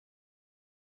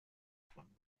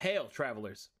Hail,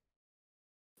 travelers.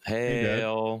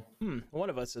 Hail. One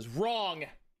of us is wrong.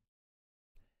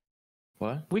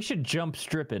 What? We should jump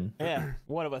stripping. Yeah,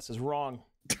 one of us is wrong.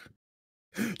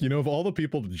 You know, of all the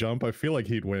people to jump, I feel like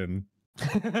he'd win.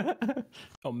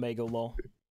 Omega lol.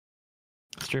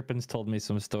 Strippin's told me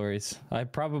some stories. I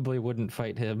probably wouldn't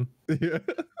fight him. Yeah.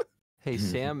 Hey,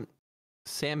 Sam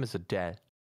is a dad.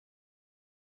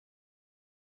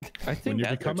 I think When you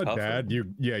dads are become a tougher. dad,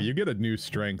 you get a new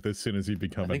strength as soon as you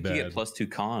become I a think dad. you get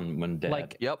 +2 con when dead.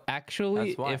 like Yep. actually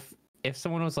That's why. if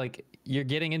someone was like, you're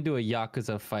getting into a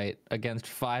Yakuza fight against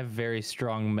 5 very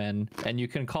strong men and you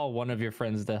can call one of your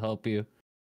friends to help you,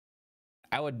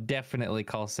 I would definitely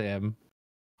call Sam.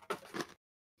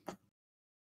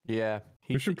 Yeah.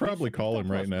 We should probably call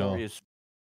him right now.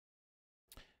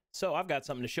 So I've got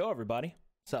something to show everybody.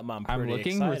 Something I'm I'm pretty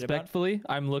looking excited respectfully.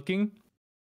 I'm looking.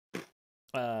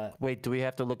 about. Wait, do we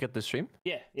have to look at the stream?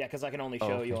 Yeah, because I can only Oh,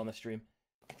 show okay. you on the stream.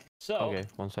 So, Okay,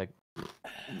 1 sec.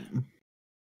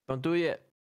 Don't do it yet.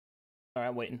 all right,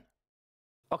 I'm waiting.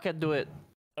 Okay, do it.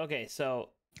 Okay, so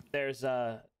there's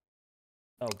oh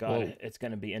god, Whoa. it's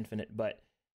gonna be infinite, but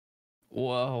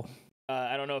Whoa.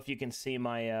 I don't know if you can see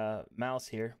my mouse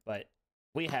here, but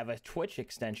we have a Twitch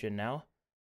extension now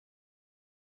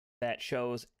that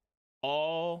shows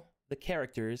all the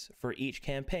characters for each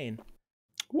campaign.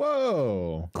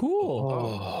 Whoa. Cool.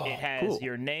 Oh, It has cool.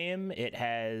 your name, it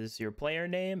has your player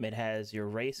name, it has your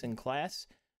race and class.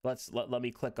 Let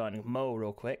me click on Mo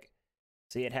real quick.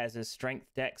 See, it has his strength,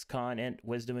 dex, con, int,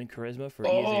 wisdom, and charisma for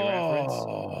easy reference.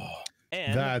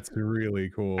 And That's really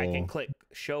cool. I can click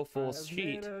show full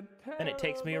sheet, and it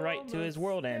takes me right to his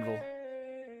world anvil.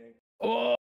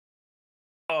 Oh.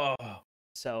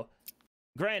 So,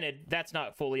 granted, that's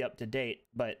not fully up to date,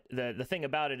 but the thing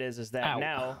about it is that Ow.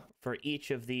 now for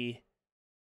each of the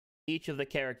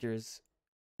characters,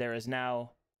 there is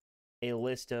now a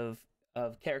list of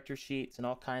character sheets and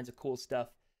all kinds of cool stuff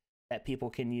that people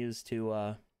can use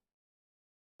to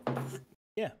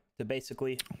to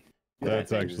basically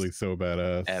That's actually so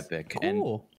badass. Epic. And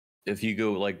Cool. if you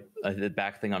go like the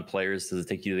back thing on players, does it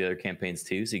take you to the other campaigns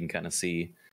too, so you can kind of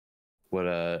see what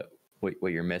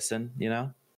you're missing? You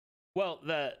know. Well,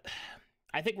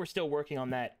 I think we're still working on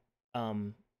that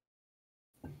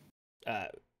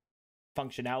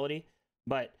functionality,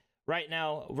 but right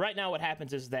now what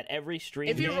happens is that every stream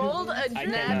If you game, rolled a I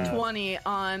can, nat 20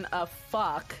 on a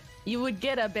fuck, you would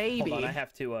get a baby. hold on, I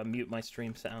have to mute my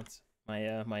stream sounds,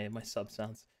 my sub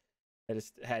sounds. I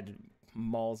just had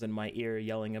Malls in my ear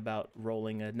yelling about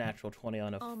rolling a natural 20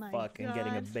 on a Oh my fuck and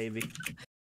getting a God. baby.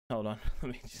 Hold on,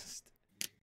 let me just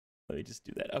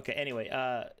do that. Okay, anyway,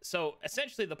 so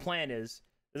essentially the plan is,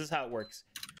 this is how it works.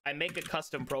 I make a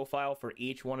custom profile for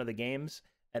each one of the games,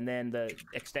 and then the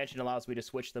extension allows me to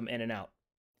switch them in and out.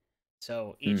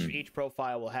 So each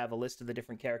profile will have a list of the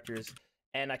different characters,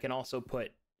 and I can also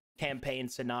put campaign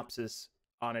synopsis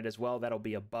on it as well. That'll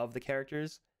be above the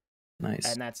characters,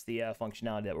 Nice. and that's the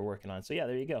functionality that we're working on. So yeah,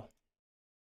 there you go.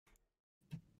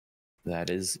 That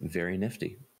is very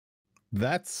nifty.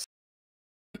 That's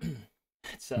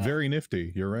It's, very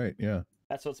nifty. You're right. Yeah.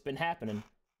 that's what's been happening.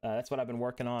 That's what I've been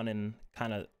working on in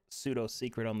kind of pseudo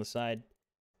secret on the side.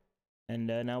 And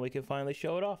now we can finally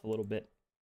show it off a little bit.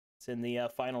 It's in the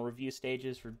final review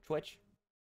stages for Twitch.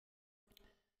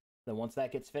 Then once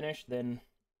that gets finished, then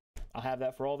I'll have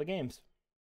that for all the games.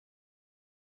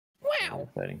 Wow.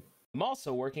 Exciting. I'm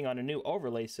also working on a new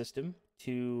overlay system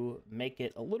to make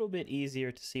it a little bit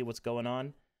easier to see what's going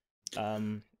on.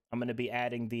 I'm going to be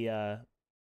adding the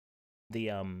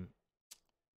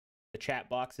chat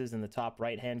boxes in the top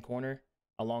right-hand corner,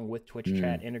 along with Twitch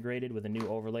chat integrated with a new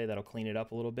overlay that'll clean it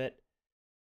up a little bit.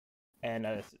 And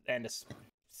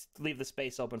leave the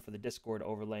space open for the Discord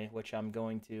overlay, which I'm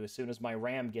going to, as soon as my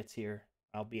RAM gets here,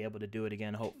 I'll be able to do it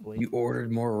again, hopefully. You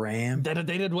ordered more RAM?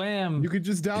 Dedicated wham. You could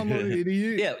just download it,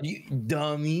 idiot. Yeah, you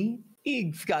dummy.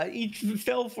 He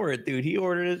fell for it, dude. He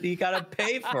ordered it. You gotta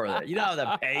pay for it. You don't have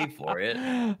to pay for it.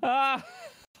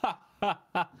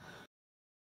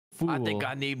 I think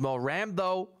I need more RAM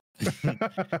though.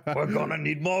 We're gonna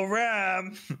need more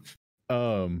RAM.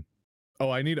 Oh,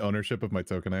 I need ownership of my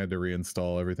token. I had to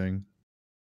reinstall everything.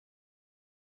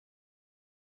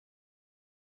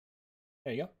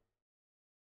 There you go.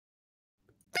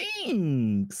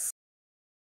 Thanks.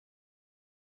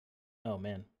 Oh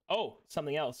man. Oh,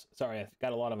 something else. Sorry, I've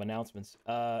got a lot of announcements.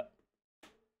 I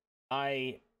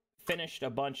finished a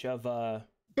bunch of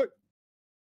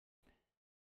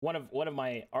one of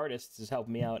my artists has helped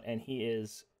me out, and he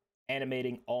is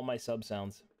animating all my sub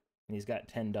sounds. And he's got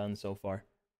 10 done so far.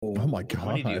 Oh my god. How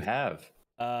many do you have?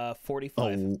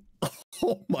 45.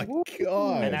 Oh my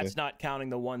god. And that's not counting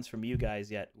the ones from you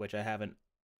guys yet, which I haven't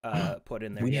put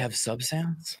in there We yet. have sub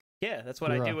sounds. Yeah, that's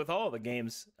what I do with all the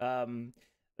games.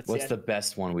 What's the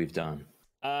best one we've done?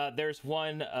 There's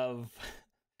one of.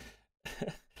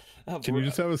 Can you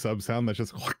just have a sub sound that's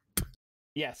just?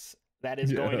 Yes, that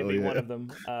is going to be one of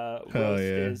them. Roast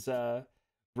is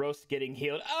Roast getting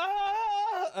healed.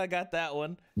 Ah, I got that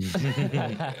one.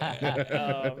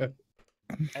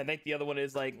 I think the other one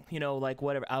is like, you know, like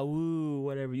whatever,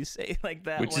 whatever you say, like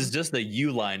that. Which one. is just a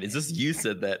you line. It's just you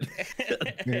said that.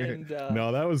 And,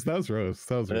 no, that was roast.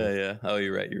 That was roast. Yeah. Oh,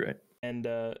 you're right. You're right. And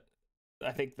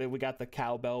I think that we got the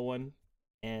cowbell one,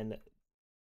 and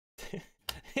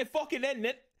it fucking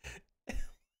ended it.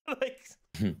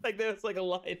 like there was like a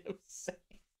line of saying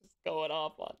just going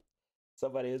off on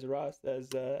somebody as Ross as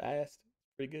asked.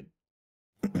 Pretty good.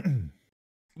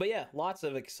 But yeah, lots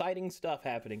of exciting stuff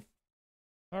happening.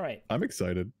 All right. I'm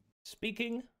excited.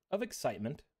 Speaking of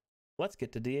excitement, let's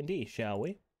get to D&D, shall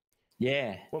we?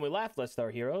 Yeah. When we last left our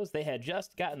heroes, they had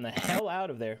just gotten the hell out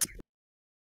of there.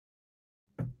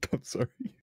 I'm sorry.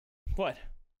 What?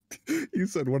 You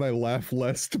said when I laugh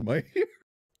less to my ear.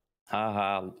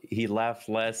 Haha. He laughed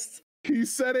less. He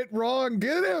said it wrong.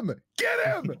 Get him! Get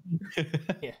him!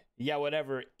 Yeah,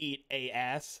 whatever. Eat a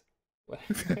ass.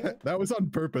 That was on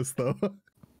purpose, though.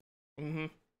 Mm-hmm.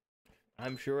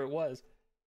 I'm sure it was.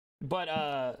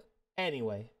 But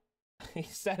anyway, he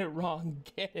said it wrong.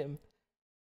 Get him.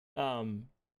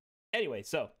 Anyway,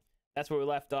 so that's where we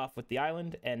left off with the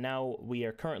island, and now we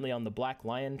are currently on the Black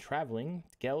Lion, traveling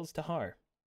Gels to Har,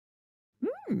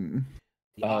 the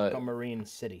Aquamarine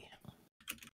City.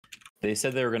 They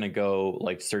said they were gonna go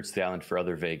like search the island for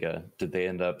other Vega. Did they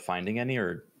end up finding any,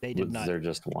 or They did was not. there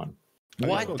just one? I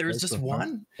What? think There's that's just the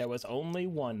one? There was only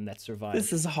one that survived.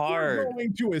 This is We're hard.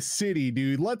 going to a city,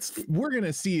 dude. We're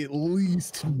gonna see at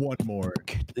least one more,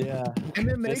 Yeah. and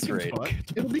then they This can rate. fuck.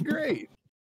 It'll be great.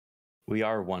 We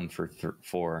are one for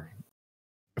 4.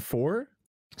 4?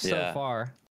 So Yeah.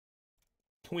 far.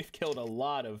 We've killed a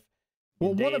lot of.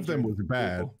 Well, one of them endangered was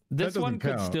bad. people. This That one doesn't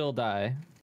could count. still die.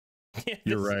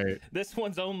 You're right. This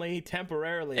one's only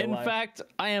temporarily In alive. fact,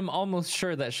 I am almost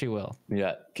sure that she will.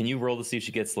 Yeah. Can you roll to see if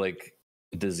she gets like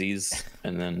disease,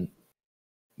 and then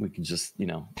we can just,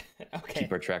 Okay.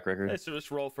 keep our track record? Let's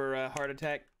just roll for a heart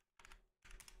attack.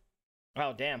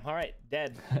 Oh, damn. All right.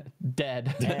 Dead.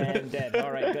 Dead. And dead.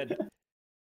 All right. Good.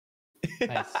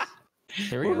 Nice.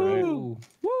 Here we go.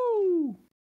 Woo!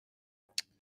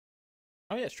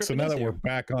 Oh, yeah. So now that we're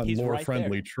back on He's more right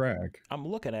friendly track. I'm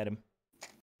looking at him.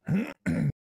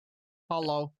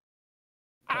 Hello.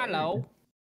 Hello.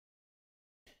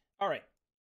 All right.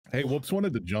 Hey, Whoops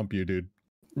wanted to jump you, dude.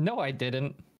 No, I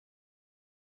didn't.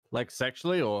 Like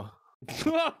sexually or?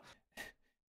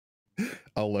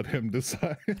 I'll let him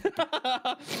decide.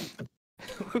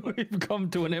 We've come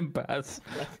to an impasse.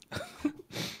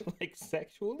 Like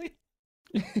sexually?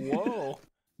 Whoa.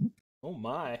 Oh,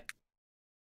 my.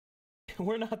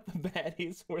 We're not the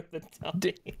baddies. We're the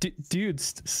dummies. Dude,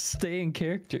 stay in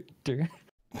character.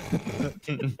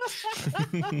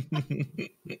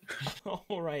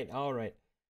 All right. All right.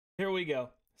 Here we go.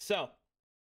 So,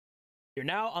 you're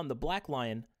now on the Black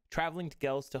Lion, traveling to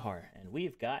Gels to Har, and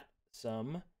we've got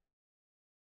some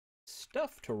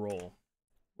stuff to roll.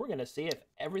 We're going to see if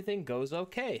everything goes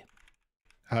okay.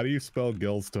 How do you spell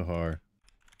Gels to Har?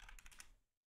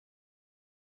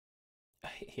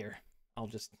 Here, I'll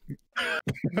just...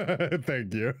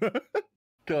 Thank you.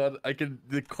 God,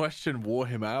 the question wore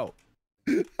him out.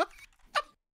 The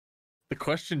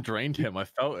question drained him. I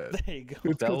felt it. There you go.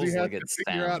 It's because he Spells has like to it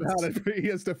figure out how sounds. to. He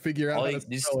has to figure out All how you- to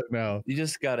you spell it now. You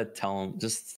just gotta tell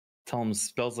him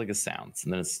spells like it sounds,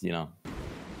 and then it's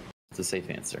it's a safe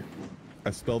answer.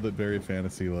 I spelled it very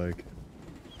fantasy-like.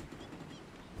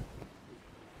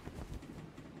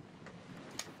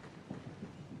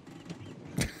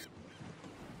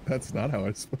 That's not how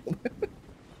I spelled it.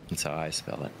 That's how I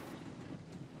spell it.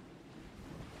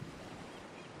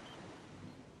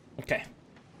 Okay.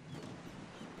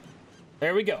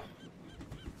 There we go.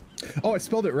 Oh, I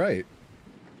spelled it right.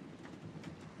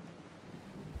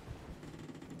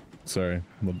 Sorry,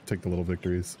 we'll take the little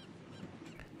victories.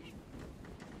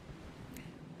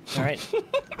 All right.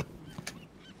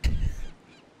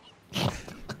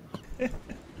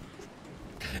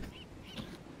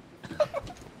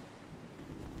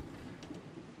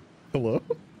 Hello?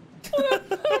 I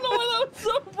don't know why that was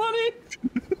so funny.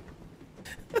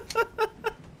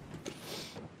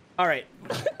 All right.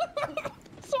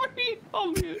 Sorry.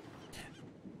 I'll mute.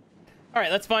 All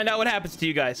right, let's find out what happens to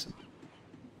you guys.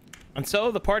 And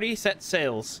so the party set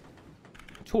sails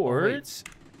towards...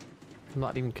 I'm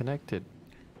not even connected.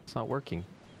 It's not working.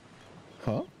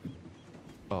 Huh?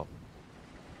 Oh.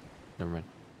 Never mind.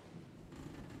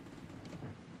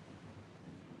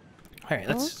 All right,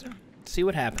 let's see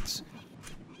what happens.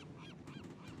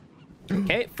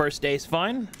 Okay, first day's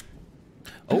fine.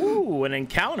 Oh, an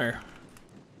encounter.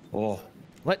 Oh,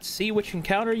 Let's see which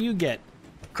encounter you get.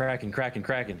 cracking.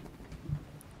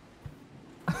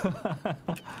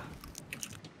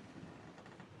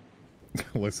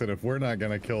 Listen, if we're not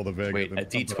gonna kill the Vega, Wait, then a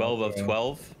something D12 else of will.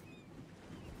 12?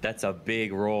 That's a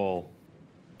big roll.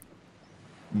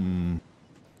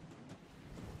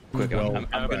 Quick, Well,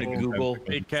 I'm gonna Google.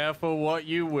 Be careful what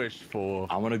you wish for.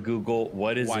 I want to Google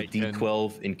what is a Whiten.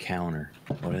 D12 encounter.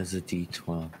 What is a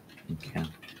D12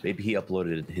 encounter? Maybe he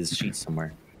uploaded his sheet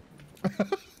somewhere.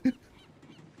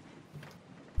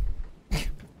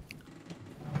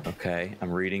 Okay,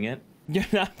 I'm reading it. You're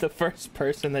not the first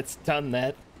person that's done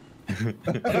that.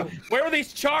 Where are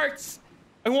these charts?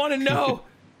 I want to know.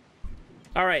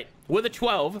 All right, with a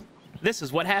 12, this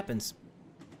is what happens.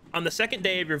 On the second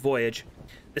day of your voyage,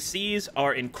 the seas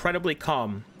are incredibly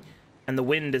calm, and the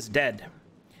wind is dead.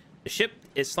 The ship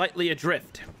is slightly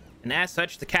adrift, and as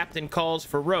such, the captain calls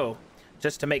for row,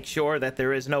 just to make sure that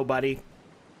there is nobody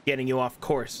getting you off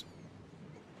course.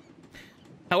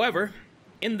 However,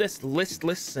 in this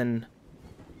listless and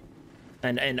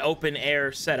open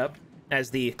air setup, as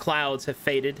the clouds have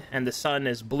faded and the sun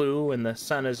is blue and the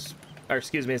sun is, or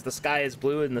excuse me, as the sky is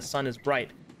blue and the sun is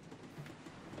bright,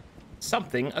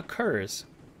 something occurs.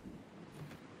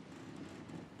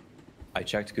 I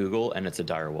checked Google and it's a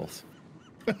direwolf.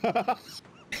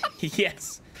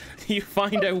 Yes, you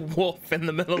find a wolf in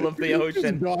the middle of the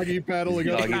ocean. Doggy paddling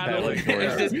up. Doggy paddling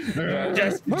towards It's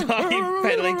just doggy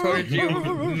pedaling towards you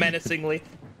menacingly.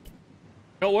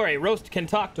 Don't worry, Roast can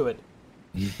talk to it.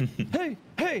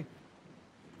 Hey!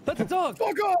 That's a dog!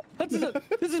 Fuck off!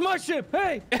 This is my ship!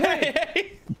 Hey!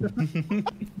 Hey!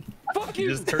 Fuck He you!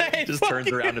 just, Hey, just fuck turns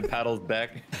you. around and paddles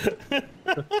back.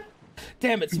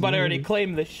 Damn it, Spud already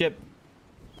claimed this ship.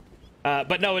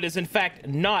 But no, it is in fact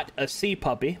not a sea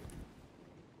puppy.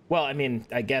 Well, I mean,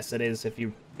 I guess it is if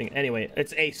you think. Anyway,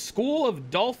 it's a school of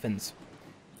dolphins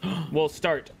will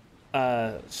start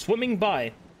swimming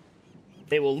by.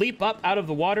 They will leap up out of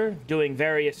the water, doing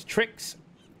various tricks,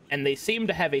 and they seem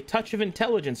to have a touch of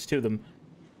intelligence to them,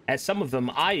 as some of them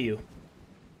eye you.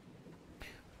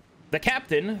 The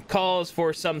captain calls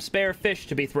for some spare fish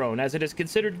to be thrown, as it is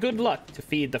considered good luck to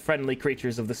feed the friendly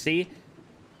creatures of the sea,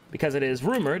 because it is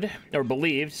rumored, or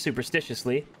believed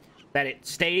superstitiously, that it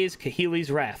stays Kahili's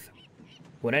wrath.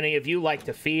 Would any of you like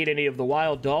to feed any of the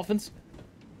wild dolphins?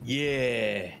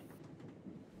 Yeah.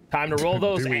 Time to roll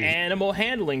those Do we- animal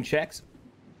handling checks.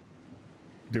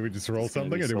 Do we just roll It's gonna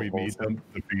something, be or do so we need wholesome. them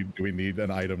to feed? Do we need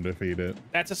an item to feed it?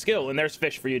 That's a skill, and there's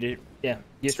fish for you to, yeah,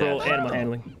 you just roll Seven. animal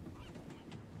handling.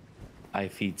 I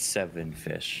feed 7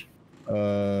 fish.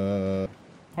 All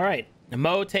right,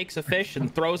 Mo takes a fish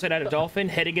and throws it at a dolphin,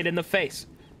 hitting it in the face.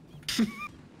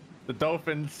 The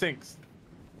dolphin sinks.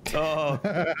 Oh,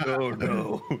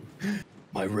 no.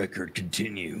 My record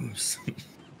continues.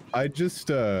 I just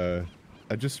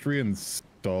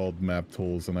reinstalled map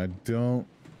tools, and I don't.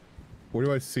 Where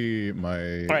do I see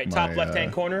my? All right, top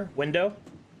left-hand corner, window.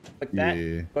 Click that.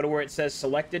 Yeah. Go to where it says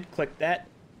selected. Click that.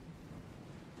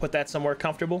 Put that somewhere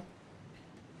comfortable.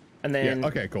 And then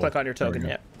okay, cool. click on your There we token. go.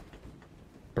 Yeah.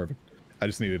 Perfect. I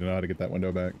just needed to know how to get that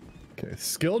window back. Okay,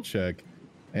 skill check,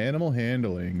 animal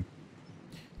handling.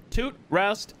 Toot,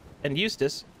 Roust, and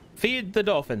Eustace feed the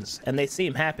dolphins, and they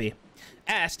seem happy.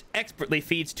 Ast expertly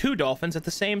feeds 2 dolphins at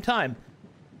the same time,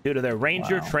 due to their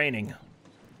ranger Wow. training.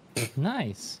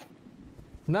 Nice.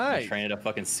 Nice. Train at a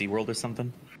fucking SeaWorld or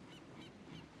something?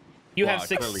 You Wow, have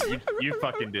six. clearly you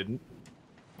fucking didn't.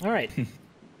 All right.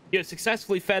 You have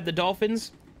successfully fed the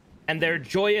dolphins, and their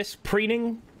joyous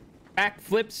preening,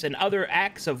 backflips, and other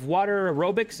acts of water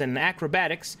aerobics and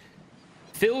acrobatics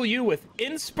fill you with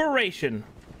inspiration.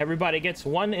 Everybody gets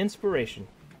 1 inspiration,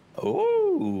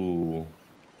 Oh.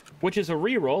 which is a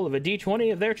reroll of a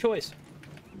d20 of their choice.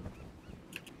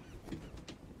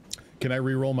 Can I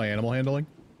re-roll my animal handling?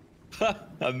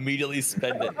 Immediately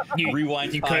spend it. You-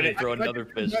 Rewind you time couldn't- and throw another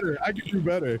fish. I can do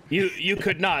better. You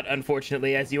could not,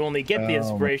 unfortunately, as you only get the Oh my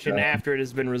inspiration God. after it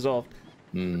has been resolved.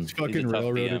 Mm, he's a Fucking tough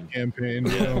railroaded DM. campaign.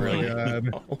 Yeah, Oh my really.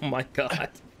 god. Oh my god.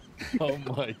 Oh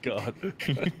my god.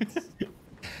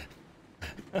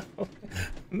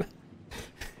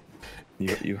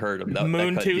 You heard him. That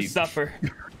Moon cut 2 deep. suffer.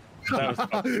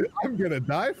 I'm gonna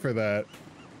die for that.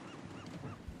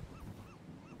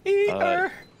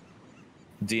 Eater.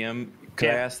 DM, could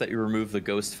I Yeah. ask that you remove the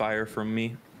ghost fire from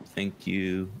me? Thank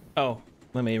you. Oh,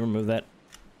 let me remove that.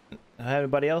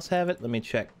 Anybody else have it? Let me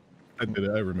check. I did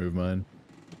it. I removed mine.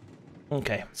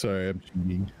 Okay. Sorry, I'm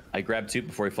cheating. I grabbed Toot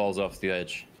before he falls off the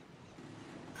edge.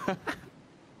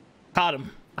 Caught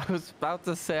him. I was about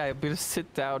to say I'm gonna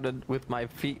sit down and with my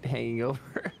feet hanging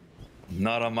over.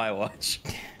 Not on my watch.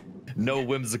 No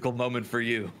whimsical moment for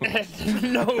you.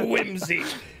 No whimsy.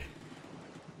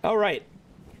 All right.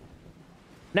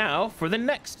 Now for the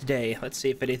next day. Let's see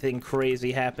if anything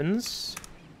crazy happens.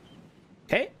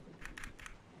 Okay.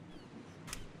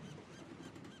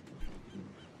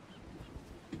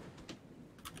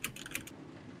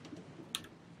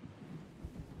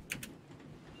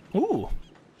 Ooh.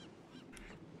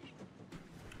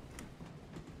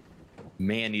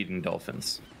 Man-eating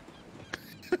dolphins.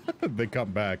 They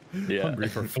come back Yeah. hungry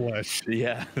for flesh.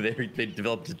 Yeah, they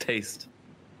developed a taste.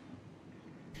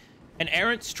 An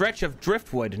errant stretch of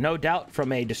driftwood, no doubt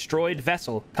from a destroyed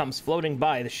vessel, comes floating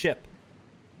by the ship.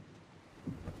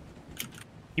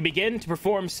 You begin to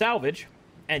perform salvage,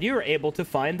 and you are able to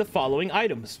find the following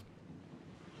items.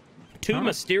 2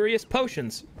 mysterious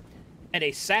potions, and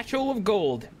a satchel of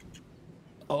gold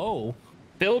Oh.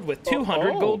 filled with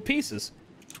 200 gold pieces.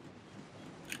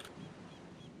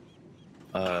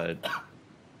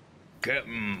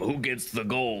 Captain, who gets the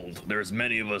gold? There's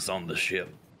many of us on the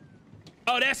ship.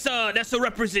 Oh, that's a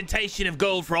representation of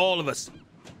gold for all of us.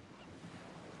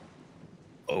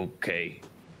 Okay.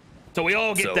 So we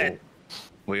all get So that.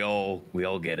 we all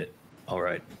get it. All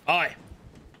right. Aye.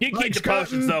 You keep Thanks, the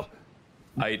potions, Cotton.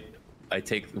 though. I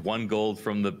take 1 gold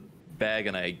from the bag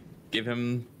and I give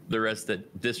him the rest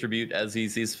that distribute as he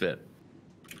sees fit.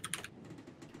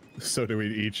 So do we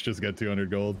each just get 200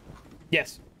 gold?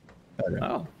 Yes.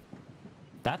 Oh.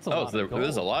 That's a Oh, lot so of gold.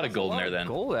 there's a lot of gold in there then.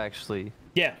 Gold, actually.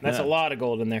 Yeah, that's a Yeah. lot of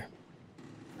gold in there.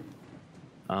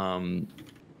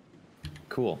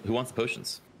 Cool. Who wants the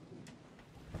potions?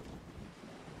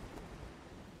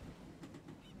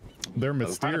 They're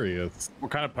mysterious.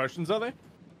 What kind of potions are they?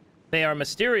 They are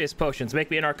mysterious potions. Make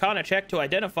me an Arcana check to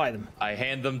identify them. I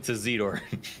hand them to Zedor.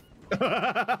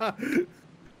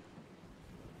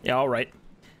 Yeah, all right.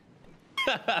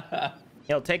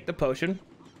 He'll take the potion.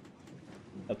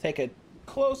 He'll take a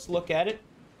close look at it,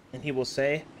 and he will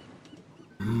say,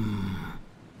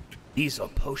 these are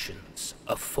potions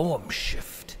of form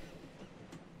shift.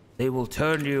 They will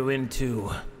turn you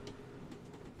into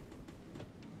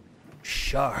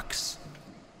sharks.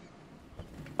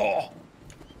 Oh.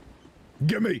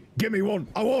 Give me one.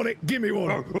 I want it. Give me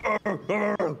one.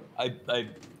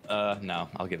 No,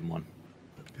 I'll give him one.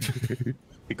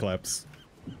 He claps.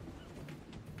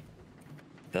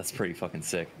 That's pretty fucking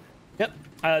sick. Yep.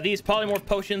 These polymorph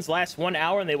potions last 1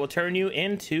 hour, and they will turn you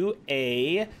into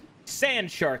a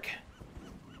sand shark.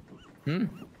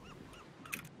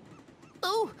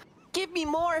 Oh, give me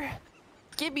more.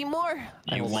 Give me more.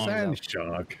 You want Sand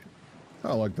shark.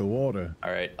 I like the water.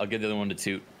 All right, I'll give the other one to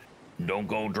Toot. Don't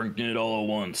go drinking it all at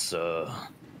once.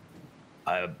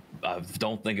 I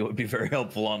don't think it would be very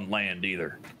helpful on land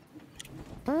either.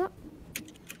 And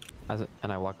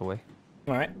I walk away.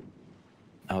 All right.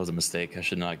 That was a mistake. I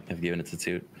should not have given it to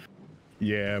Toot.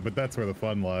 Yeah, but that's where the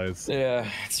fun lies. Yeah,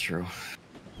 it's true.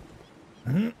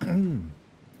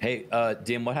 Hey,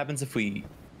 DM, what happens if we,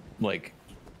 like,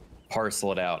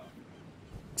 parcel it out?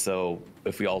 So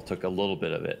if we all took a little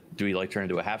bit of it, do we like turn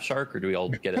into a half shark, or do we all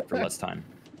get it for less time?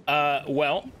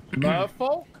 Well,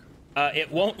 Merfolk?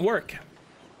 it won't work.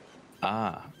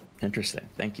 Ah, interesting.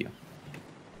 Thank you.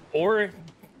 Or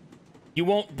you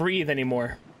won't breathe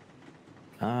anymore.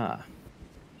 Ah,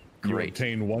 You great.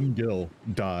 obtain 1 gill.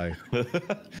 Die.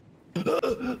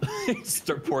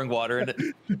 Start pouring water in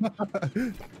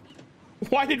it.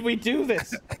 Why did we do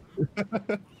this?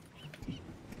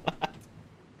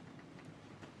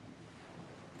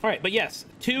 All right, but yes,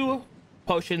 2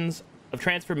 potions of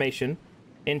transformation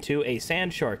into a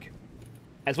sand shark,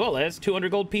 as well as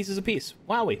 200 gold pieces apiece.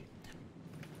 Wowie.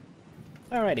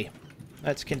 Alrighty,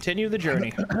 let's continue the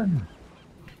journey.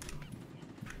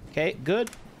 Okay,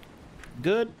 good,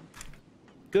 good,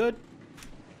 good,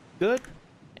 good,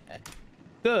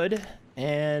 good,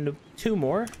 and 2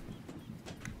 more.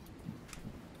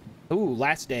 Ooh,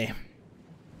 last day.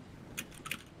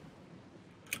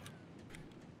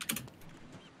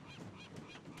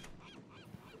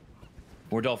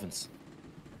 More dolphins.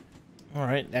 All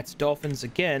right, that's dolphins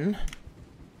again.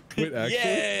 Wait, actually?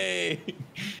 Yay!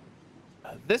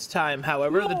 This time,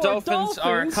 however, the dolphins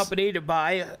are accompanied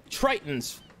by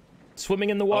tritons swimming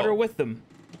in the water with them.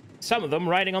 Some of them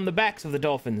riding on the backs of the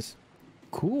dolphins.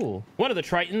 Cool. One of the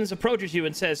tritons approaches you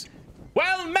and says,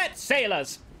 "Well met,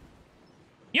 sailors!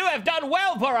 You have done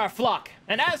well for our flock,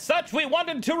 and as such, we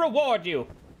wanted to reward you."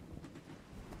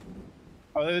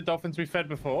 Are they the dolphins we fed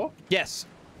before? Yes.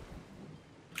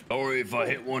 Or if I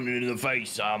hit one in the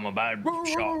face, I'm a bad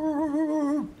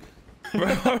shot.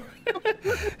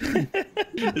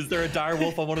 Is there a dire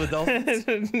wolf on one of the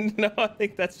dolphins? No, I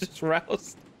think that's just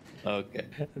Roust. Okay.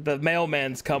 The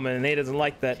mailman's coming and he doesn't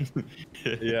like that.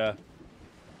 Yeah.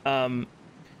 The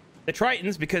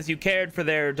Tritons, because you cared for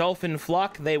their dolphin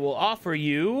flock, they will offer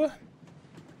you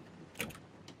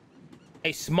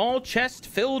a small chest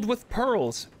filled with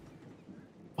pearls.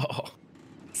 Oh,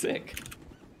 sick.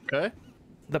 Okay.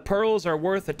 The pearls are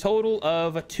worth a total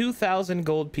of 2,000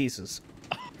 gold pieces.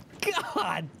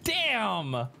 God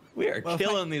damn! We are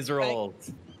killing these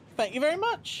rolls. Thank you very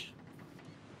much.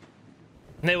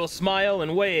 They will smile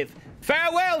and wave.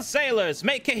 Farewell, sailors!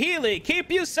 May Kahili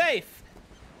keep you safe!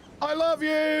 I love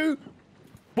you.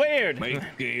 Weird. Make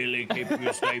Gaily keep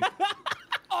you safe.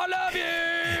 I love you!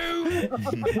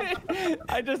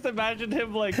 I just imagined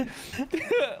him like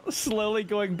slowly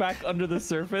going back under the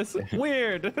surface.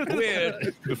 Weird.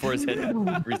 Weird. Before his head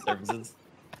resurfaces.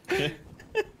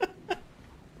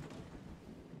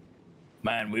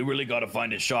 Man, we really gotta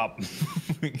find a shop.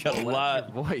 We got a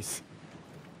lot. Voice.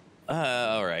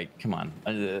 All right, come on.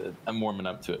 I'm warming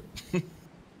up to it.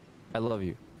 I love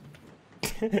you.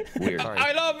 Weird. Sorry.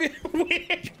 I love you.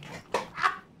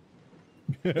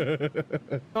 Weird.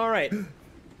 All right.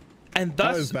 And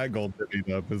How is thus, that gold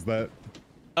divvied up? Is that?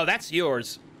 oh, that's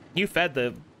yours. You fed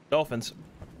the dolphins.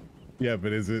 Yeah,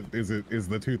 but is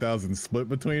the 2,000 split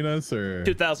between us or?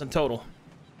 2,000 total.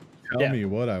 Tell yeah. me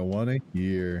what I want to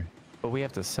hear. But we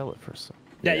have to sell it first.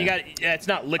 Yeah, you got. Yeah, it's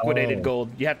not liquidated Oh.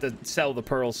 gold. You have to sell the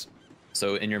pearls.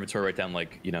 So in your inventory, write down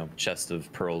like chest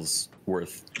of pearls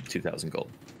worth 2,000 gold.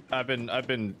 I've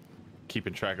been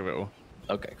keeping track of it all.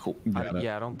 Okay, cool. Got it.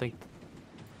 Yeah, I don't think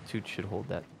Toot should hold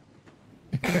that.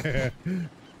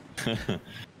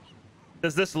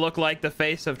 Does this look like the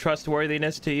face of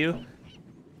trustworthiness to you?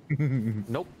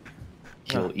 Nope.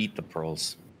 He'll eat the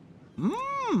pearls.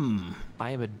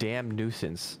 I am a damn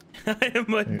nuisance. I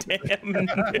am a damn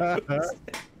nuisance.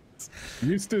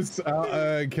 Eustace,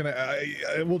 can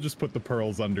I we'll just put the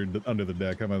pearls under the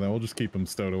deck. How about that? We'll just keep them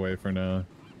stowed away for now.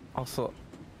 Also,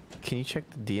 can you check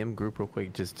the DM group real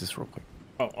quick? Just real quick.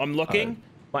 Oh, I'm looking.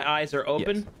 My eyes are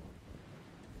open.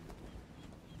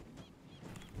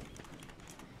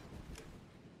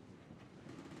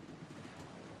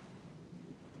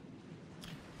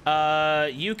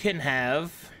 Yes. You can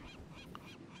have.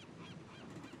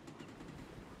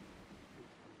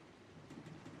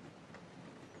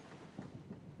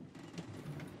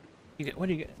 You get, what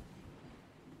do you get?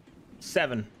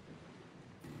 7.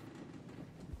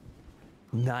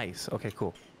 Nice. Okay,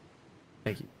 cool.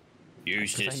 Thank you.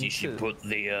 Eustace, need you should to- put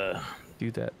the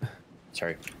Do that.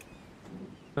 sorry.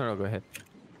 No, go ahead.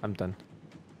 I'm done.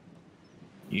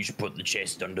 You should put the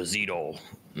chest under Zedol.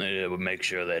 It would make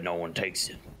sure that no one takes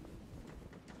it.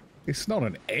 It's not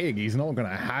an egg. He's not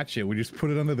gonna hatch it. We just put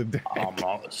it under the deck. I'm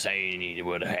not saying he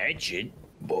would hatch it,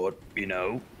 but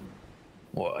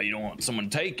well, you don't want someone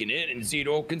taking it, and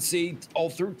Zedol can see all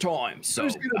through time. So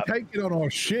Who's gonna take it on our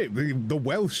ship? The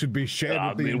wealth should be shared I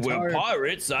with the mean, entire. we're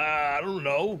pirates. I don't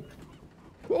know.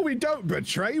 Well, we don't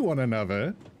betray one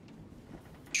another.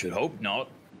 Should hope not.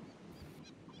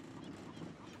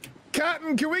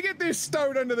 Captain, can we get this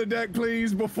stowed under the deck,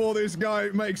 please, before this guy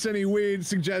makes any weird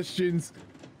suggestions?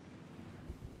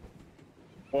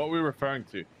 What are we referring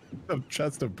to? A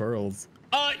chest of pearls.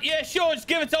 Yeah, sure. Just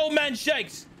give it to old man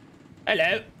Shakes.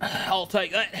 Hello. I'll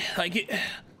take that. Thank you.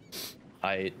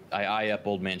 I eye up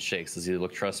Old Man Shakes. Does he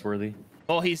look trustworthy?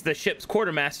 Well, he's the ship's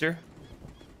quartermaster,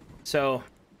 so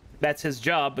that's his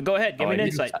job. But go ahead, give me an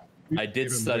insight. I did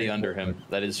Give him study very under important. him.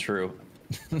 That is true.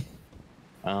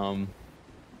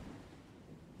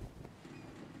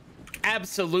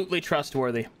 Absolutely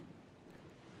trustworthy.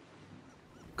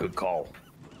 Good call.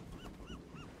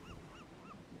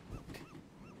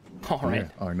 All right.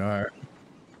 Yeah, I know.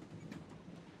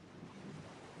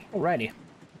 Alrighty.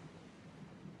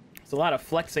 There's a lot of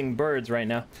flexing birds right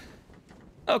now.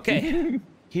 Okay,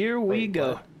 here we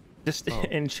go. Just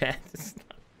in chat.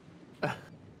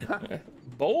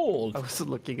 Bold. I was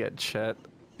looking at chat.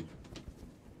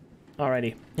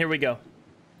 Alrighty, here we go.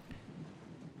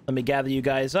 Let me gather you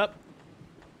guys up.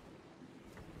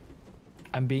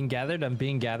 I'm being gathered. I'm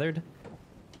being gathered.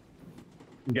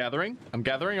 Gathering? I'm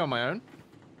gathering on my own.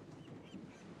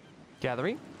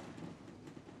 Gathering?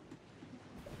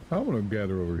 I'm gonna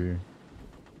gather over here.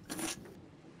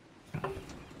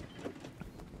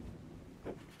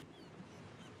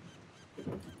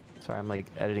 Sorry, I'm like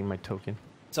editing my token.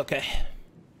 It's okay.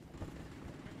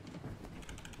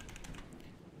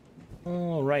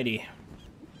 Alrighty.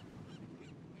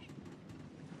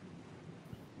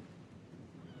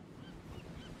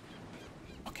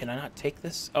 Okay. can I not take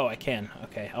this? Oh, I can.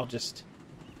 Okay, I'll just...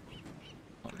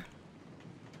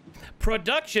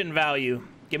 Production value.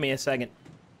 Give me a second.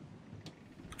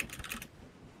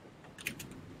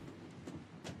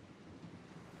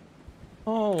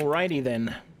 Alrighty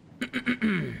then.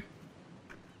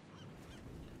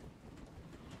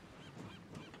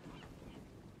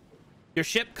 Your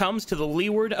ship comes to the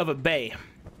leeward of a bay.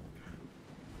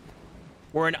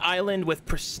 We're an island with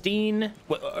pristine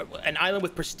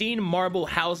marble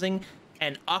housing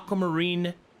and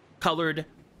aquamarine colored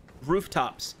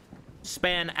rooftops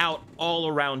span out all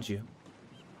around you.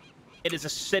 It is a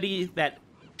city that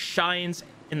shines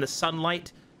in the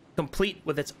sunlight, complete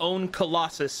with its own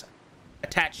colossus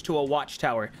attached to a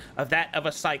watchtower of that of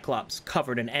a cyclops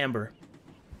covered in amber.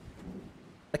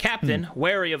 The captain,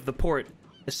 wary of the port,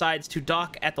 decides to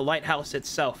dock at the lighthouse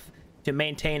itself to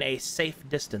maintain a safe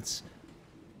distance.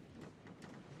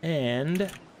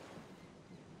 And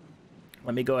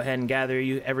let me go ahead and gather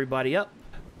everybody up.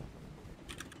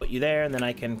 Put you there, and then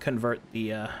I can convert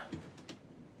the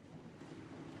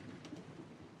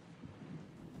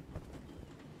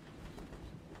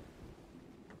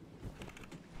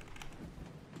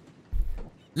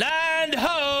land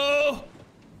ho!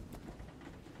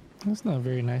 That's not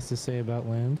very nice to say about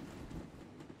land.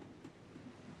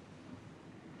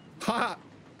 Ha!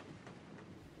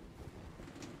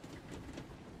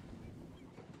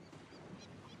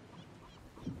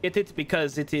 Get it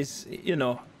because it is, you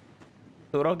know,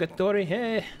 derogatory.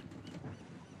 Hey.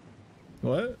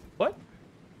 What? What?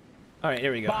 All right,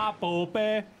 here we go.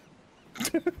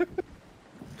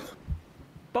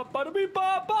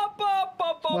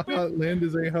 Land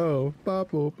is a hoe.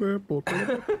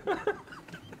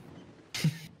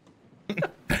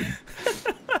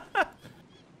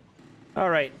 All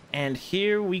right, and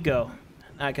here we go.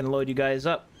 I can load you guys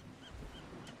up.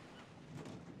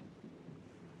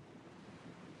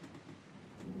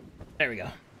 There we go.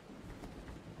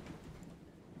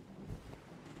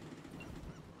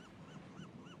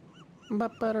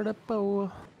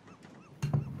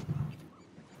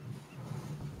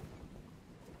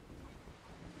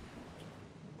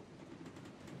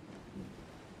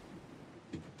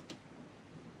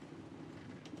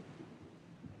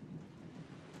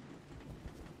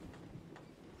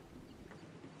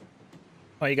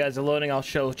 While you guys are loading, I'll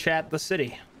show chat the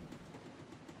city.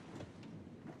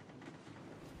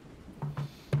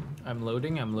 I'm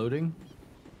loading.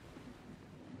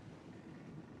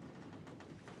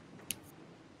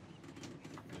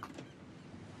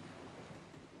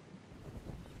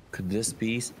 Could this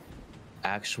be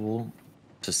actual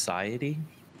society?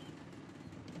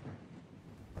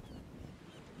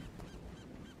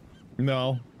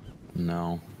 No.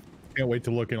 No. Can't wait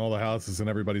to look in all the houses and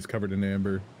everybody's covered in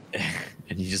amber.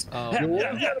 And you just Oh.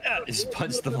 just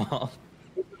punch them all.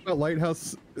 A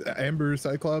lighthouse amber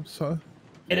cyclops, huh?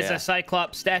 It is Yeah. a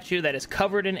cyclops statue that is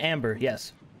covered in amber.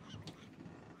 Yes.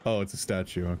 Oh, it's a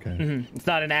statue. Okay. It's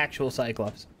not an actual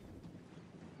cyclops.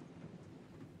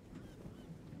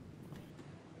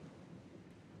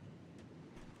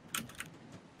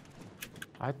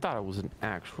 I thought it was an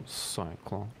actual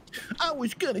cyclone. I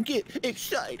was gonna get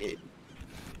excited.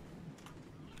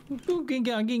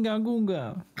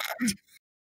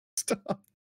 Stop.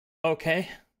 Okay.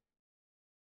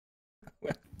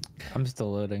 I'm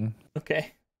still loading.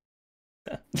 Okay.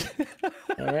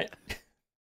 All right.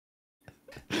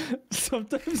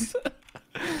 Sometimes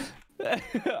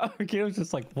Arcadum's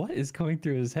just like, what is going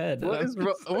through his head? What is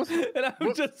And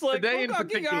I'm just like,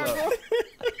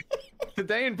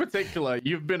 today in particular,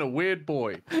 you've been a weird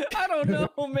boy. I don't know,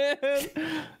 man.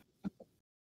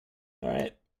 All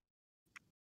right.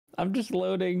 I'm just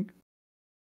loading.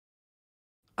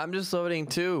 I'm just loading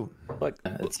too. Look,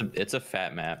 It's a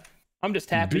fat map. I'm just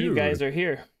happy you Dude. guys are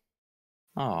here.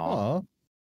 Oh,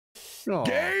 Aw.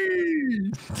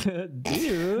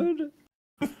 Dude.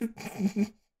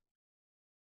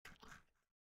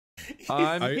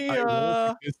 I'm I here.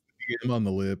 will kiss him on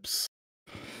the lips.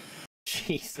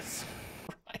 Jesus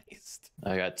Christ.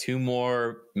 I got 2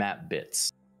 more map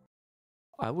bits.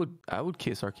 I would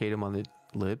kiss Arcadum on the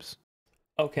lips.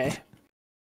 Okay.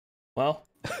 Well,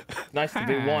 nice to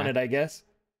be wanted, I guess.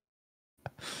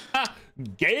 Ah,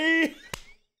 gay.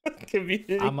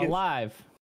 Community. I'm alive.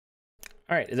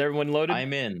 All right, is everyone loaded?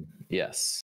 I'm in.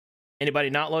 Yes. Anybody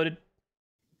not loaded?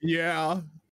 Yeah.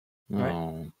 Right.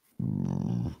 Oh.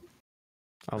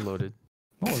 I'm loaded.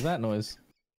 What was that noise?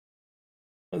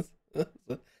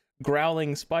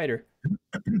 Growling spider.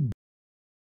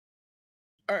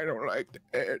 I don't like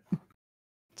that.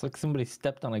 It's like somebody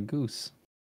stepped on a goose.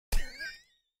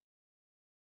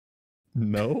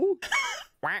 No?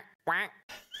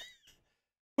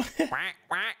 Quack,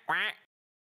 quack, quack.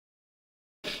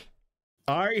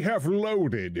 I have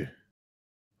loaded.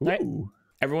 Right. Ooh.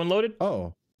 Everyone loaded?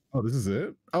 Oh. Oh, this is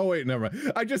it? Oh, wait, never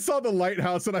mind. I just saw the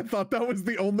lighthouse and I thought that was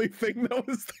the only thing that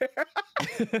was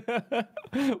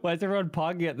there. Why is everyone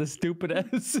pogging at the stupid ass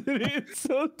city? It's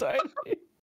so tiny.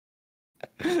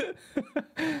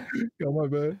 Oh, my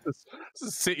bad. This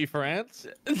is City for Ants.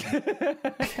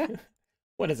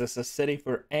 What is this? A city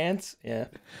for ants? Yeah.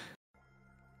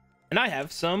 And I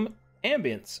have some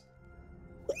ambience.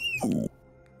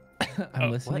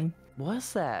 I'm listening.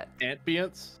 What's that?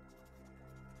 Ambience.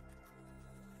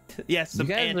 Yes, some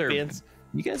You guys are- ambience.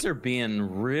 You guys are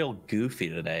being real goofy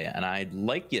today, and I'd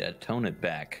like you to tone it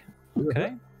back.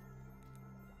 Okay?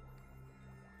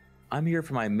 I'm here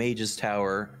for my Mage's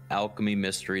Tower, Alchemy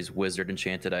Mysteries, Wizard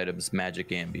Enchanted Items, Magic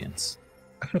Ambience.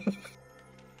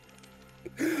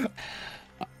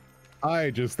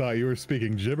 I just thought you were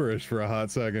speaking gibberish for a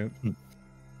hot second.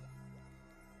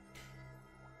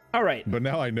 All right. But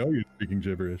now I know you're speaking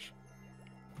gibberish.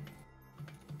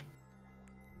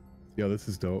 Yo, this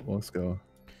is dope. Let's go.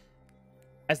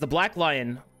 As the Black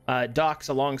Lion docks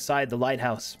alongside the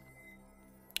lighthouse,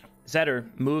 Zetter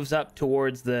moves up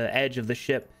towards the edge of the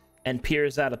ship and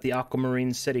peers out at the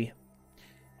aquamarine city.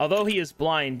 Although he is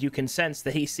blind, you can sense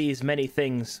that he sees many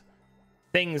things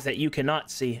that you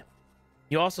cannot see.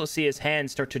 You also see his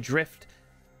hands start to drift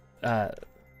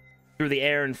through the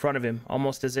air in front of him,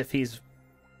 almost as if he's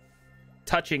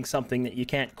touching something that you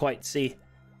can't quite see.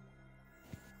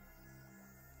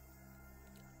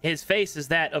 His face is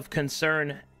that of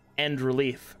concern and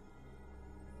relief.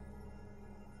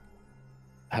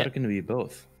 How can it be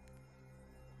both?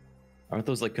 Aren't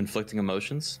those like conflicting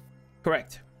emotions?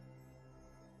 Correct.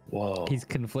 Whoa. He's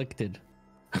conflicted.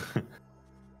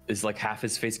 Is like half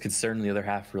his face concerned and the other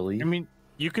half relief? I mean,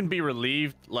 you can be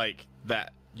relieved like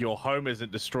that your home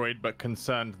isn't destroyed, but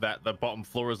concerned that the bottom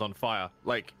floor is on fire.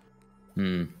 Like,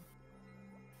 No,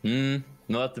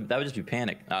 that would just be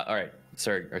panic. All right.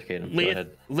 Sorry, Arcadum. Go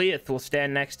ahead. Leith will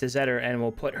stand next to Zetter and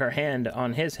will put her hand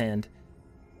on his hand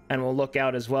and will look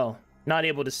out as well. Not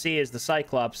able to see as the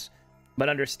Cyclops, but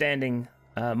understanding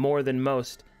more than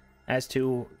most as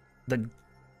to the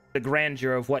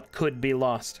grandeur of what could be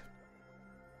lost.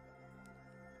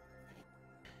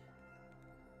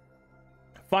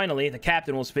 Finally, the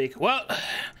captain will speak. Well,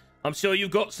 I'm sure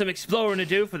you've got some exploring to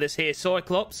do for this here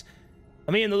Cyclops.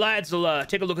 Me and the lads will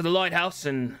take a look at the lighthouse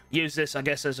and use this, I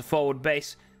guess, as a forward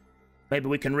base. Maybe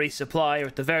we can resupply, or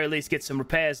at the very least get some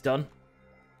repairs done.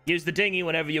 Use the dinghy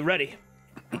whenever you're ready.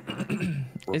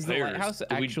 Is the Repairs. lighthouse Do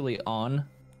we- actually on?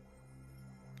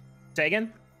 Say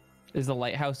again? Is the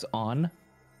lighthouse on?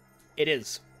 It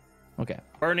is. Okay.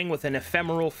 Burning with an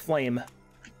ephemeral flame.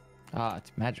 Ah,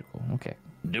 it's magical. Okay.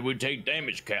 Did we take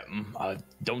damage, Captain? I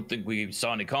don't think we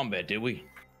saw any combat, did we?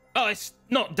 Oh, it's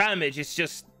not damage, it's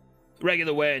just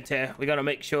regular wear and tear. We gotta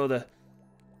make sure the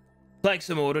planks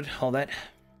are ordered, all that.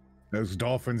 Those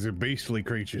dolphins are beastly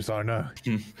creatures, I know.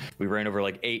 We ran over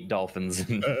like 8 dolphins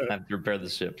and had to repair the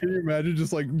ship. Can you imagine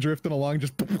just like drifting along,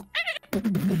 just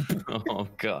Oh,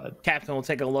 God. Captain will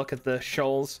take a look at the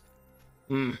shoals.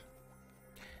 And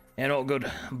all good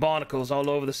barnacles all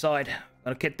over the side.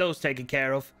 Gotta get those taken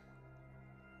care of.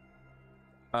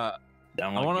 Down I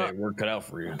like wanna- that work cut out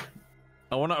for you.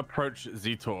 I want to approach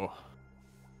Zetor.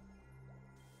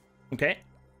 Okay.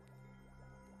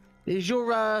 Is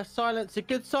your silence a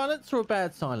good silence or a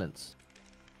bad silence?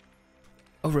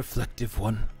 A reflective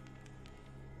one.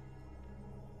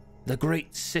 The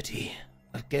great city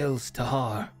of Gels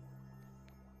Tahar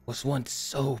was once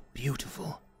so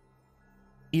beautiful.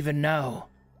 Even now,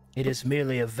 it is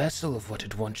merely a vessel of what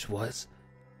it once was.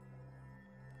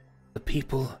 The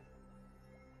people,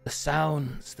 the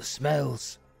sounds, the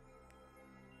smells.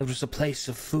 It was a place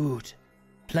of food,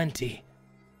 plenty,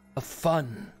 of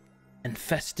fun, and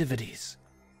festivities.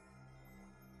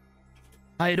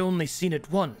 I had only seen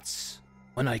it once,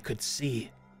 when I could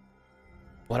see,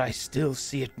 but I still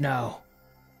see it now.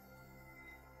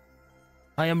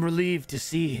 I am relieved to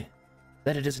see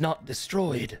that it is not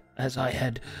destroyed, as I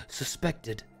had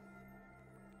suspected.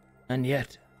 And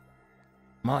yet,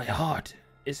 my heart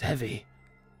is heavy.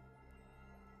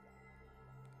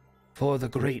 For the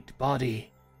great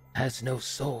body has no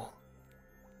soul.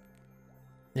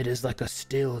 It is like a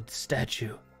stilled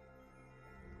statue,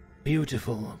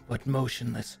 beautiful but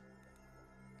motionless.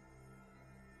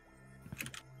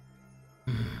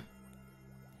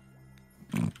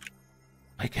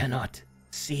 I cannot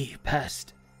see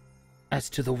past as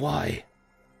to the why.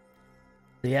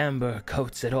 The amber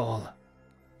coats it all.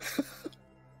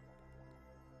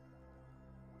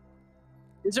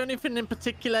 Is there anything in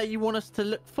particular you want us to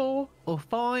look for or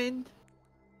find?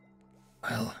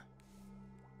 Well,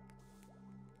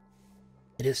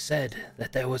 it is said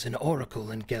that there was an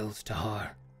oracle in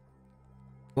Gels-Tahar,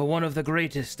 or one of the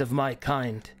greatest of my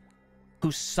kind,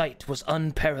 whose sight was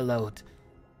unparalleled,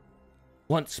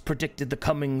 once predicted the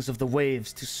comings of the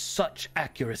waves to such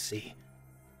accuracy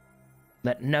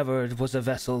that never was a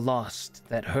vessel lost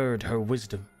that heard her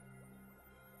wisdom.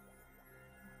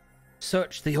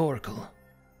 Search the oracle.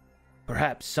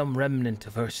 Perhaps some remnant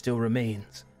of her still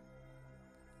remains.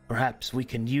 Perhaps we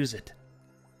can use it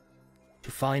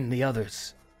to find the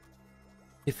others,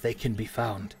 if they can be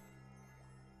found.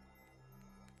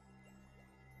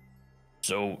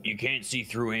 So you can't see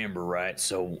through amber, right?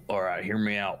 So, all right, hear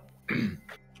me out.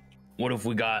 What if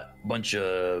we got a bunch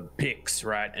of picks,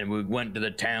 right? And we went to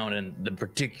the town and the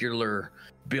particular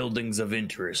buildings of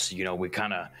interest, you know, we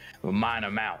kind of mine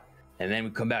them out. And then we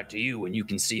come back to you and you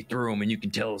can see through them and you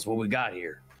can tell us what we got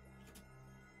here.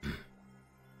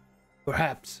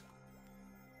 Perhaps.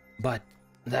 But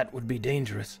that would be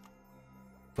dangerous.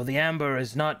 For the amber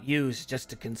is not used just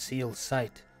to conceal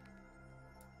sight,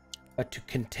 but to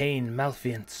contain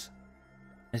malfeasance,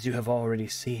 as you have already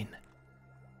seen.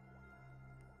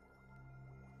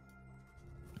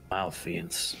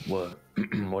 Malfeasance? What?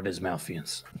 What is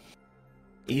malfeasance?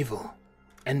 Evil.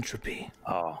 Entropy.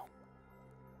 Oh.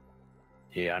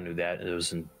 Yeah, I knew that. It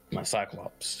was in my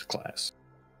Cyclops class.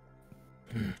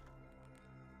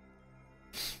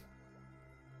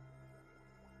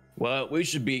 Well, we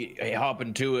should be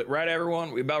hopping to it, right,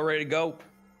 everyone? We about ready to go?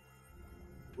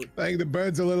 I think the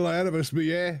bird's a little ahead of us, but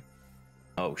yeah.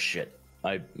 Oh shit!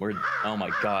 Oh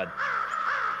my god!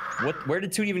 What? Where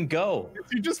did Toot even go?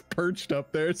 He just perched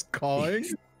up there, it's cawing.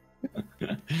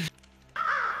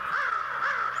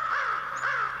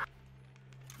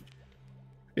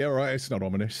 Yeah, right. It's not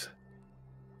ominous.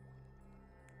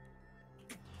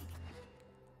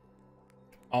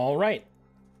 All right.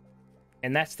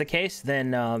 And that's the case,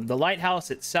 then the lighthouse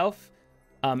itself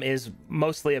is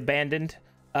mostly abandoned.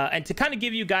 And to kind of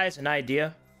give you guys an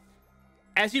idea,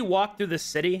 as you walk through the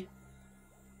city,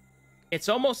 it's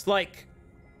almost like,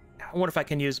 I wonder if I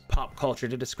can use pop culture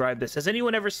to describe this. Has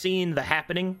anyone ever seen The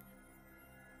Happening?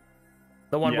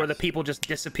 The one where the people just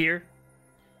disappear?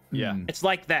 Yeah. It's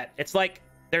like that. It's like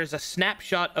there's a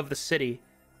snapshot of the city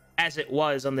as it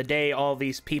was on the day all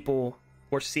these people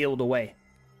were sealed away.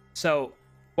 So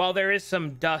while there is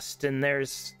some dust and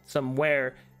there's some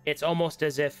wear, it's almost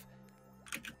as if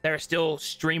there are still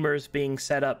streamers being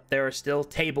set up. There are still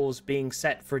tables being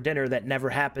set for dinner that never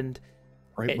happened.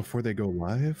 Right before they go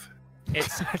live?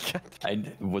 It's I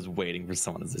was waiting for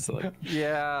someone to say like,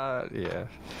 Yeah.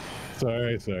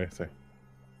 Sorry.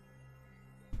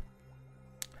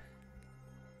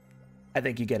 I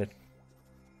think you get it.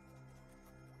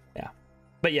 Yeah.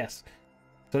 But yes.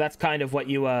 So that's kind of what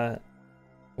you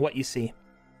see.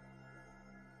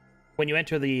 When you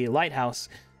enter the lighthouse,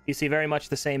 you see very much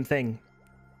the same thing.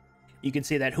 You can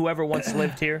see that whoever once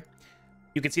lived here,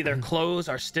 you can see their clothes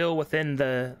are still within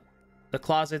the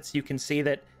closets. You can see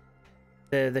that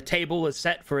the table is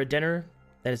set for a dinner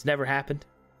that has never happened.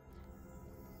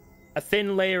 A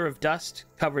thin layer of dust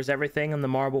covers everything on the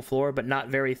marble floor, but not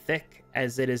very thick,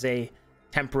 as it is a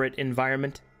temperate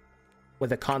environment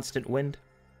with a constant wind.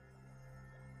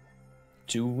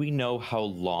 do we know how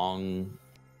long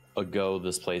ago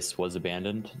this place was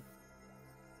abandoned?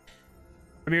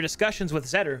 From your discussions with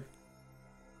Zetter,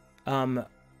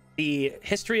 the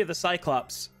history of the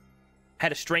Cyclops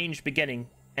had a strange beginning,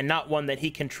 and not one that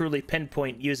he can truly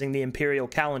pinpoint using the Imperial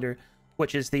calendar,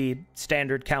 which is the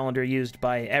standard calendar used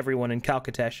by everyone in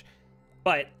Calcatesh.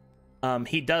 But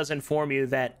he does inform you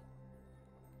that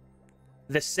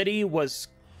the city was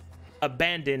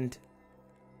abandoned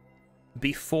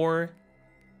before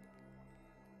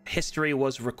history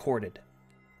was recorded.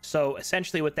 So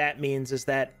essentially what that means is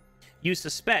that you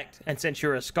suspect, and since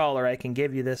you're a scholar, I can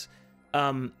give you this,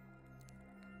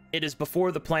 it is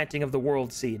before the planting of the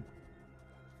world seed.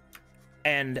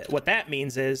 And what that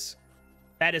means is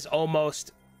that is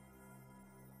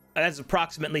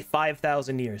approximately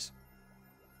 5,000 years.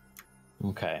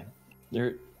 Okay.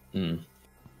 I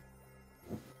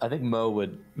think Mo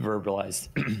would verbalize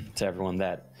to everyone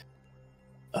that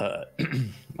oh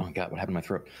god, what happened to my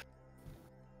throat?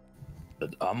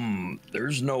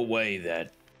 There's no way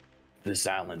that this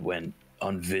island went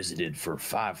unvisited for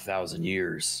 5,000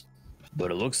 years,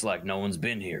 but it looks like no one's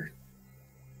been here.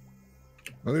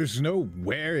 Well, there's no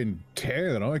wear and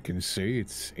tear that I can see.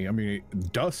 It's, I mean,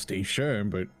 dusty, sure,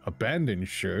 but abandoned,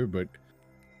 sure, but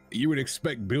you would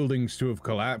expect buildings to have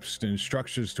collapsed and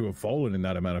structures to have fallen in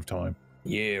that amount of time.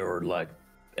 Yeah, or like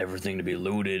everything to be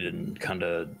looted and kind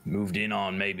of moved in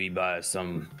on maybe by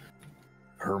some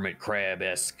hermit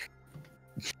crab-esque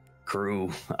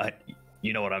crew.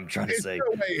 You know what I'm trying to There's say.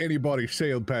 no way anybody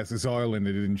sailed past this island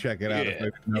and didn't check it out. Yeah, If they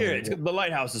didn't know it. the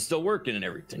lighthouse is still working and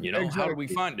everything. You know, how did we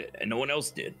Exactly. find it? And no one else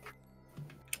did.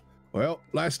 Well,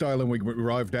 last island we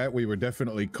arrived at, we were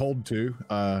definitely called to.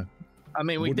 I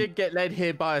mean, we Wouldn't- did get led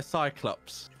here by a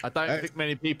cyclops. I don't think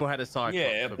many people had a cyclops.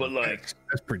 Yeah, with but them. like,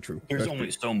 That's pretty true. there's That's only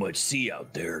pretty- so much sea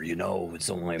out there. You know, it's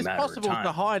only a it's matter of possible time.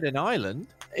 to hide an island.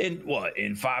 In what?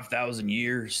 In 5,000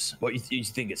 years? What you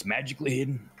think it's magically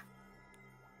hidden?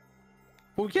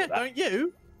 Well, yeah, don't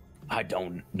you? I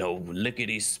don't know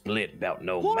lickety split about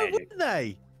no Why magic. wouldn't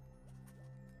they?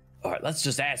 All right, let's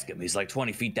just ask him. He's like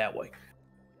 20 feet that way.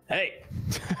 Hey,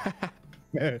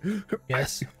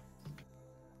 Yes.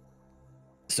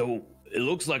 so it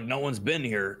looks like no one's been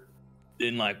here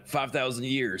in like 5,000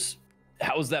 years.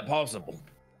 How is that possible?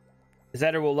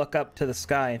 Zetter will look up to the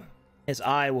sky. His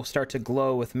eye will start to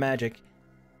glow with magic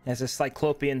as his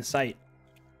cyclopean sight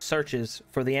searches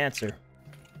for the answer.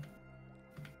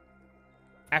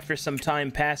 After some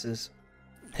time passes,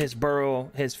 his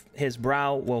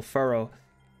brow will furrow,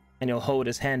 and he'll hold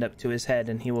his hand up to his head,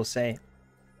 and he will say,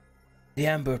 "The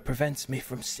amber prevents me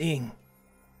from seeing.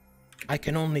 I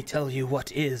can only tell you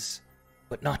what is,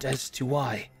 but not as to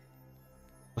why.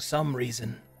 For some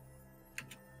reason.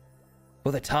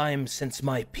 For the time since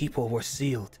my people were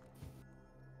sealed,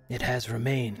 it has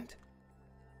remained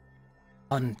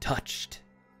untouched."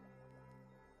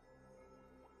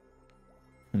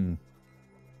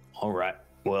 All right.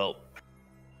 Well,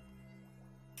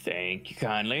 thank you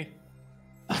kindly.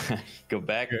 Go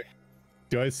back. Okay.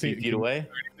 Do I see Feet away.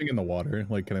 anything in the water?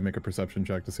 Like, can I make a perception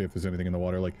check to see if there's anything in the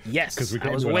water? Like, Yes, 'Cause we I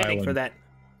came was to an waiting for island. that.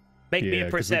 Make me yeah, a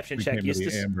 'cause we- perception we check, came to the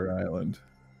Eustace. Amber Island.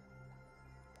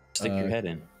 Stick your head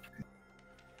in.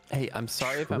 Hey, I'm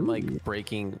sorry if I'm like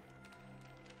breaking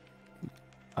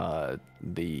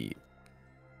the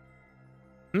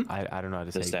I don't know how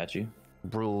to The say statue.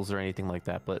 rules or anything like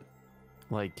that, but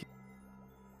like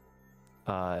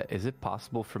is it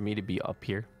possible for me to be up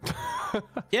here?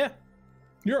 Yeah.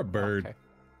 You're a bird. Okay.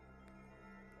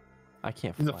 I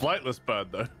can't He's a fly. flightless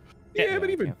bird, though. Yeah, but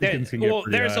even There- chickens can get well,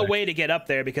 pretty there's a high. way to get up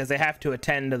there because they have to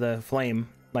attend to the flame,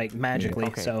 like, magically,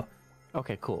 Okay. so...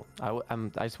 Okay, cool. I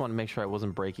just want to make sure I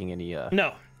wasn't breaking any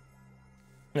No.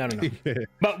 No.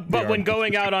 But They when are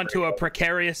going out onto a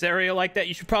precarious area like that,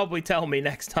 you should probably tell me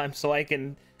next time so I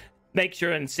can make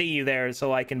sure and see you there,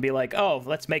 so I can be like, oh,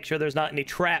 let's make sure there's not any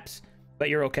traps. But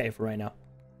you're okay for right now.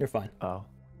 You're fine. Oh.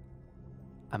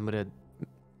 I'm gonna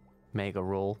make a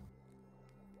roll.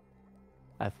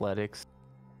 Athletics.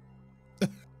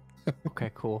 Okay,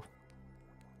 cool.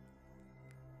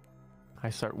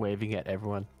 I start waving at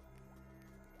everyone.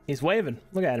 He's waving.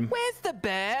 Look at him. Where's the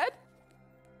bed?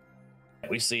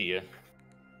 We see you.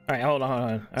 All right, hold on.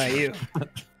 All right, you.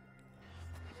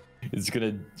 It's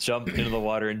gonna jump into the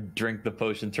water and drink the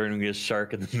potion, turning a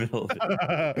shark in the middle of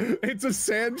it. It's a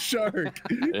sand shark.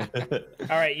 All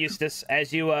right, Eustace,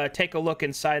 as you take a look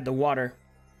inside the water,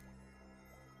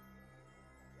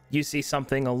 you see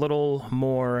something a little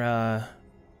more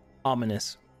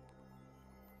ominous.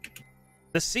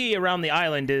 The sea around the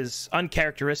island is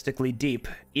uncharacteristically deep,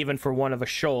 even for one of a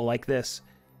shoal like this.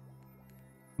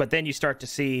 But then you start to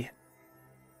see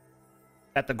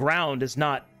that the ground is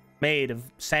not made of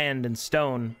sand and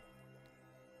stone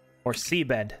or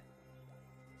seabed.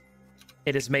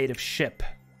 It is made of ship.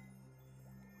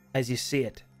 As you see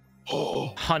it,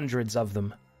 hundreds of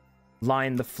them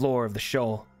line the floor of the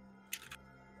shoal.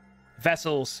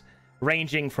 Vessels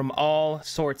ranging from all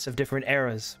sorts of different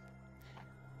eras.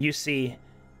 You see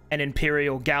an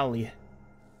Imperial galley.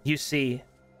 You see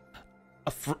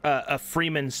a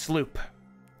Freeman sloop.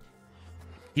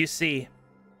 You see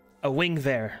a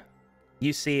Wingveer.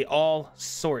 You see all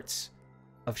sorts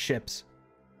of ships.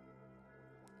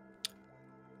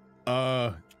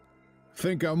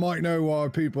 Think I might know why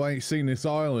people ain't seen this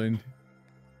island.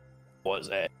 What's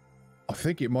that? I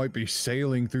think it might be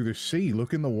sailing through the sea.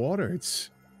 Look in the water.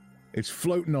 It's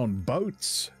floating on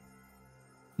boats.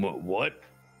 What?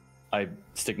 I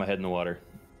stick my head in the water.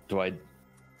 Do I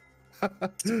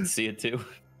see it too?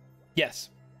 Yes.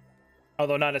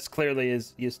 Although not as clearly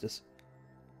as Eustace.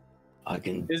 I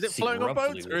can. Is it see floating on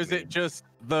roughly boats, what or you is mean. it just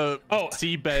the Oh.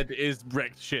 seabed is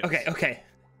wrecked ships? Okay.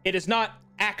 It is not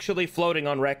actually floating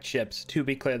on wrecked ships, to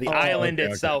be clear. The Oh, island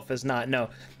okay. itself is not, no.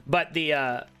 But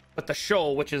the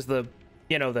shoal, which is the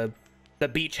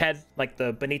beachhead, like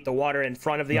the beneath the water in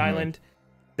front of the island,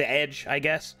 the edge, I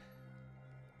guess,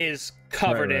 is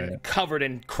covered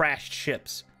in crashed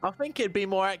ships. I think it'd be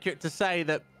more accurate to say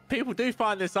that people do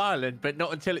find this island, but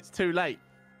not until it's too late.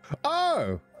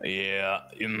 Oh, Yeah.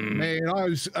 man, I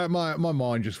was my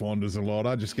mind just wanders a lot.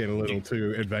 I just get a little too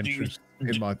Do you, adventurous.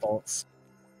 in my thoughts.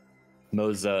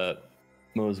 Mo's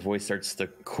voice starts to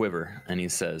quiver, and he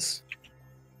says,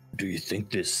 "Do you think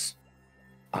this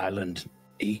island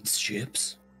eats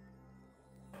ships?"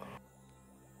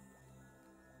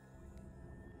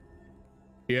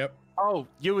 Yep. Oh,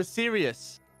 you were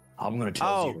serious. I'm gonna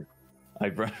tell Zeder. I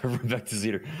run back to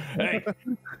Zeder. Hey,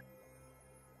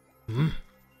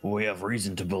 we have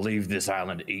reason to believe this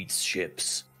island eats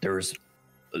ships. There's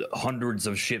hundreds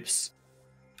of ships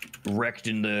wrecked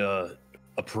in the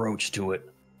approach to it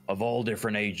of all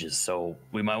different ages, so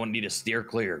we might need to steer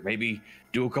clear. Maybe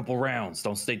do a couple rounds.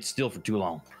 Don't stay still for too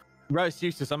long. Roast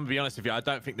Eustace, I'm gonna be honest with you. I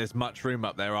don't think there's much room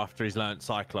up there after he's learned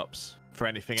Cyclops for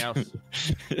anything else.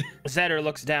 Zeder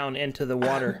looks down into the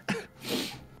water,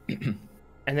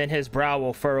 and then his brow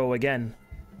will furrow again.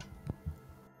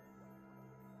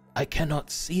 I cannot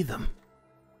see them.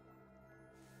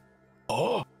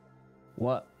 Oh,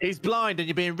 What? He's blind, and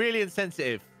you're being really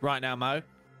insensitive right now, Mo.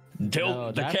 tell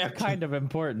No, the that's captain. kind of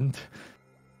important.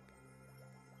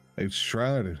 It's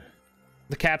shrouded.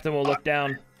 The captain will look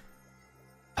down.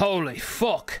 Holy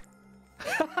fuck!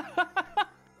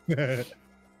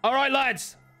 All right,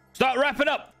 lads, start wrapping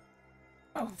up.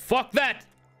 Oh, fuck that.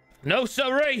 No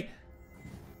siree.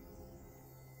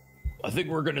 I think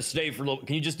we're gonna stay for a little.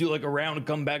 Can you just do like a round and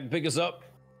come back and pick us up?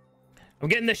 I'm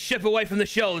getting this ship away from the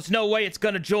shoal. There's no way it's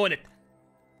gonna join it.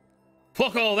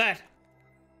 Fuck all that.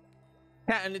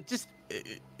 And it just,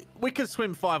 we could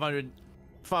swim 500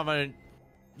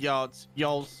 yards,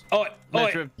 yols. Oh,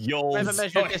 Measure of, Yols.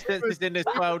 measure Oi. of distances in this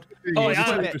world. Oh, You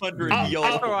I'll- swim it. 500 I'll-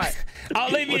 yols. All right.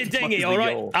 I'll leave you a What the fuck dinghy, is a all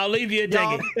right? yol? I'll leave you a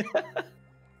dinghy.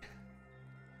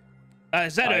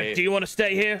 Zeder, I- do you want to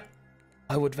stay here?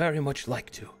 I would very much like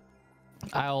to.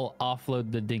 I'll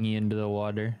offload the dinghy into the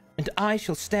water. And I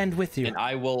shall stand with you. And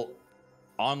I will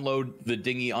unload the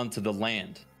dinghy onto the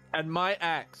land. And my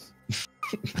axe.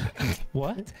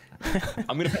 What?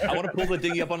 I want to pull the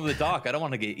dinghy up onto the dock. I don't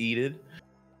want to get eaten.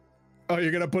 Oh,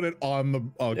 you're gonna put it on the.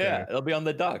 Okay. Yeah, it'll be on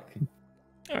the dock.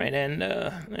 All right, and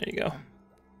there you go.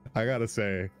 I gotta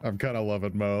say, I'm kind of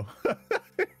loving Mo.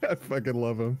 I fucking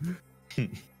love him.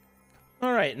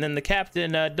 All right, and then the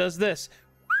captain does this.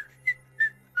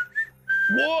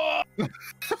 What?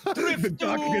 The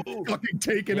dock gets fucking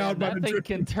taken Yeah, out by that the thing drift.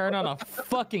 can turn on a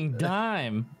fucking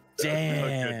dime.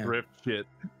 Damn. Drift shit.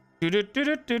 They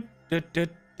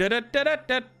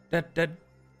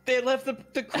left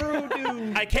the crew,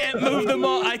 dude. I can't move them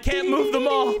all. I can't move them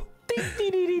all.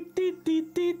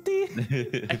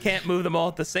 I can't move them all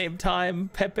at the same time.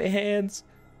 Pepe hands.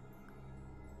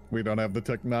 We don't have the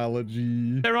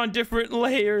technology. They're on different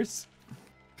layers.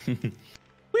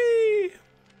 Whee!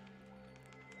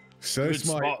 So Good this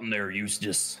might, spot in there,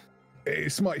 Eustace.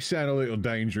 this might sound a little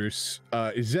dangerous.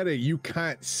 Is that you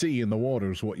can't see in the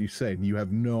water is what you said. You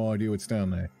have no idea what's down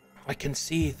there. I can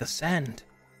see the sand.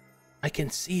 I can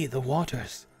see the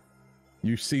waters.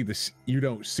 You see this. You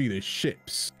don't see the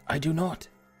ships. I do not.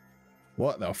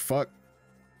 What the fuck?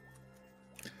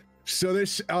 So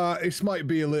this might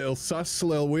be a little sus, a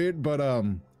little weird, but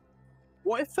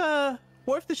What if the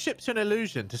ship's an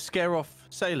illusion to scare off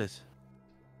sailors?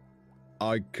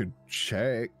 I could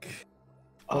check.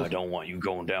 I don't want you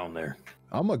going down there.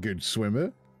 I'm a good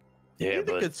swimmer. Yeah, You're a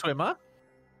but good swimmer.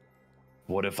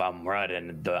 what if I'm right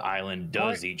and the island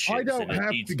does eat ships don't and it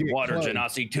have eats to get water close.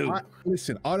 genasi too?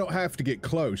 Listen, I don't have to get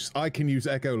close. I can use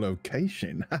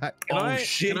echolocation.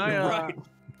 Shit, can I, you're right.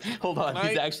 Hold on, can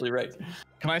he's I- actually right.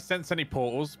 Can I sense any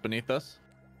portals beneath us?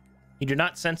 You do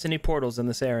not sense any portals in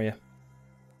this area.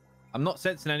 I'm not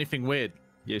sensing anything weird,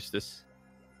 Eustace.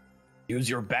 Use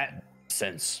your bat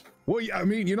sense. Well, I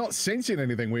mean, you're not sensing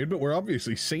anything weird, but we're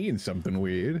obviously seeing something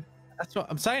weird. That's what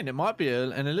I'm saying. It might be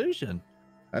an illusion.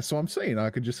 That's what I'm saying. I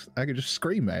could just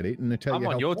scream at it and tell I'm you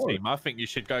on how your far team. I think you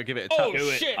should go give it a Oh touch. Do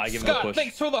it. shit! I give him a Scott, push.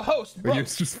 thanks for the host, It bro.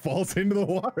 just falls into the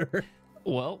water.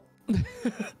 Well,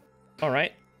 All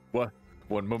right. One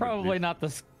moment. probably please. not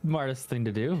the smartest thing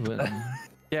to do, but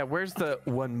Yeah, where's the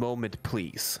one moment,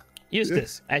 please?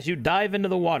 Eustace, as you dive into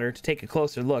the water to take a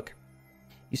closer look,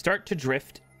 you start to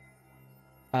drift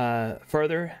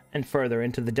further and further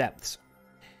into the depths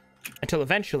until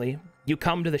eventually you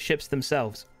come to the ships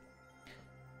themselves.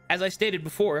 As I stated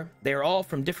before, they are all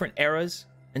from different eras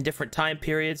and different time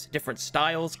periods, different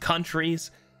styles,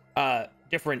 countries,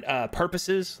 different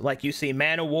purposes. Like you see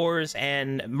man o' wars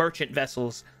and merchant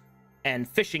vessels and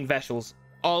fishing vessels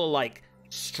all alike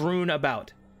strewn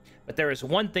about. But there is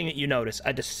one thing that you notice,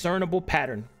 a discernible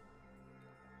pattern.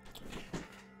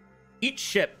 Each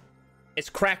ship is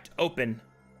cracked open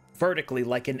vertically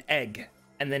like an egg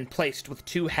and then placed with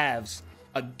two halves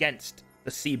against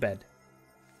the seabed.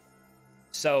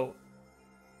 So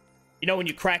You know when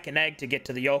you crack an egg to get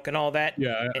to the yolk and all that?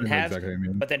 Yeah, I in know halves, exactly what you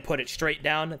mean. but then put it straight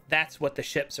down. That's what the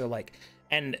ships are like.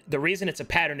 And the reason it's a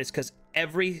pattern is because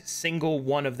every single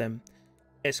one of them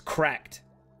is cracked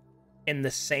in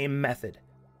the same method.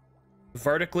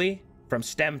 Vertically, from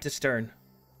stem to stern.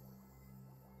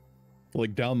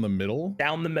 Like down the middle?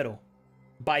 Down the middle.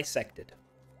 Bisected.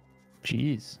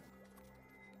 Jeez.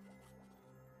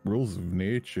 Rules of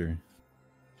nature.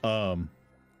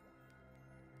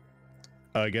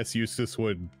 I guess Eustace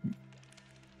would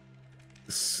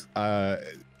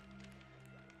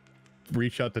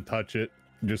reach out to touch it.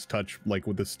 Just touch like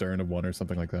with the stern of one or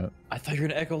something like that. I thought you were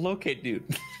gonna echolocate, dude.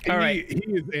 All right.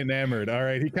 He is enamored. All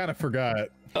right. He kind of forgot.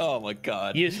 Oh my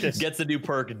god. Eustace. Gets a new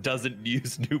perk and doesn't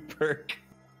use new perk.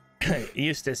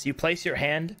 Eustace, you place your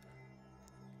hand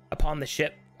upon the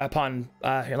ship. Upon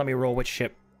here, let me roll which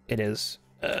ship it is.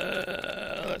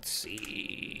 Let's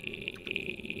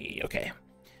see. Okay.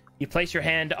 You place your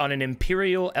hand on an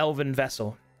Imperial Elven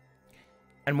vessel.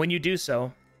 And when you do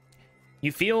so,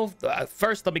 you feel...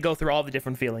 first, let me go through all the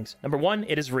different feelings. Number one,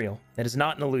 it is real. It is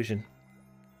not an illusion.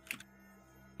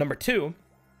 Number two,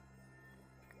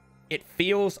 it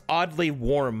feels oddly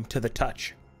warm to the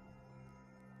touch.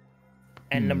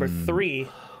 And number three,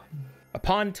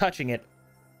 upon touching it,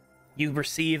 you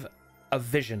receive a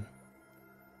vision.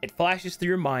 It flashes through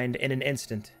your mind in an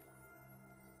instant.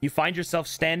 You find yourself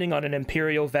standing on an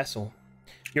Imperial vessel.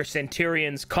 Your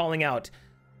centurions calling out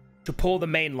to pull the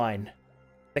main line.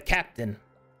 The captain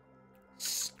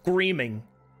screaming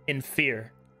in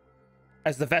fear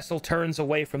as the vessel turns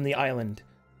away from the island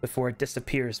before it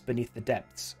disappears beneath the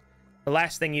depths. The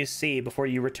last thing you see before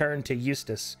you return to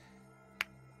Eustace,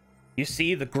 you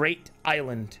see the great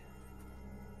island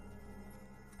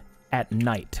at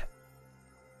night.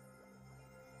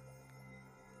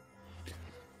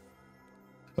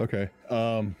 Okay.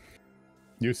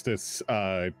 Eustace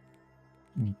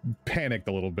panicked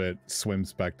a little bit,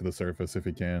 swims back to the surface if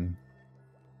he can.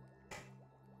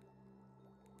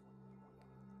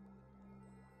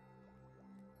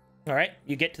 All right,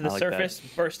 you get to the surface,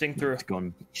 bursting through. It's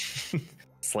going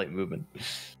slight movement.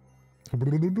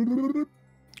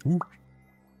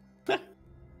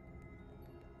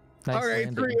 Nice All right,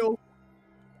 landing. real.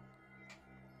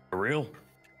 For real?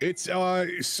 It's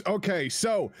okay.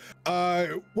 So,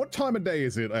 what time of day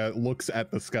is it? Looks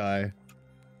at the sky.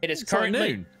 It is It's currently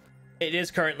noon. It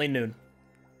is currently noon.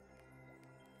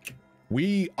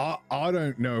 I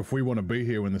don't know if we want to be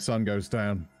here when the sun goes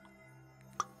down.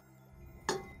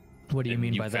 What do you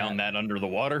mean You by found that under the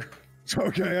water?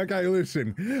 Okay,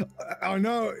 listen. I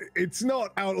know it's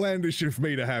not outlandish of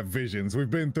me to have visions. We've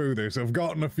been through this. I've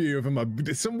gotten a few of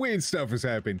them. Some weird stuff has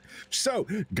happened. So,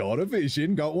 got a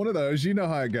vision, got one of those. You know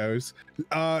how it goes.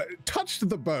 Touched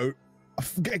the boat.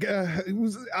 It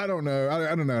was, I don't know.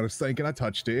 I don't know what I was thinking. I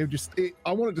touched it.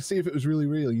 I wanted to see if it was really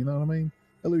real. You know what I mean?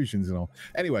 Illusions and all.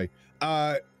 Anyway,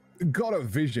 got a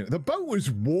vision. The boat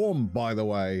was warm, by the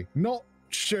way. Not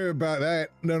sure about that.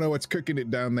 Don't know what's cooking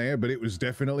it down there, but it was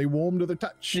definitely warm to the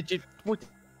touch. Did you? What?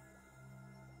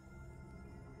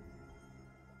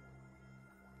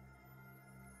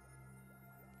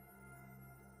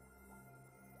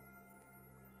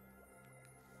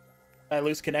 I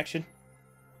lose connection.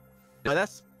 No,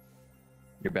 that's.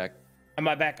 You're back. Am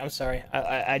I back? I'm sorry.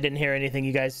 I didn't hear anything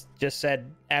you guys just said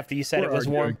after you said We're it was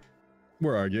warm.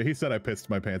 We're arguing. He said I pissed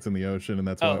my pants in the ocean, and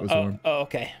that's why it was warm.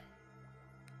 Okay.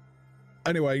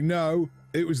 Anyway, no,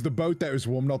 it was the boat that was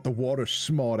warm, not the water,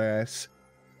 smart ass.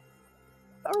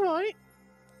 All right.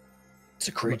 It's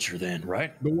a creature then,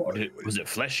 right? The water. Was it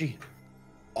fleshy?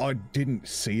 I didn't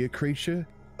see a creature.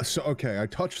 So, okay, I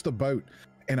touched the boat,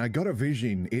 and I got a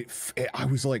vision. I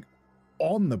was like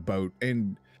on the boat,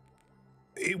 and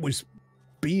it was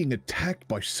being attacked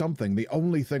by something. The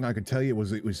only thing I could tell you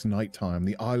was it was nighttime.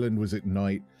 The island was at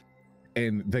night,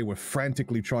 and they were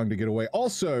frantically trying to get away.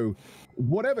 Also,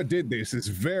 whatever did this is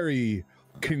very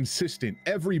consistent.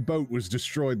 Every boat was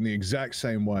destroyed in the exact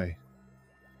same way.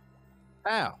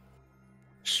 How?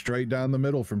 Straight down the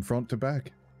middle from front to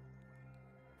back.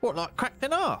 What, like cracked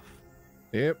in half?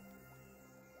 Yep.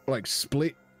 Like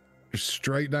split, just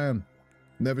straight down.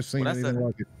 Never seen Well, that's anything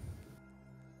like it.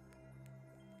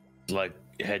 Like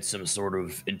it had some sort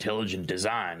of intelligent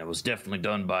design. It was definitely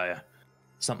done by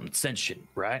something sentient,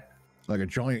 right? Like a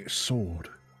giant sword.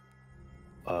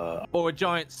 Or a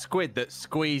giant squid that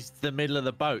squeezed the middle of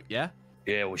the boat, yeah?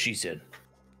 Yeah, what she said.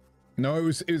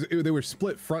 No, they were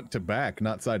split front to back,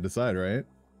 not side to side, right?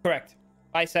 Correct.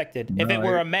 Bisected. If No, it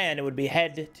were a man, it would be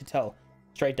head to toe,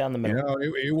 straight down the middle. No,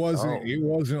 it wasn't. Oh. It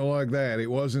wasn't like that.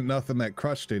 It wasn't nothing that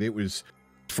crushed it. It was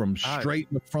from straight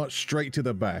in the front, straight to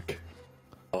the back.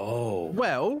 Oh.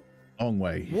 Well, Long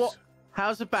way. what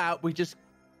how's about we just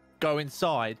go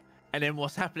inside, and then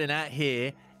what's happening out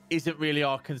here isn't really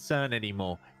our concern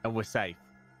anymore, and we're safe.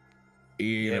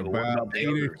 In but what about about the 8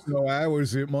 or others? so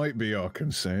hours, it might be our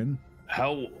concern.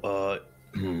 How? Well,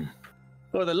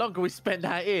 the longer we spend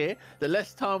out here, the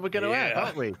less time we're going to have, Yeah.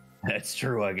 aren't we? That's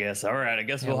true, I guess. All right, I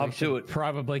guess we'll we have to should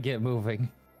probably get moving.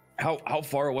 How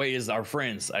far away is our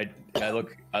friends? I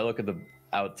look at the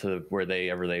out to where they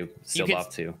sailed off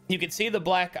to. You can see the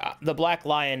black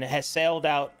lion has sailed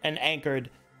out and anchored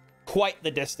quite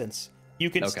the distance. You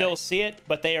can still see it,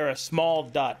 but they are a small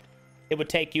dot. It would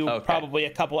take you probably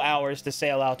a couple hours to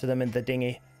sail out to them in the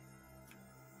dinghy.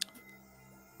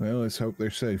 Well, let's hope they're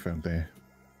safe out there.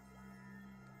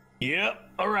 Yep.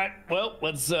 All right. Well,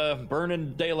 let's burn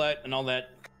in daylight and all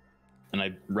that. And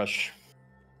I rush.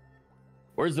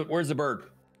 Where's the bird?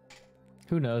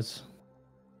 Who knows?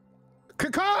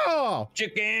 Caw!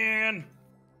 Chicken.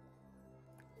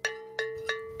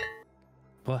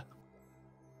 What?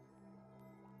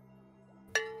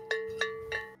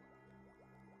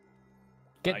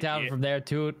 Get down from there,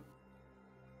 Toot.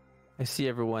 I see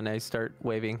everyone. I start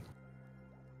waving.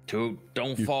 Toot,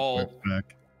 don't fall.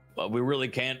 We really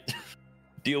can't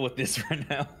deal with this right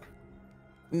now.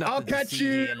 I'll catch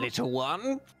you, little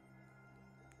one.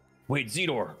 Wait,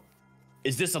 Zedor,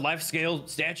 is this a life-scale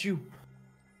statue?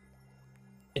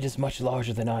 It is much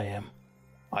larger than I am.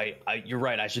 You're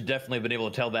right. I should definitely have been able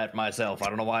to tell that myself. I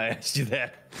don't know why I asked you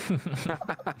that.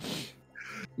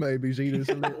 Maybe Zena's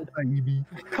a little baby.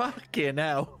 Fucking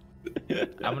hell.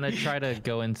 I'm gonna try to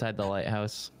go inside the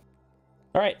lighthouse.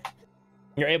 All right.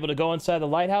 You're able to go inside the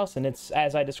lighthouse, and it's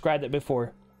as I described it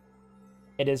before.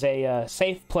 It is a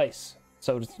safe place.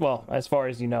 So, well, as far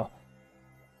as you know.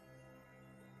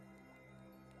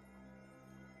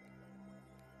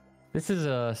 This is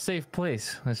a safe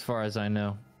place, as far as I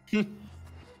know.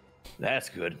 That's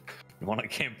good. You want to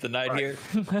camp the night here?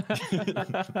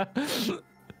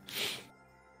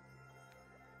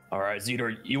 All right,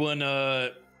 Zedor, you want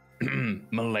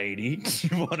milady?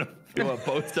 You want to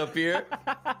post up here?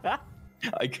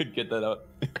 I could get that out.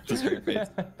 Just straight face.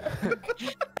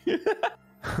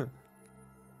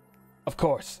 Of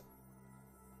course.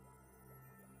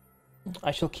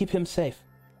 I shall keep him safe.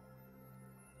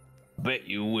 Bet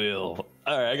you will.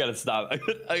 All right, I gotta stop.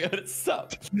 I gotta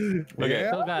stop.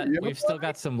 Okay. We've still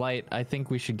got some light. I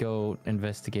think we should go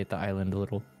investigate the island a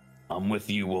little. I'm with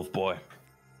you, Wolf Boy.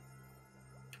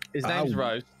 His name's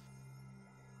Rose.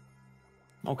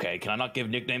 Okay, can I not give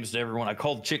nicknames to everyone? I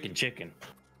called Chicken.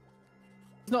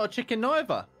 It's not a chicken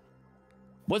neither.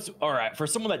 What's all right for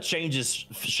someone that changes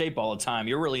shape all the time?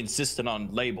 You're really insistent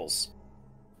on labels.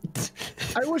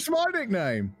 Hey, what's my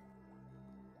nickname?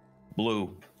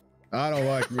 Blue. I don't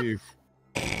like you.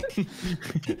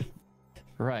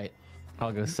 Right.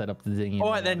 I'll go set up the dinghy. All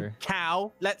right then,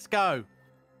 cow. Let's go.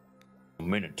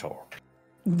 Minotaur.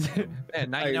 Yeah,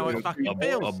 now you know what fucking A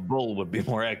feels. bull would be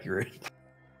more accurate.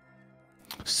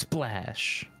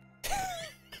 Splash.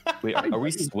 Wait, are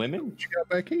we swimming? You got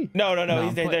Becky? No.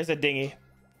 No, There's a dinghy.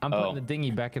 I'm putting the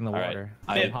dinghy back in the All right. water.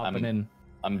 I'm hopping in.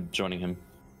 I'm joining him.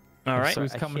 All right.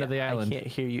 Who's coming to the island? I can't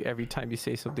hear you every time you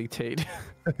say something, Tate.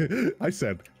 I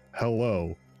said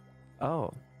hello.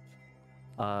 Oh.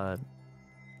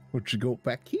 What you got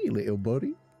back here, little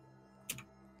buddy?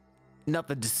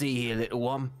 Nothing to see here, little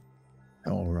one.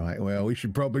 All right. Well, we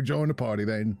should probably join the party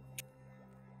then.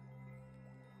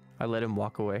 I let him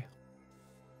walk away.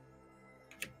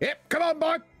 Yep. Come on,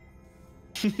 bud.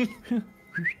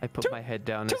 I put my head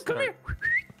down and start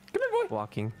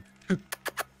walking.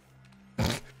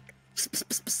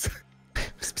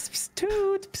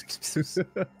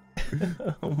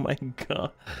 Oh my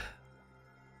god.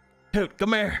 Dude,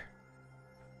 come here.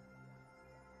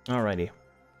 Alrighty.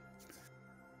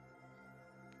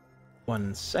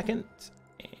 1 second.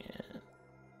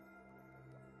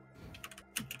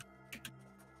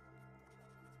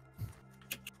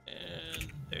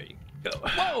 And there you go.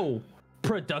 Whoa!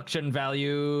 Production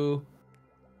value.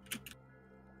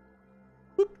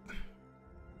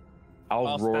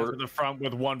 I'll stand roar. to the front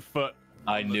with 1 foot.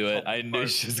 I knew it. I knew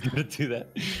she was gonna do that.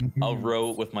 I'll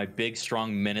row with my big,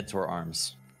 strong Minotaur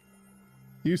arms.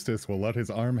 Eustace will let his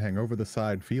arm hang over the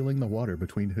side, feeling the water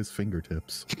between his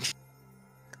fingertips.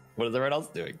 What is everyone else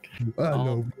doing?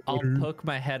 I'll poke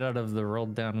my head out of the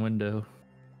rolled down window.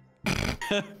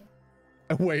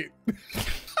 Wait.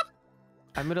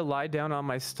 I'm gonna lie down on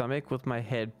my stomach with my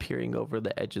head peering over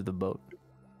the edge of the boat.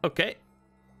 Okay.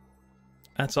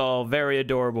 That's all very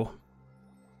adorable.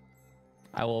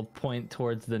 I will point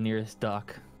towards the nearest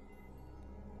dock.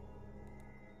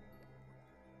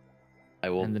 I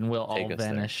will. And then we'll all take us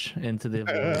there. vanish into the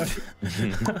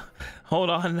void. Hold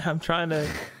on, I'm trying to.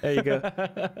 There you go.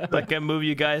 I can move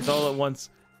you guys all at once.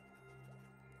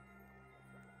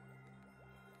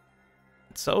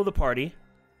 So the party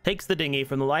takes the dinghy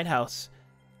from the lighthouse,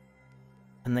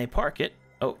 and they park it.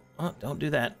 Oh, don't do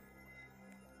that.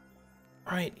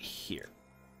 Right here.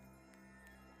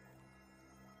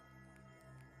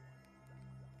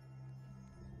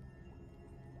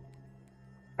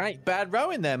 Ain't bad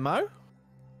rowing there, Mo.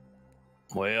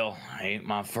 Well, ain't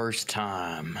my first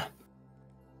time.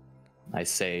 I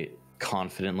say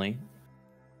confidently.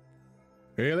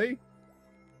 Really?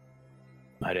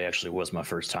 It actually was my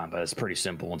first time, but it's pretty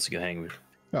simple once you get the hang of it.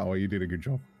 Oh, well, you did a good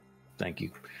job. Thank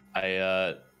you.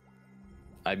 I'm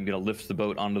gonna lift the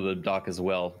boat onto the dock as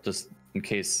well, just in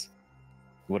case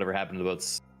whatever happened to the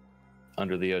boats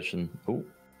under the ocean. Oh,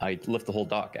 I lift the whole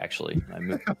dock actually. I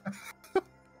moved.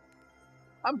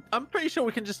 I'm pretty sure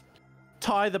we can just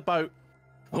tie the boat.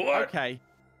 What? Okay.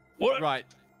 What? Right.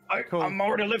 Cool. I'm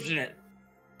already lifting it.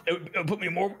 It'll put me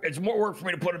more. It's more work for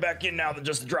me to put it back in now than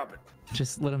just to drop it.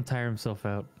 Just let him tire himself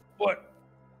out. What?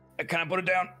 Can I put it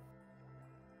down?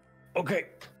 Okay.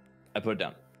 I put it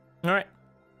down. All right.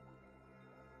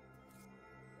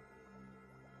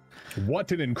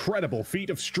 What an incredible feat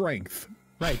of strength.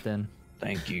 Right then.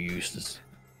 Thank you, Eustace.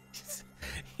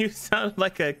 You sound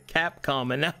like a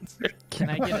Capcom announcer. Can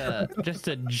I get just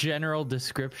a general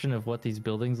description of what these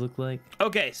buildings look like?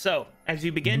 Okay, so as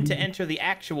you begin to enter the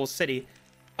actual city,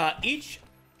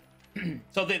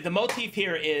 so the motif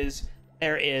here is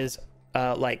there is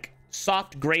like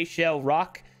soft gray shell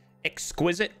rock,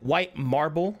 exquisite white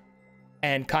marble,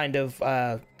 and kind of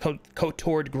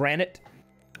contoured granite.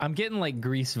 I'm getting like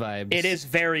Greece vibes. It is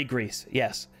very Greece,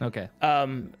 yes. Okay.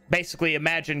 Basically,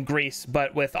 imagine Greece,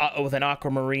 but with an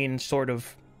aquamarine sort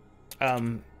of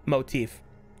motif.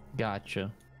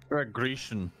 Gotcha. We're a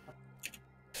Grecian.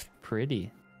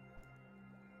 Pretty.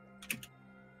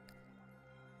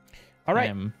 All right.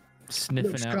 I'm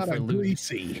sniffing Looks out kind for of loot.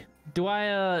 greasy. Do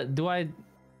I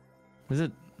does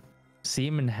it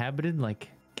seem inhabited? Like,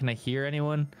 can I hear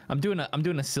anyone? I'm doing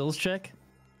a sills check.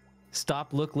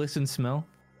 Stop, look, listen, smell.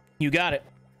 You got it.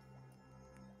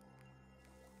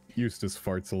 Eustace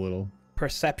farts a little.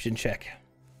 Perception check.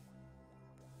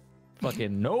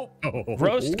 Fucking nope. Oh,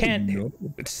 Roast can't no.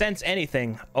 sense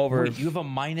anything over. Wait, you have a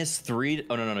 -3.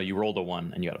 Oh no, you rolled a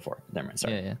 1 and you got a 4. Never mind.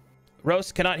 Sorry. Yeah.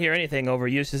 Roast cannot hear anything over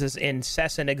Eustace's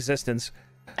incessant existence.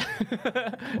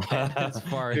 As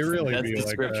far as It really That's be the like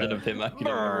description that. of him. I can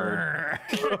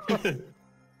remember.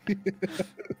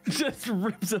 just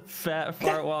rips a fat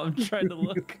fart while I'm trying to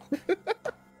look.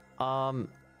 I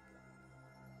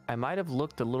might have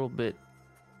looked a little bit.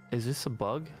 Is this a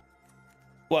bug?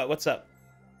 What? What's up?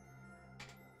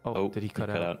 Oh, did he cut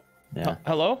out? Yeah.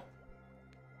 Hello?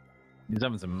 He's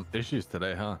having some issues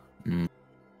today, huh?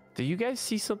 Do you guys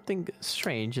see something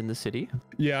strange in the city?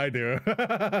 Yeah, I do.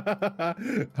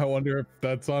 I wonder if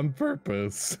that's on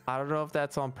purpose. I don't know if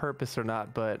that's on purpose or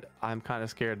not, but I'm kind of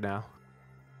scared now.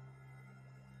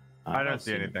 I don't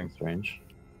see anything strange.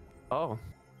 Oh,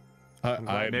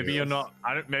 Maybe you're not.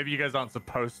 Maybe you guys aren't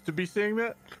supposed to be seeing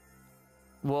that.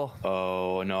 well,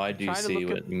 Oh no, I do Trying to see look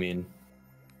what at- you mean.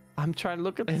 I'm trying to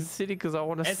look at the city because I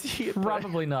want to It's see it. but-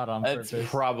 probably not on That's purpose.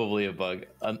 probably a bug,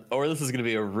 or this is going to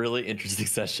be a really interesting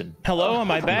session. Hello?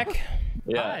 Am I back?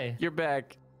 Yeah. Hi. You're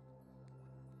back.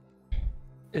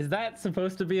 Is that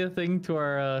supposed to be a thing to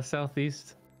our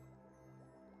southeast?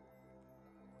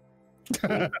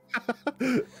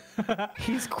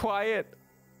 He's quiet.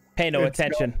 Pay no It's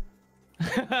attention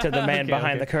to the man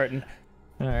behind the curtain.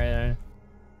 All right.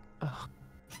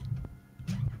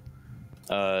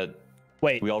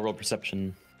 Wait. We all roll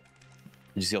perception.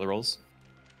 Did you see all the rolls?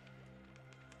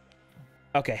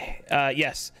 Okay.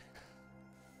 Yes.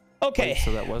 Okay. Wait,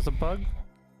 so that was a bug?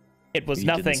 It was You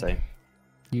didn't nothing. say.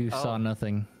 You saw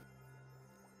nothing.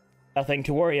 Nothing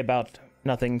to worry about.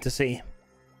 Nothing to see.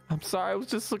 I'm sorry. I was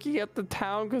just looking at the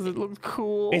town because it looked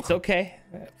cool. It's okay.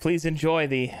 Please enjoy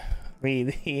the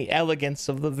elegance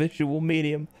of the visual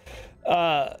medium.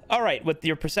 All right. With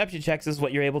your perception checks, this is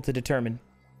what you're able to determine.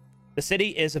 The city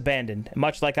is abandoned,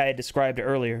 much like I had described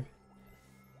earlier.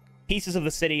 Pieces of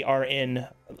the city are in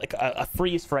like a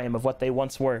freeze frame of what they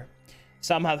once were.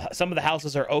 Some of the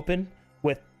houses are open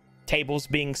with tables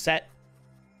being set,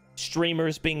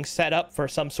 streamers being set up for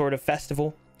some sort of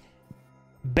festival.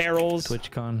 Barrels,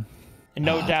 TwitchCon.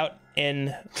 no doubt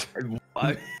in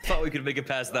I thought we could make it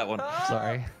past that one.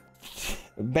 Sorry.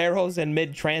 barrels in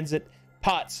mid-transit,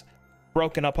 pots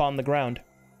broken up on the ground.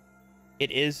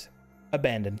 It is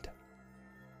abandoned.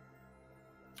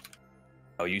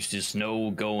 Oh, you just know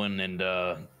going and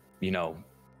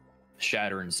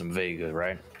shattering some Vega,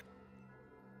 right?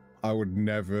 I would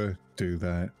never do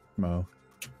that, Mo.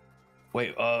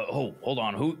 Wait, hold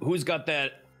on. Who's got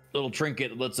that little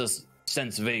trinket that lets us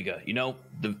sense Vega? You know,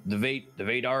 the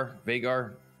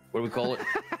Vagar? What do we call it?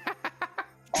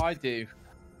 I do.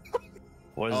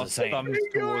 What does it say? Thumbs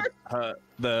towards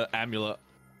the amulet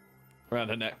around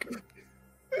her neck.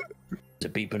 Is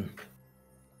it beeping?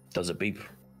 Does it beep?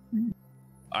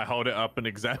 I hold it up and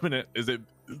examine it. Is it?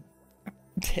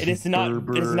 It is not.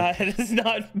 It is not. It is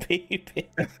not beeping.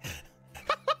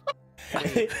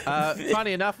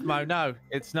 Funny enough, Mo, no,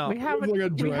 it's not. We haven't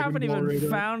like a we haven't Dragon Ball even radar.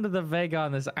 found the Vega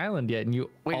on this island yet, and you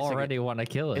Wait a second. already want to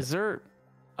kill it. Is there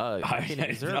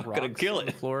is there not gonna rocks kill on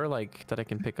the it. floor like that I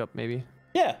can pick up maybe?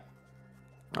 Yeah.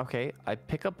 Okay, I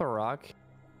pick up a rock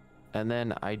and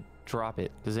then I drop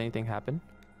it. Does anything happen?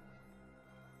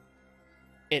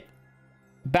 It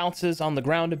bounces on the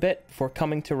ground a bit before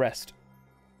coming to rest.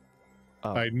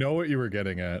 Oh, I know what you were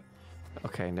getting at.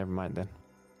 okay, never mind then.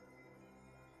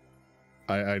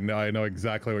 I know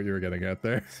exactly what you were getting at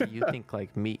there. So you think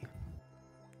like me?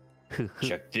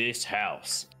 Check this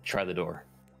house. Try the door.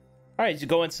 All right, as you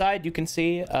go inside, you can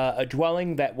see a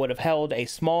dwelling that would have held a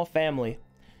small family.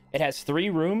 It has 3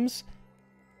 rooms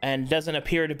and doesn't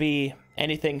appear to be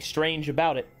anything strange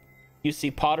about it. You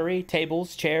see pottery,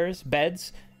 tables, chairs,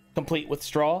 beds, complete with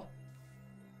straw.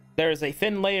 There is a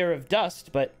thin layer of dust,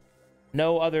 but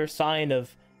no other sign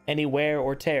of any wear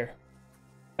or tear.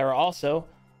 There are also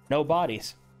no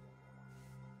bodies.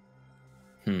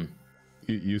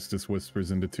 Eustace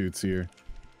whispers into Toot's ear.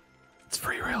 It's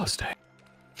free real estate.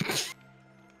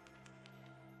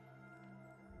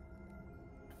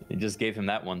 You just gave him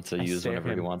that one to use stare whenever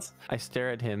he him. wants. I stare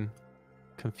at him,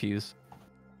 confused.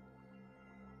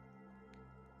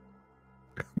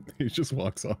 He just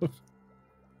walks off.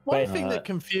 One thing that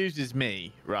confuses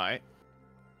me, right?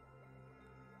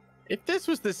 If this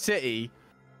was the city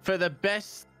for the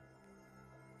best,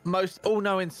 most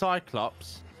all-knowing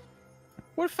Cyclops,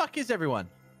 where the fuck is everyone?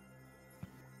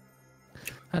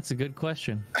 That's a good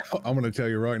question. I'm gonna tell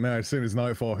you right now. As soon as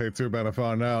nightfall hits, we're about to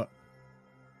find out.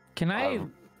 Can I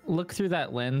look through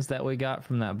that lens that we got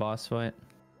from that boss fight?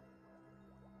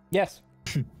 Yes.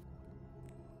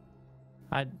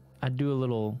 I do a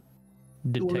little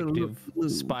detective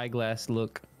spyglass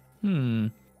look.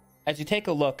 As you take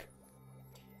a look,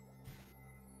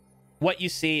 what you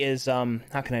see is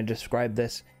how can I describe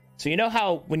this? So you know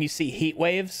how when you see heat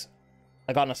waves,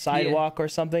 like on a sidewalk or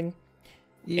something,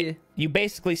 Yeah. you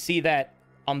basically see that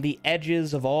on the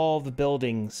edges of all the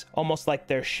buildings, almost like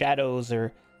their shadows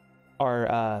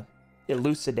are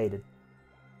elucidated.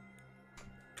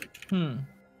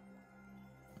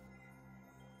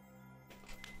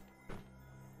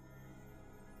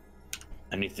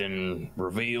 Anything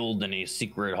revealed? Any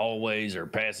secret hallways or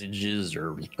passages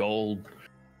or gold?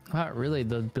 Not really.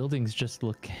 The buildings just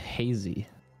look hazy.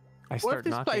 I What start if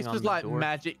this knocking place on was the like door.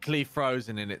 magically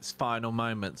frozen in its final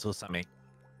moments or something?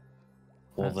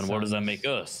 Well, That then what does that sounds- make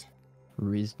us?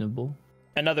 Reasonable.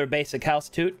 Another basic house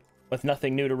toot with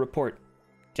nothing new to report.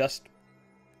 Just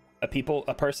a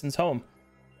person's home.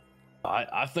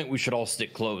 I think we should all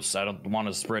stick close. I don't want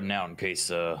us spreading out in case,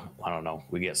 I don't know,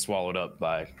 we get swallowed up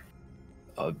by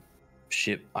a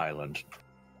ship island.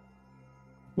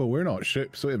 Well, we're not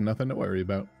ships, so we have nothing to worry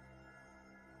about.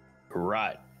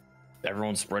 Right.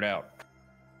 Everyone spread out.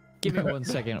 Give me 1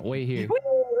 second. Wait here.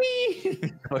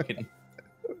 Fucking-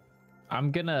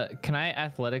 Can I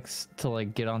athletics to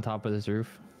like get on top of this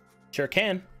roof? Sure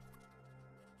can.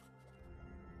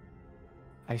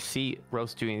 I see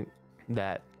Roast doing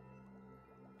that,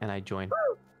 and I join.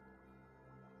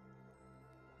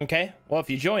 Okay. Well, if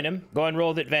you join him, go and roll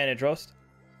with advantage, Roast.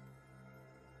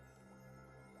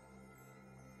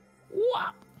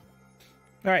 Wow.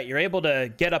 All right, you're able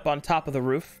to get up on top of the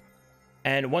roof.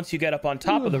 And once you get up on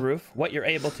top of the roof, what you're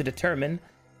able to determine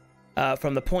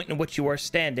from the point in which you are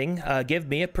standing, give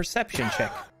me a perception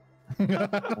check.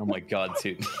 Oh my god,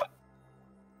 dude.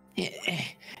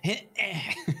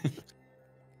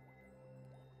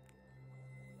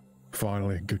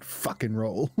 Finally, a good fucking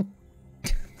roll.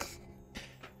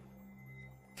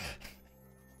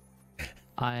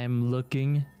 I'm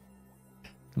looking.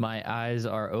 My eyes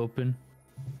are open.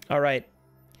 All right.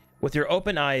 With your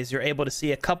open eyes, you're able to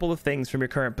see a couple of things from your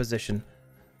current position.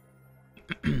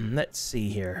 Let's see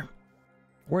here.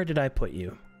 Where did I put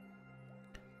you?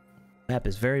 Map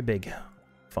is very big.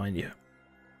 Find you.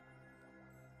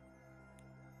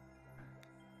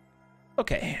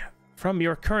 Okay. From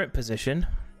your current position,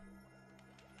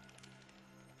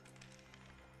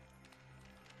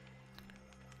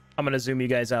 I'm going to zoom you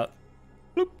guys out.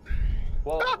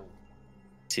 Whoa.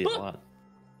 See a lot.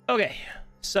 Okay.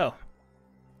 So,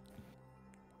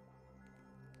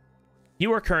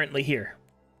 you are currently here.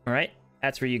 All right?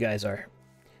 That's where you guys are.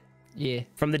 Yeah.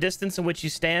 From the distance in which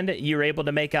you stand, you're able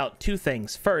to make out two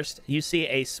things. First, you see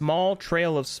a small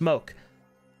trail of smoke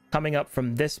coming up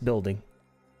from this building.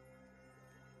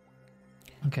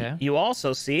 Okay. You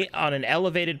also see, on an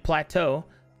elevated plateau,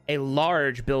 a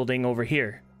large building over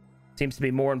here. Seems to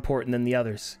be more important than the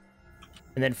others.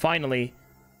 And then finally,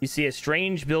 you see a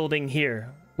strange building here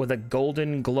with a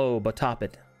golden globe atop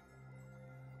it.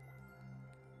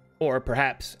 Or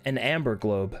perhaps an amber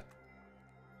globe.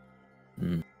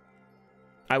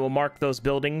 I will mark those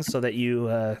buildings so that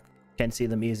you can see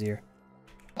them easier.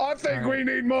 I think we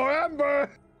need more amber.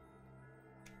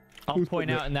 I'll point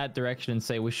out in that direction and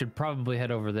say we should probably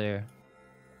head over there.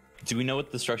 Do we know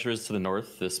what the structure is to the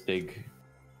north? This big,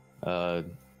 Well,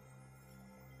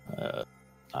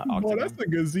 that's the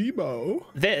gazebo.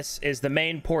 This is the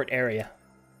main port area.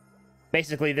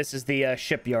 Basically, this is the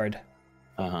shipyard.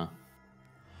 Uh-huh.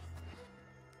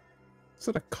 Is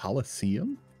it a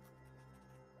coliseum?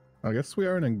 I guess we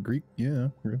are in a Greek. Yeah.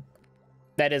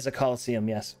 That is a coliseum,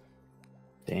 yes.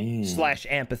 Damn. /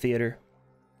 amphitheater.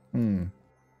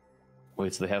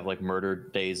 Wait, so they have like murder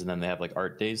days and then they have like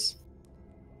art days?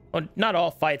 Well, not all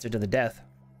fights are to the death.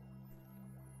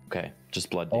 Okay, just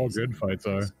blood days. All good fights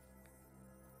are.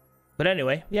 But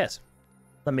anyway, yes.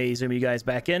 Let me zoom you guys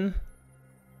back in.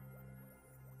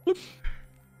 Bloop.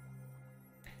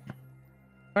 All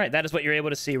right, that is what you're able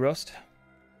to see, Roast.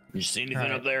 You see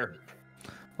anything up there?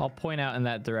 I'll point out in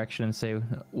that direction and say,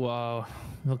 whoa,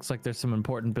 looks like there's some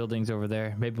important buildings over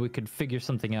there. Maybe we could figure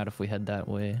something out if we head that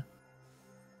way.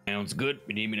 Sounds good.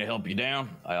 You need me to help you down?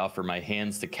 I offer my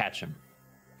hands to catch him.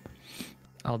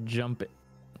 I'll jump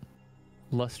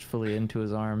lustfully into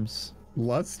his arms.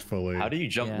 Lustfully? How do you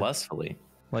jump Yeah. lustfully?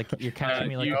 Like you're catching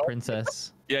me like a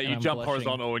princess. Yeah, and you I'm jump blushing.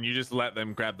 horizontal and you just let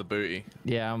them grab the booty.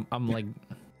 Yeah, I'm like,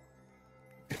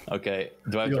 Okay,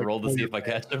 do I have to roll to see if I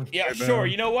catch him? Yeah, sure.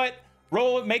 You know what?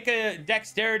 Make a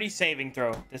dexterity saving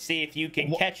throw to see if you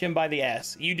can catch him by the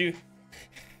ass. You do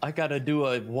I gotta do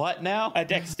a what now? a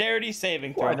dexterity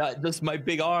saving throw. Why not just my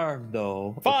big arm,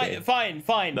 though? Fine, Okay.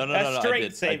 fine. No, A I straight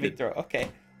did. saving throw. Okay.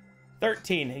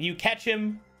 13. You catch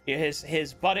him.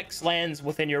 His buttocks lands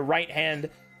within your right hand.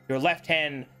 Your left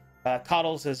hand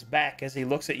coddles his back as he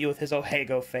looks at you with his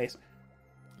Ohego face.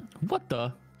 what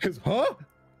the? Huh?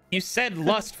 You said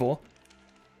lustful.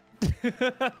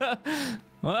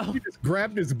 Well, He just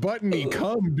grabbed his butt and he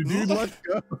cummed, dude. Let's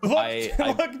go. Look,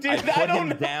 dude, I I put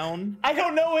don't him down. I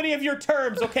don't know any of your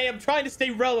terms, okay? I'm trying to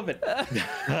stay relevant. Look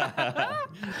at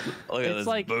it's this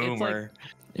like boomer.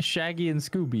 Shaggy and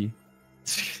Scooby.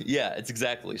 Yeah, it's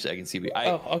exactly Shaggy and CB.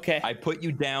 Oh, okay. I put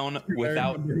you down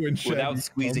remember when Shaggy without come.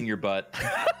 squeezing your butt,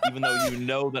 even though you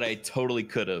know that I totally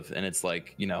could have, and it's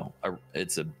like, you know,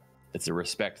 it's a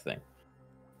respect thing.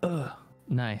 Ugh,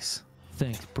 nice.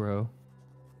 Thanks, bro.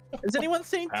 Has anyone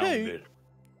seen two?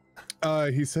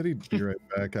 He said he'd be right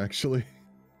back, actually.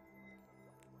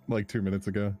 Like 2 minutes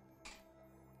ago.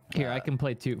 Here, I can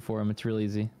play Toot for him. It's real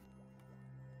easy.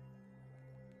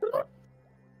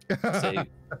 Say,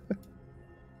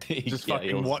 Just Yeah, fucking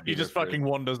he'll what? He be just there fucking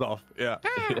wanders off. Yeah.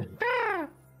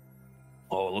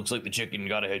 Oh, it looks like the chicken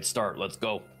got a head start. Let's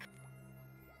go.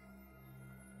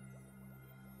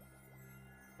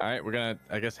 All right, we're gonna,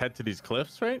 I guess, head to these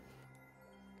cliffs, right?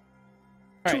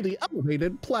 All To right. the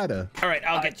elevated platter. All right,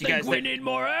 I'll get you guys there. need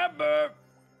more amber.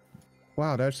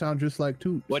 Wow, that sounds just like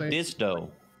Toot. What saying- dish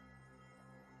though?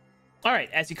 All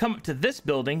right, as you come up to this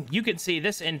building, you can see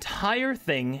this entire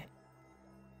thing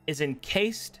is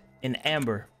encased in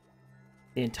amber.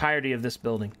 The entirety of this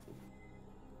building.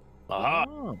 Aha.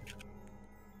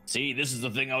 See, this is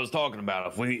the thing I was talking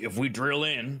about. If we drill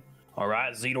in, all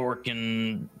right, Zedor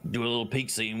can do a little peek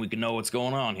see and we can know what's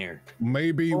going on here.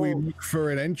 Maybe we look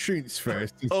for an entrance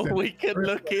first. Oh, instead we of can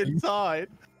look tripping. inside.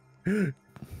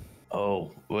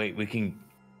 Oh, wait, we can.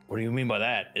 What do you mean by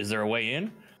that? Is there a way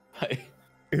in?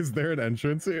 Is there an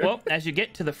entrance here? Well, as you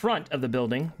get to the front of the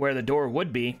building, where the door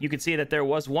would be, you can see that there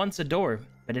was once a door,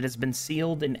 but it has been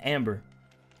sealed in amber.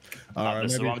 All right,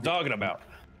 This is maybe- what I'm talking about.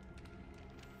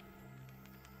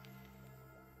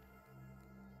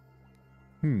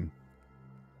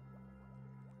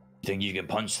 Think you can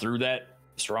punch through that,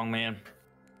 strong man?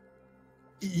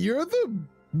 You're the.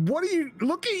 What are you?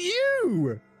 Look at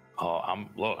you. Oh,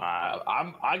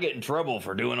 I get in trouble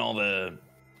for doing all the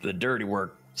dirty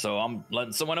work, so I'm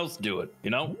letting someone else do it.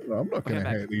 You know? I'm not gonna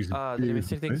Okay, hate these. back. Did I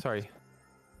miss anything? dudes. Sorry.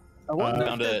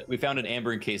 We found an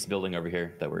amber encased building over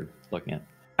here that we're looking at.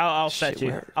 I'll Shit, set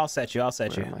you. where- I'll set you. I'll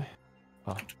set Where you. am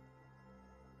I?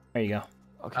 There you go.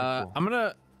 Okay, cool. I'm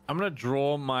gonna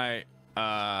draw my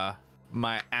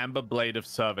my amber blade of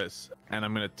service, and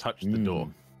I'm gonna touch the door.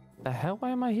 The hell? Why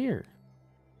am I here?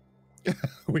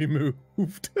 We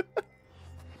moved.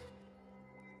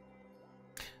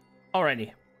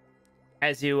 Alrighty.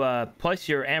 As you place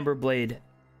your amber blade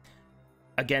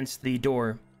against the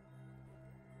door,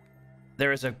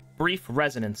 there is a brief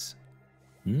resonance,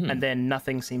 and then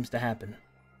nothing seems to happen.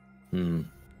 I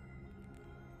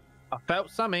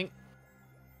felt something.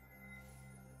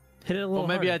 Hit it a little Or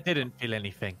maybe harder. I didn't feel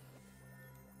anything.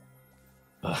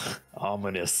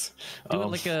 Ominous. Do it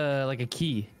like a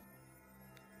key.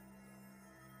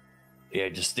 Yeah,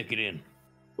 just stick it in.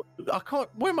 I can't.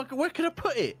 Where can I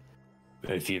put it?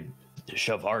 If you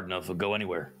shove hard enough, it'll go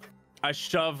anywhere. I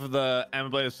shove the Amber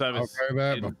Blade of I've Service heard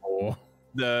that in before.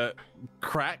 the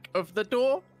crack of the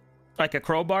door. Like a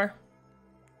crowbar?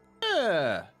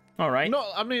 Yeah. Alright.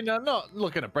 I'm not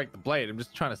looking to break the blade. I'm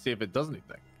just trying to see if it does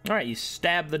anything. Alright, you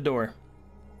stab the door.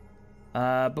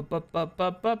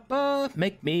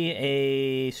 Make me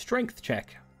a strength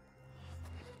check.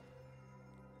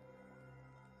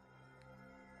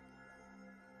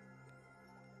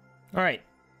 Alright.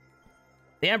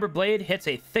 The amber blade hits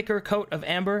a thicker coat of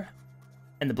amber,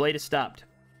 and the blade is stopped.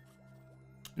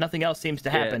 Nothing else seems to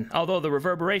happen, although the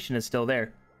reverberation is still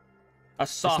there. A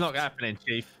soft... It's not happening,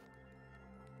 Chief.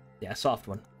 Yeah, a soft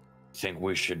one. Think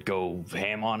we should go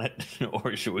ham on it,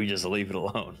 or should we just leave it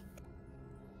alone?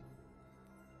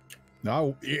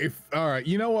 No, all right,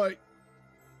 you know what?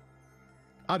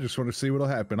 I just want to see what'll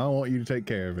happen. I want you to take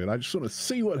care of it. I just want to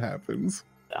see what happens.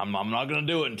 I'm not gonna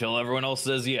do it until everyone else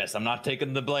says yes. I'm not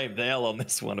taking the blame, the L on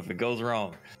this one if it goes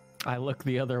wrong. I look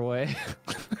the other way.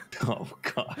 Oh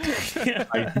God.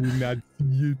 I do not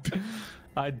see it.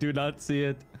 I do not see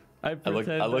it. I look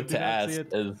do to not ask see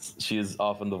it. as she is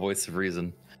often the voice of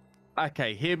reason.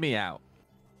 Okay, hear me out.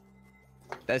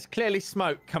 There's clearly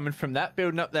smoke coming from that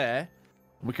building up there.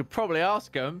 We could probably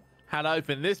ask them how to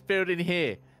open this building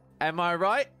here. Am I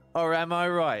right or am I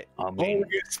right? I Oh, mean, we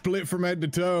get split from head to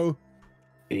toe.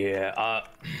 yeah.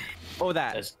 Or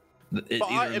that. Either But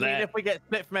I mean, that. if we get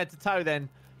split from head to toe, then,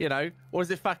 you know, what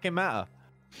does it fucking matter?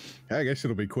 I guess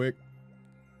it'll be quick.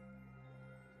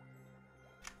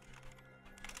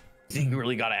 I think you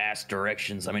really gotta ask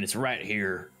directions. I mean, it's right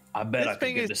here. I bet I This could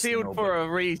thing get is this sealed thing for open.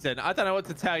 a reason. I don't know what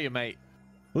to tell you, mate.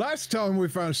 Last time we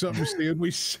found something sealed, we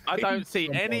I don't saved see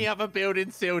any someone. other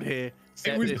building sealed here. It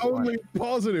except was this one. only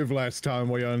positive last time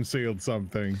we unsealed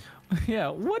something. Yeah,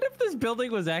 what if this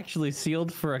building was actually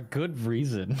sealed for a good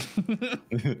reason?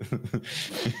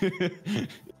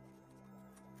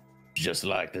 Just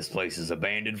like this place is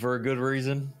abandoned for a good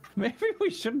reason. Maybe we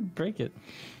shouldn't break it.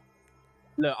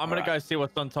 Look, I'm gonna Alright. go see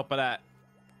what's on top of that.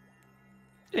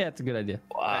 Yeah, it's a good idea.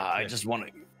 I just want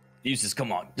to. Eustace,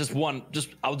 come on.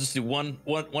 I'll just do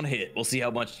one hit. We'll see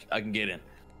how much I can get in.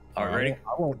 All right, ready?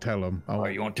 I won't tell him. All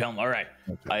right, you won't tell him? All right.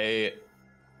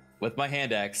 With my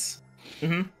hand axe,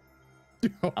 I'm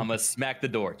gonna smack the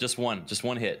door. Just one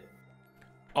hit.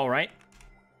 Alright.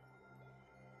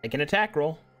 Make an attack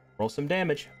roll. Roll some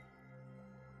damage.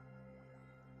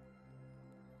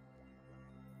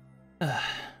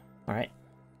 Alright.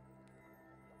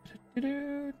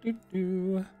 Am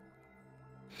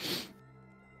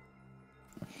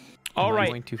I Alright.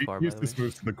 going too far, by the way. Eustace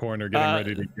moves to the corner, getting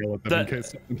ready to yell at them in the-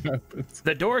 case something happens.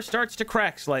 The door starts to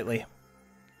crack slightly.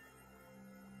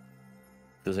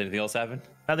 Does anything else happen?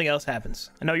 Nothing else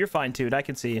happens. No, you're fine, dude. I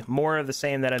can see. More of the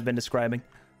same that I've been describing.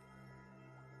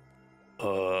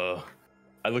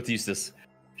 I looked at Eustace.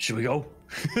 Should we go?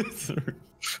 It's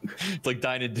like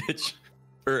dying in ditch.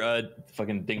 Or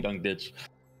fucking ding dong ditch.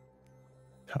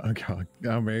 Oh God,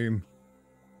 I mean,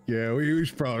 yeah, we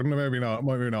should probably maybe not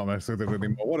mess with it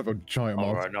anymore. What if a giant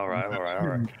All monster? right, all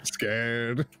right.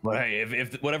 Scared. But hey,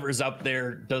 if whatever is up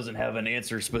there doesn't have an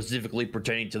answer specifically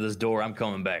pertaining to this door, I'm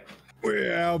coming back.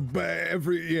 Well, but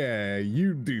yeah,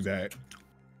 you do that.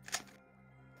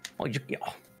 Oh, yeah.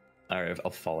 All right,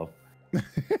 I'll follow.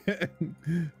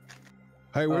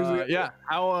 Hey, where's the Yeah.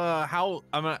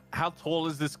 How tall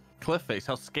is this cliff face?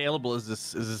 How scalable is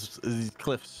these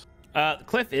cliffs? The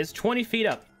cliff is 20 feet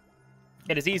up.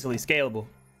 It is easily scalable.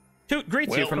 Toot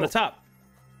greets you Well, from the top.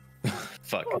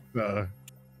 Fuck. Okay.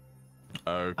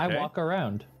 I walk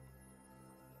around.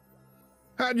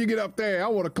 How'd you get up there? I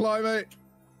want to climb it.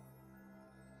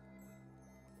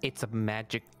 It's a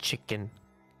magic chicken.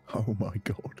 Oh my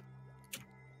God.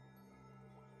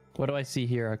 What do I see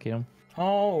here, Arcadum?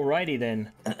 Alrighty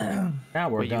then. Now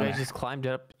we're Wait, you done. guys just climbed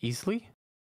up easily?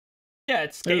 Yeah,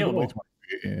 it's There's only scalable. 20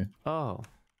 feet, yeah. Oh,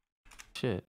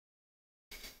 shit.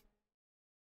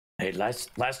 Hey, last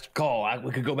call.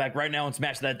 We could go back right now and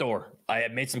smash that door. I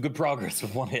have made some good progress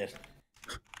with one hit.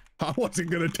 I wasn't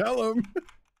gonna tell him.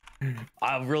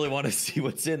 I really want to see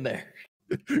what's in there.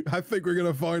 I think we're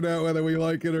gonna find out whether we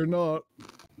like it or not.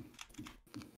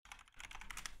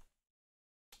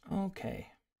 Okay.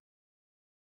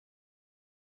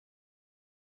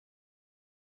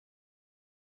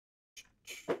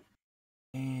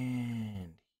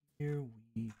 And here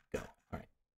we go. All right.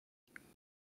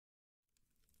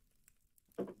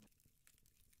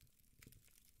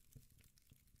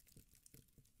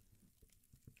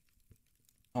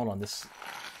 Hold on, this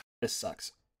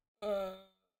sucks.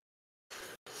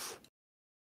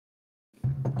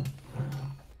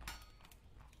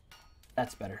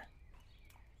 That's better.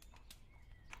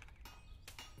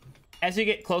 As you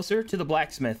get closer to the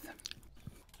blacksmith,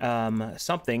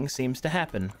 something seems to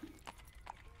happen.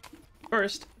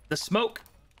 First, the smoke,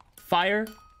 fire,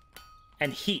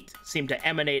 and heat seem to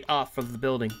emanate off of the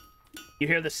building. You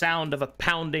hear the sound of a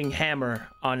pounding hammer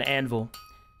on anvil,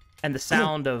 and the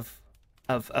sound of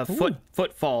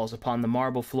footfalls upon the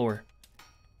marble floor.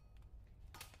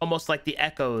 Almost like the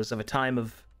echoes of a time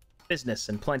of business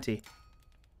and plenty.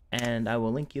 And I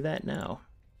will link you that now.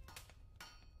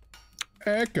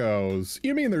 Echoes?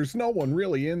 You mean there's no one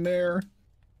really in there?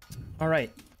 All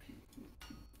right.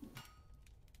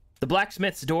 The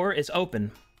blacksmith's door is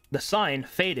open. The sign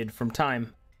faded from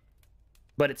time,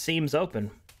 but it seems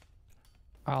open.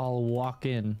 I'll walk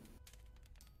in.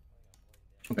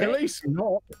 Okay. At least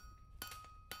not.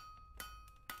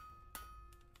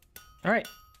 All right.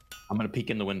 I'm gonna peek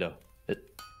in the window.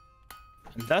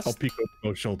 And thus, I'll peek over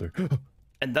Mo's shoulder.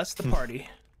 and thus the party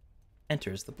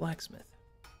enters the blacksmith.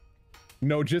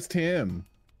 No, just him.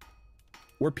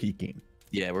 We're peeking.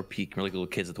 Yeah, we're peeking. We're like little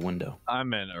kids at the window.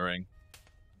 I'm entering.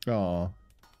 Aw.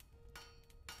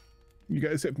 You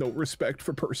guys have no respect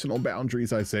for personal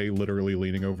boundaries, I say, literally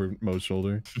leaning over Mo's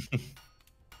shoulder.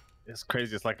 It's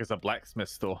crazy. It's like it's a blacksmith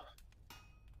store.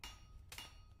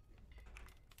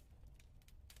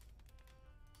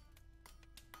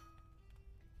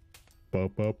 Ba,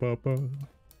 ba, ba, ba.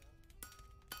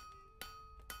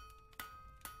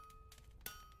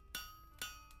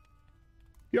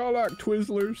 Y'all like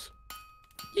Twizzlers?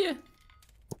 Yeah.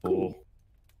 Oh,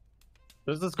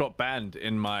 This got banned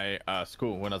in my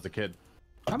school when I was a kid.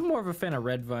 I'm more of a fan of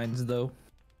red vines, though.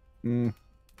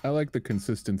 I like the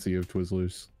consistency of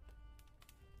Twizzlers.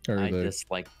 Or I the...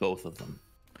 dislike both of them.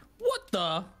 What the?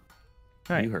 All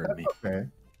right. You heard me. Okay.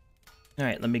 All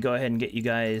right, let me go ahead and get you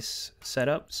guys set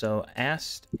up. So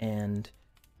Ast and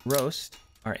Roast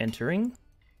are entering.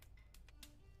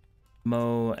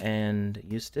 Mo and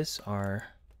Eustace are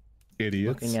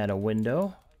Idiots. looking at a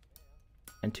window.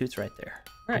 And Toot's right there.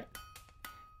 All right.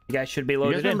 You guys should be You guys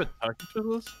loaded in. remember Turkey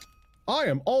Twizzlers? I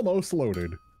am almost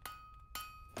loaded.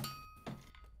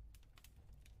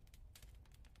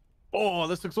 Oh,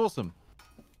 this looks awesome.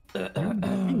 You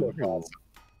look awesome.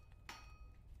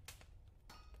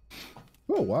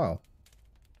 Oh, wow. All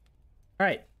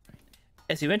right.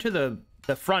 As you enter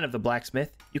the front of the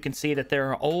blacksmith, you can see that there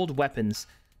are old weapons,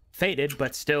 faded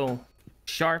but still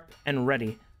sharp and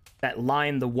ready, that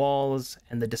line the walls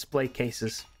and the display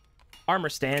cases. Armor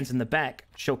stands in the back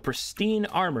show pristine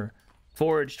armor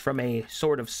forged from a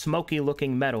sort of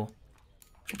smoky-looking metal.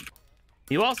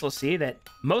 You also see that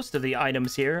most of the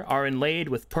items here are inlaid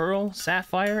with pearl,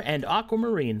 sapphire, and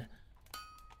aquamarine.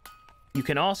 You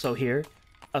can also hear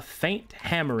a faint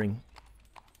hammering,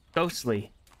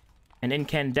 ghostly and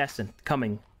incandescent,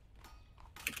 coming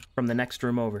from the next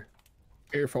room over.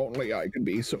 If only I could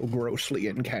be so grossly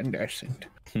incandescent.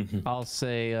 I'll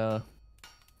say,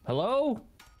 hello?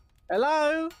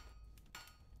 Hello.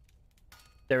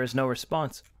 There is no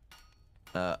response.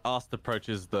 Ast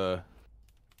approaches the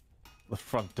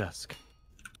front desk.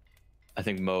 I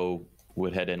think Mo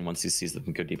would head in once he sees them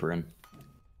go deeper in.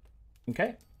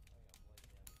 Okay.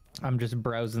 I'm just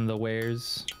browsing the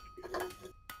wares.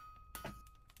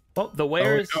 Well, the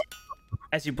wares,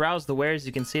 as you browse the wares,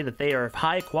 you can see that they are of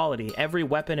high quality. Every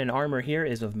weapon and armor here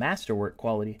is of masterwork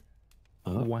quality.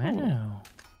 Oh. Wow.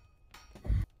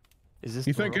 Is this?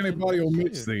 You think anybody will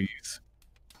miss these?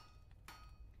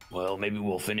 Well, maybe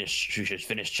we should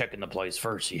finish checking the place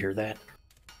first. You hear that?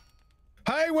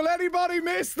 Hey, will anybody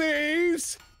miss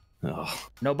these? Oh,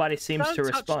 Nobody seems to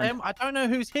respond. Them. I don't know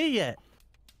who's here yet.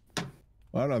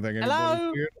 I don't think Hello?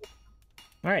 anybody's here.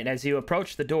 All right, as you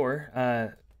approach the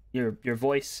door, your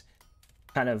voice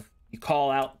kind of, you call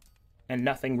out and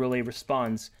nothing really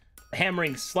responds. The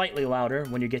hammering slightly louder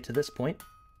when you get to this point.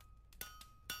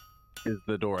 Is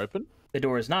the door open? The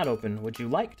door is not open. Would you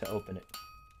like to open it?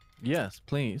 Yes,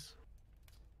 please.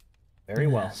 Very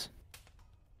well. Yes.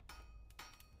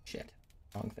 Shit.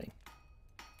 Wrong thing.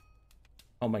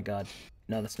 Oh my god.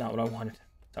 No, that's not what I wanted.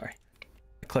 Sorry.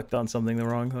 I clicked on something the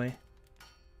wrong way.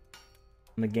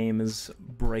 The game is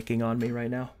breaking on me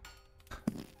right now.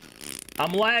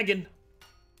 I'm lagging.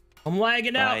 I'm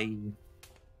lagging out.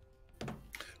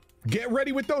 Get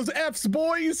ready with those Fs,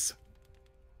 boys.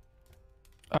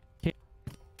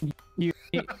 You,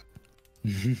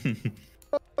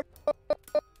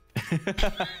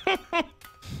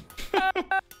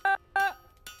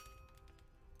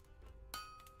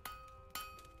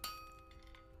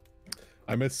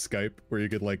 I miss Skype where you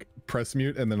could like press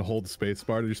mute and then hold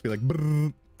spacebar to just be like.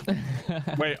 Brrr.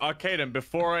 Wait, Arcadum,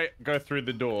 before I go through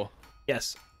the door,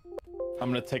 Yes. I'm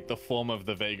gonna take the form of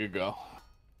the Vega girl.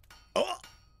 Oh.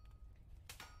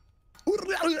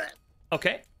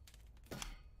 Okay.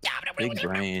 Big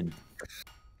brain.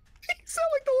 You sound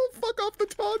like the little fuck off the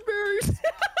Toddberries.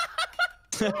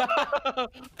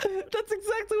 That's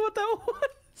exactly what that was.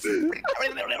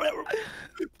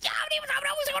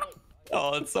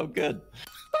 Oh, it's so good.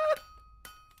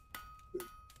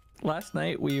 Last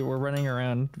night we were running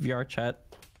around VR chat,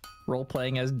 role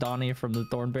playing as Donnie from the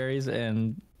Thornberries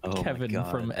and Kevin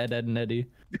from Ed, Ed and Eddie.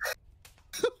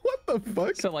 What the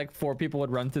fuck? So like 4 people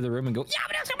would run through the room and go, and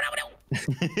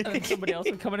then somebody else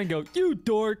would come in and go, you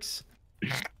dorks.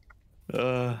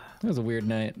 It was a weird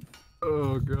night.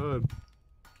 Oh god.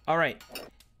 All right.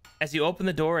 As you open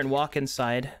the door and walk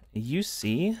inside, you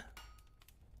see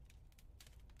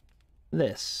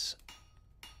this.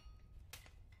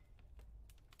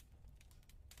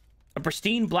 A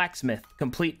pristine blacksmith,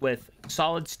 complete with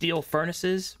solid steel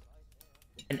furnaces,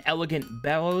 an elegant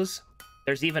bellows.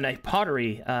 There's even a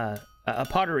pottery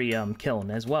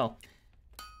kiln as well.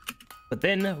 But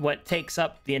then what takes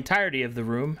up the entirety of the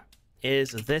room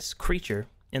is this creature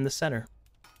in the center.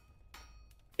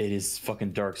 It is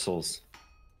fucking Dark Souls.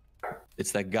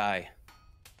 It's that guy.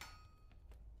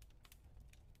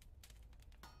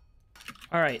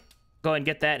 All right, go ahead and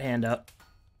get that hand up.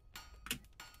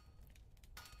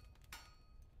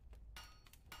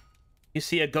 You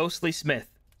see a ghostly smith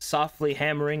softly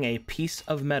hammering a piece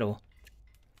of metal.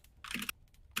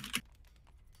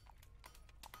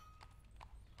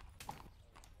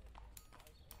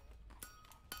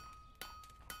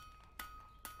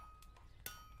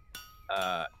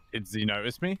 Does he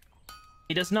notice me?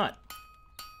 He does not.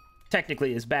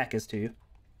 Technically, his back is to you.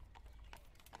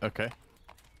 Okay.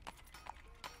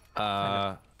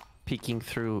 Peeking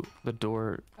through the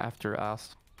door after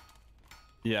us.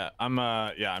 Yeah, I'm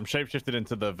shapeshifted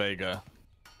into the Vega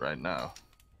right now.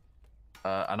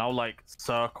 And I'll like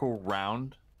circle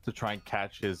round to try and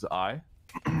catch his eye.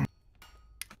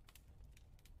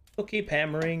 He'll keep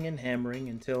hammering and hammering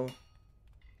until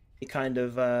he kind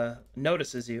of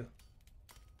notices you.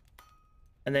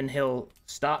 And then he'll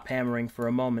stop hammering for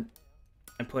a moment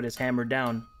and put his hammer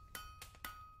down.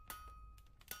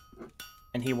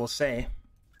 And he will say,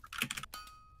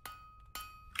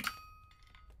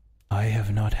 I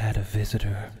have not had a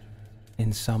visitor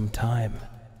in some time.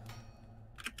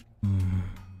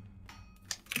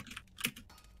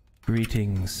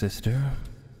 Greetings, sister.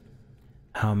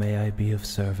 How may I be of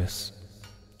service?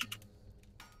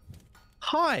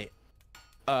 Hi.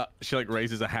 She like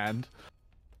raises a hand.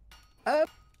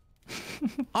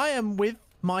 I am with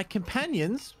my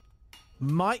companions.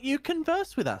 Might you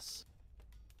converse with us?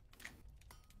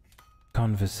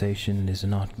 Conversation is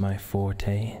not my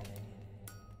forte,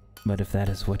 but if that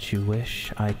is what you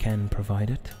wish, I can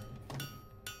provide it.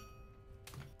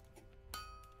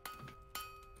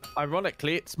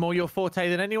 Ironically, it's more your forte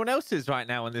than anyone else's right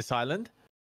now on this island.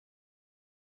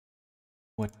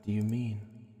 What do you mean?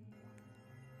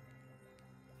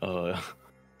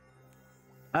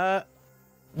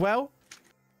 Well,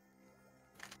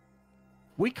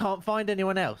 we can't find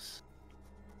anyone else.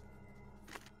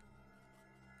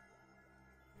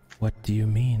 What do you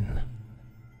mean?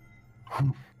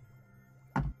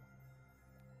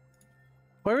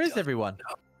 Where is everyone?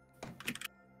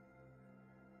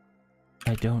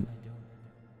 I don't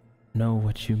know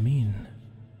what you mean.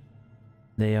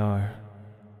 They are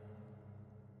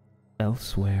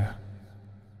elsewhere.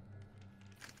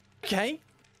 Okay.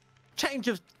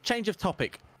 Change of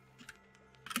topic.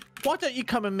 Why don't you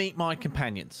come and meet my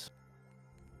companions?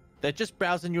 They're just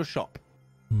browsing your shop.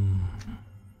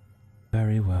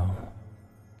 Very well.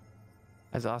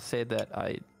 As I said that,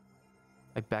 I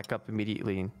back up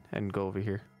immediately and go over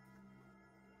here.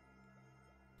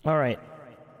 All right.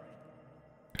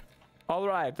 All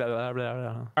right. Blah, blah, blah, blah.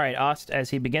 All right, Ost, as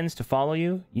he begins to follow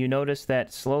you, you notice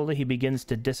that slowly he begins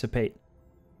to dissipate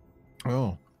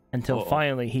Oh. until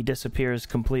finally he disappears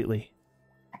completely.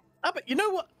 Ah, but you know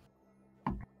what?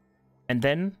 And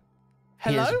then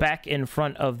he Hello? is back in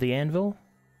front of the anvil,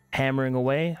 hammering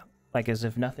away like as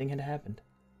if nothing had happened.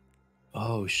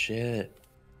 Oh shit.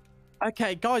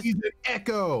 Okay, guys, He's an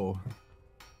echo.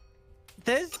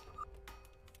 it's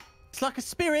like a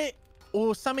spirit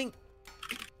or something.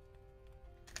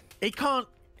 It can't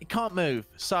move.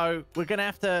 So we're gonna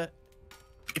have to.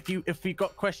 If you've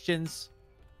got questions,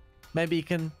 maybe you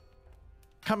can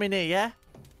come in here. Yeah.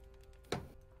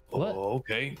 What? Oh,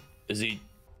 okay. Is he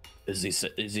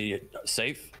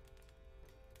safe?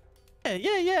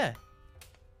 Yeah.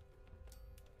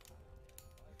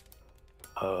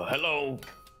 Hello.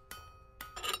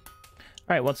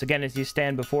 All right, once again, as you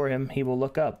stand before him, he will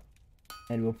look up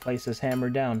and will place his hammer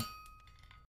down.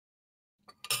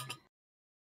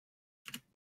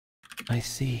 I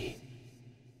see.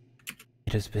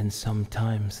 It has been some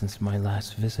time since my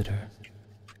last visitor.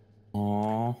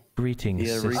 Aww. Greetings,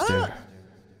 Yeah, sister.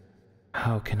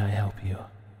 How can I help you?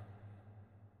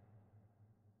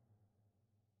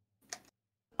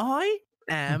 I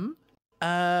am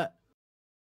rather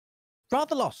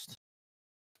lost,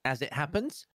 as it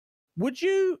happens. Would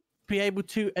you be able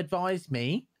to advise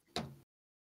me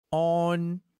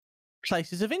on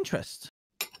places of interest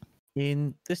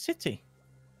in the city?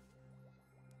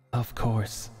 Of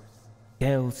course.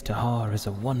 Gales Tahar is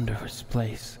a wondrous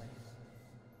place.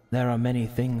 There are many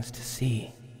things to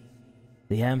see.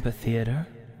 The amphitheater,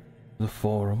 the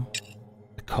forum,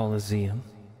 the Colosseum,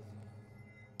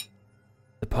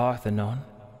 the Parthenon,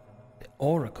 the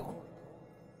Oracle.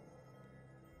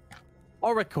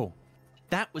 Oracle.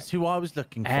 That was who I was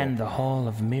looking for. And the Hall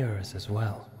of Mirrors as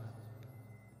well.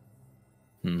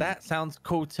 That sounds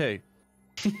cool too.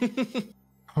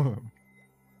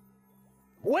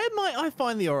 Where might I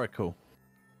find the Oracle?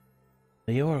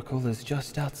 The Oracle is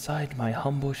just outside my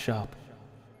humble shop.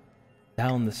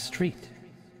 Down the street.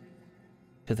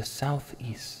 To the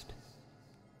southeast.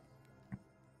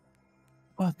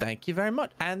 Well, thank you very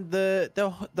much. And the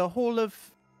Hall of...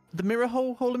 The Mirror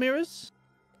Hall of Mirrors?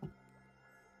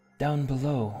 Down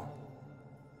below.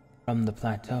 From the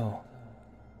plateau.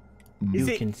 Is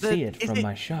You it can the- see it is from it-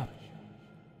 my shop.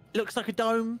 Looks like a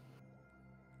dome.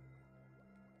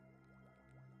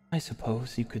 I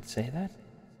suppose you could say that.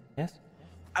 Yes?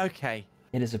 Okay.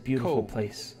 It is a beautiful Cool.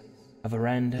 place. A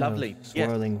veranda Lovely, of yes.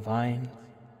 swirling vine.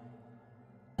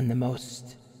 And the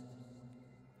most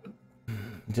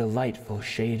delightful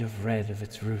shade of red of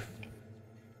its roof.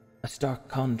 A stark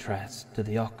contrast to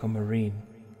the aquamarine.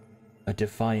 A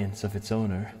defiance of its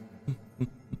owner.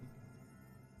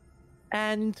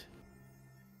 And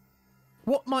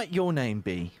what might your name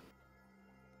be?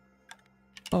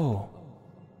 Oh,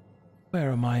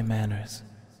 where are my manners?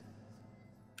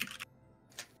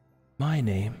 My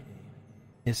name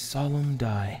is Solemn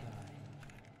Die.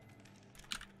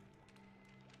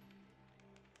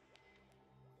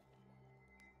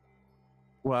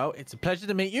 Well, it's a pleasure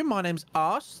to meet you. My name's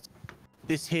Arst.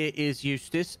 This here is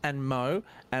Eustace and Mo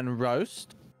and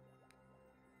Roast.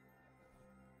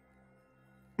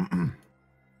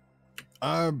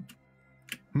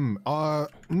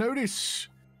 Notice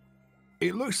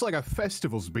it looks like a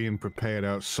festival's being prepared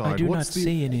outside. I do not What's the...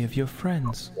 see any of your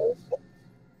friends.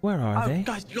 Where are they?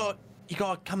 Guys, you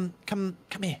got come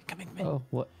here. Oh,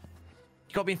 what?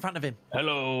 You got to be in front of him.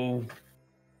 Hello.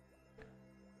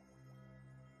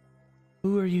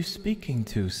 Who are you speaking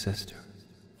to, sister?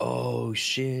 Oh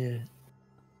shit.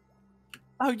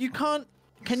 Oh, you can't.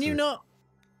 Can you not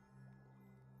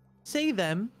see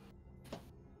them?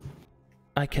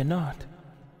 I cannot.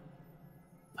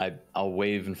 I'll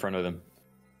wave in front of them.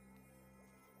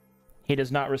 He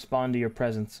does not respond to your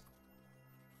presence.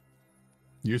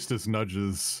 Eustace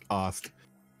nudges, asked,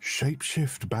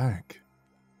 shapeshift back.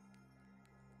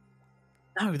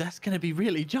 No, that's going to be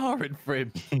really jarring for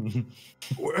him.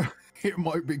 Well, it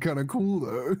might be kind of cool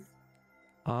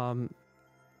though.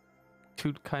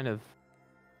 Toot kind of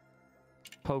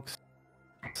pokes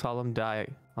Solemn Die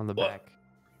on the What? back.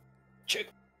 Chick,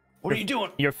 what are you doing?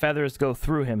 Your feathers go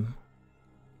through him,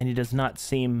 and he does not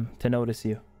seem to notice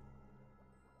you.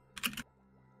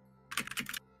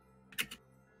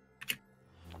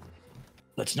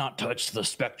 Let's not touch the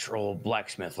spectral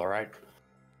blacksmith, all right?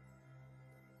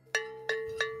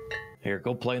 Here,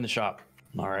 go play in the shop.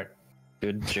 All right.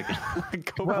 Good chicken.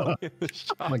 Go in the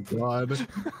shop. Oh my god.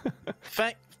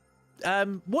 Fact.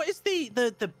 What is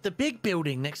the big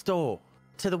building next door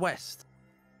to the west?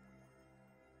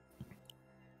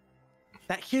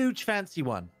 That huge fancy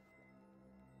one.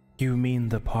 You mean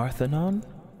the Parthenon?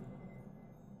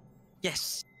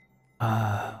 Yes.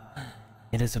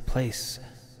 It is a place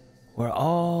where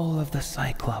all of the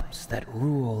Cyclops that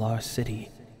rule our city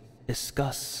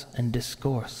discuss and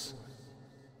discourse.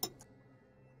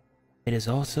 It is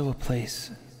also a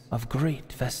place of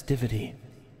great festivity,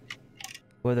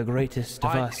 where the greatest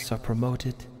of us are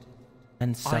promoted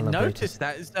and I celebrated. noticed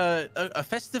that. Is a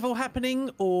festival happening,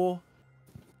 or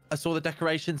I saw the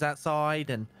decorations outside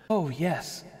and... Oh,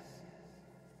 yes.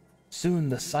 Soon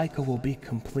the cycle will be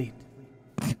complete.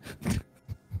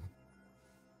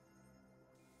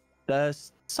 The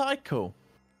cycle?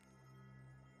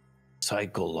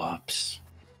 Cyclops.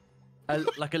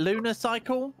 Like a lunar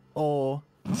cycle, or...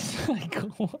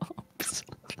 Cyclops.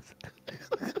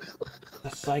 The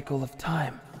cycle of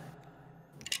time.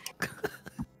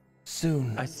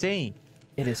 Soon, I see.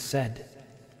 it is said,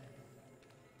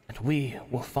 that we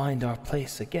will find our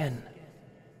place again.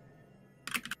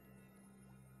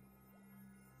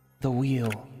 The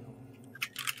wheel.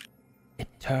 It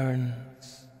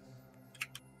turns.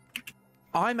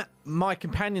 My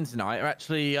companions and I are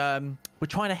actually, we're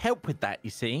trying to help with that,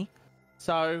 you see.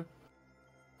 So,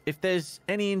 if there's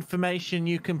any information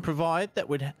you can provide that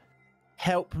would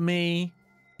help me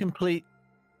complete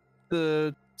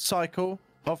the cycle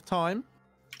of time,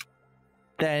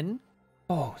 then...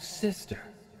 Oh, sister.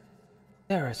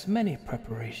 There are many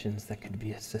preparations that could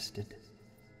be assisted.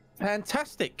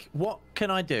 Fantastic. What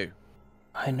can I do?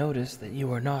 I notice that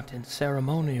you are not in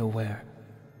ceremonial wear.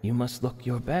 You must look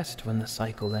your best when the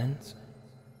cycle ends.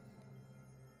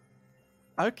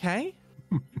 Okay.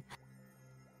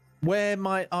 Where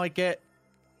might I get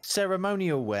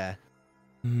ceremonial wear?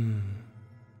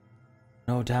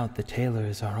 No doubt the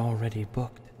tailors are already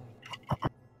booked.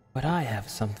 But I have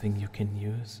something you can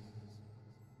use.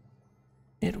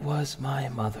 It was my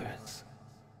mother's.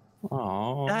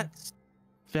 Aww. That's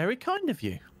very kind of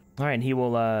you. All right, and he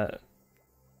will,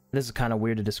 this is kind of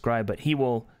weird to describe, but he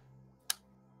will,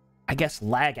 I guess,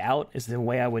 lag out is the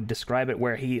way I would describe it,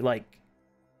 where he, like,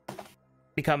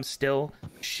 becomes still,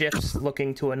 shifts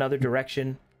looking to another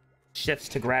direction, shifts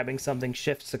to grabbing something,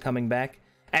 shifts to coming back,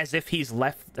 as if he's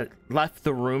left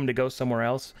the room to go somewhere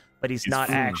else, but he's not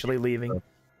actually leaving.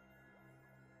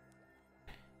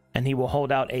 And he will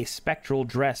hold out a spectral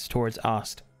dress towards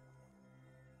Ost.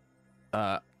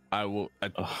 I will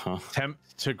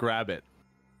attempt to grab it.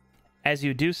 As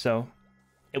you do so,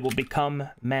 it will become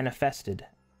manifested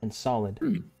and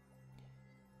solid.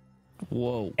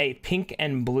 Whoa. A pink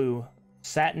and blue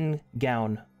satin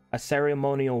gown, a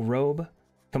ceremonial robe,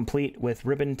 complete with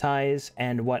ribbon ties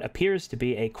and what appears to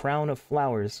be a crown of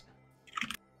flowers,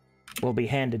 will be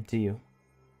handed to you.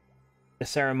 The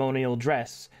ceremonial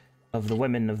dress of the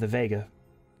women of the Vega.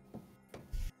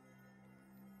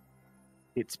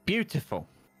 It's beautiful.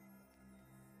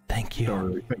 Thank you. Don't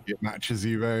really think it matches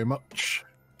you very much.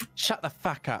 Shut the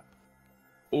fuck up.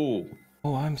 Oh,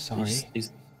 Oh, I'm sorry.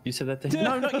 you said that thing?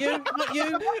 No, not you. Not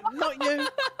you. Not you.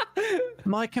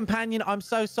 My companion, I'm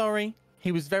so sorry.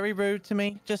 He was very rude to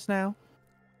me just now.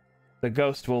 The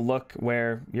ghost will look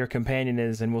where your companion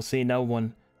is and will see no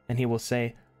one, and he will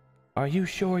say, "Are you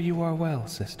sure you are well,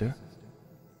 sister?"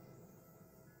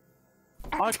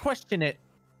 I question it.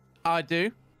 I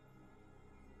do.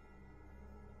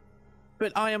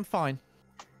 But I am fine.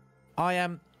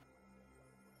 I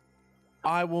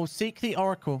will seek the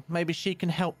Oracle. Maybe she can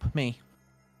help me.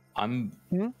 I'm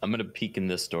gonna peek in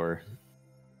this door.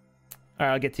 All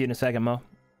right, I'll get to you in a second, Mo.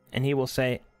 And he will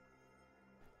say,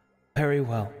 "Very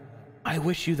well. I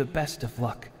wish you the best of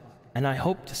luck, and I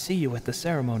hope to see you at the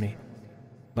ceremony.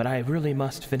 But I really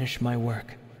must finish my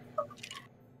work."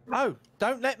 Oh,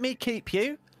 don't let me keep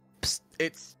you. Psst,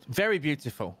 it's very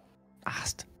beautiful.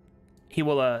 Ast. He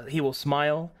will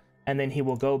smile, and then he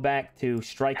will go back to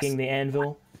striking the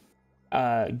anvil,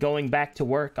 going back to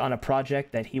work on a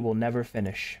project that he will never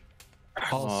finish.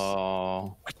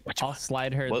 Oh, I'll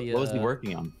slide her what the. was he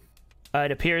working on?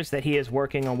 It appears that he is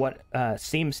working on what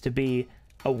seems to be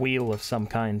a wheel of some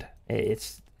kind.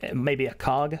 It's maybe a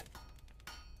cog.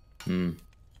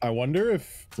 I wonder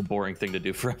if... It's a boring thing to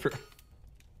do forever.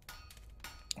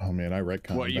 Oh man, I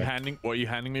retconned. What are you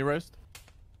handing me, Roast?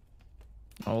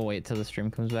 Oh, wait till the stream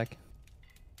comes back.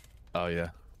 Oh yeah.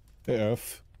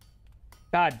 If...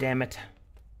 God damn it.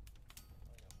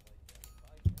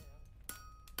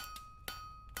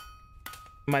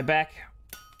 Am I back?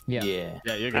 Yeah. Yeah.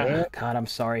 Yeah, you're good. God, I'm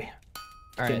sorry.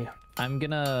 All right.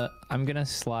 Continue. I'm gonna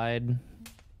slide.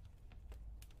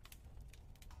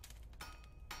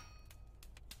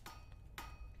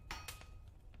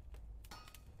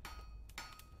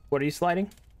 What are you sliding?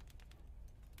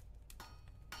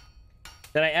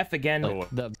 Did I F again? Oh,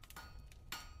 The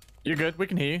you're good. We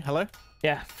can hear you. Hello.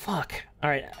 Yeah, fuck. All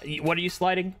right, what are you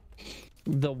sliding?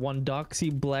 the one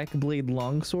Doxy Black Blade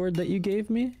longsword that you gave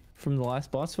me from the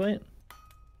last boss fight.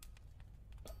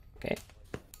 Okay.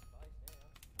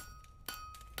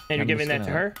 And you're giving that to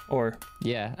her, or?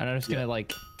 Yeah, and I'm just gonna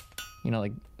like, you know,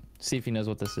 like see if he knows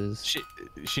what this is.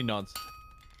 She nods.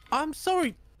 I'm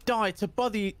sorry, die to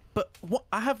bother you, but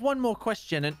I have one more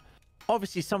question, and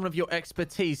obviously some of your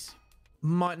expertise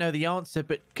might know the answer,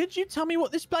 but could you tell me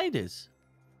what this blade is?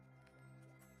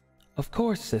 Of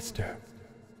course, sister.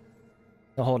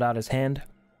 He'll hold out his hand.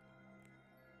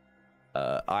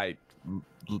 I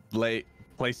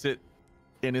place it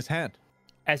in his hand.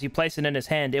 As you place it in his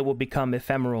hand, it will become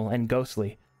ephemeral and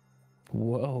ghostly.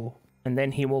 Whoa. And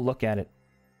then he will look at it.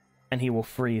 And he will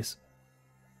freeze.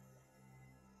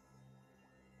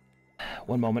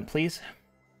 One moment, please.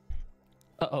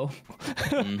 Uh-oh.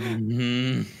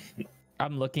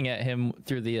 I'm looking at him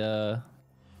through the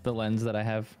lens that I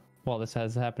have while this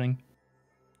is happening.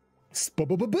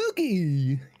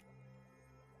 Boogie.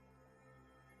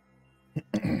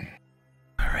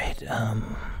 All right, I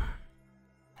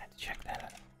have to check that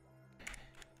out.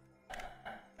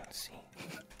 Let's see.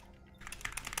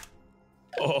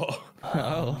 Oh.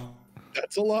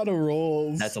 That's a lot of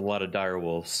rolls. That's a lot of dire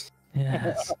wolves.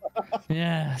 Yes.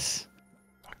 Yes.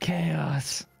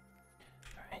 Chaos.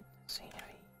 All right, let's see if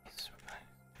he's...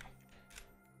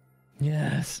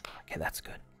 Yes. Okay, that's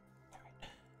good.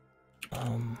 I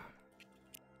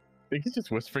think he's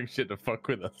just whispering shit to fuck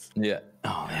with us. Yeah.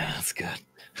 Oh yeah, that's good.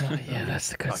 Oh, yeah, that's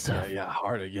the good stuff. Yeah,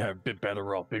 harder. Yeah, a bit better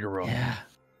roll, bigger roll. Yeah.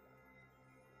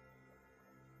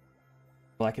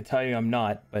 Well, I can tell you I'm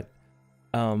not, but...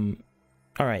 All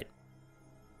right.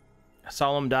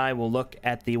 Solemn Die will look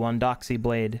at the Wandoxi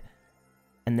blade,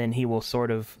 and then he will sort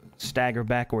of stagger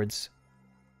backwards.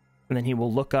 And then he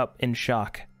will look up in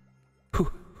shock.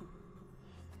 Who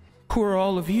are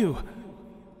all of you?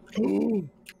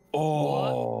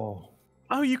 Oh,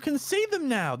 you can see them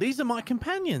now. These are my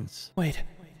companions. Wait,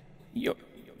 you're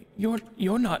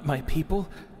not my people.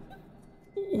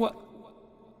 What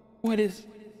is?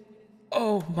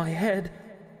 Oh, my head.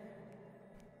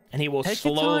 And he will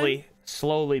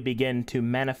slowly begin to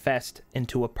manifest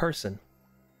into a person.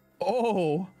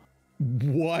 Oh,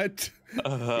 what?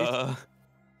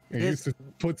 He just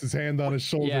puts his hand on his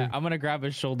shoulder. Yeah, I'm gonna grab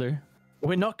his shoulder.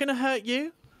 We're not gonna hurt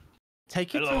you.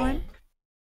 Take your time.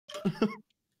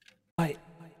 I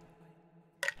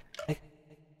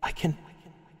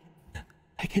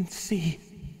can see.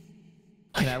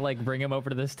 Can I like bring him over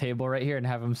to this table right here and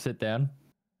have him sit down?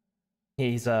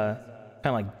 He's kind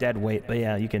of like dead weight, but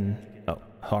yeah, you can.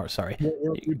 Oh, sorry.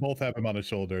 We both have him on his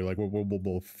shoulder. Like we'll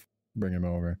both bring him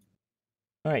over.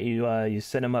 All right, you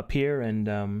set him up here, and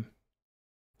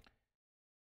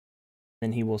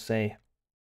then he will say,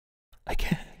 "I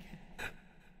can't.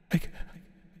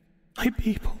 My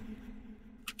people."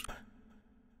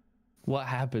 What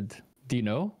happened? Do you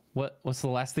know? What's the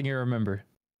last thing you remember?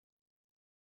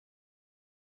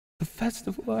 The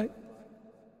festival,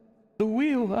 the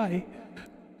wheel, where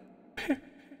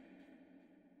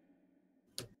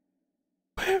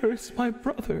is my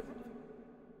brother?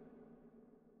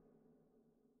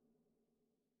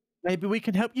 Maybe we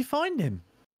can help you find him.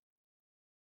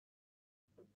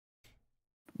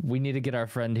 We need to get our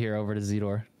friend here over to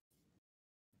Zedor.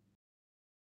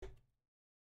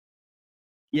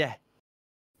 Yeah.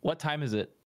 What time is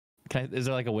it? Is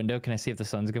there like a window? Can I see if the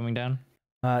sun's going down?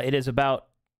 It is about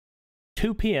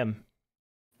 2 p.m.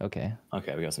 Okay.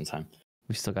 Okay, we got some time.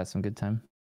 We still got some good time.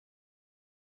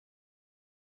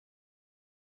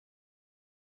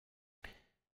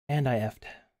 And I effed.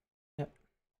 Yep.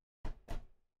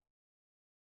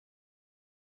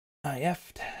 I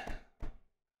effed.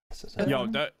 Yo,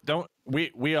 don't.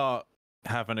 We are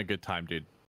having a good time, dude.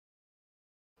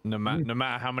 No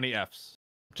matter how many Fs.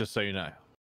 Just so you know.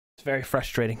 It's very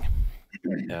frustrating.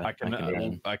 Yeah, I can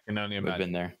only imagine. We've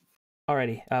been there.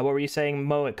 Alrighty. What were you saying,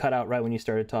 Mo? It cut out right when you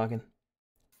started talking.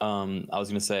 I was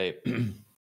gonna say,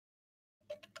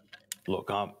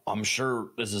 look, I'm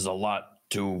sure this is a lot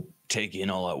to take in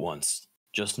all at once.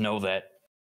 Just know that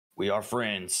we are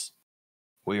friends.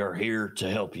 We are here to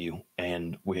help you,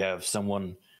 and we have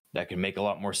someone that can make a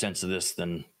lot more sense of this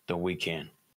than we can.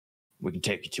 We can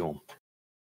take you to him.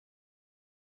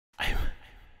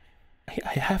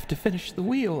 I have to finish the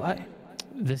wheel.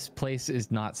 This place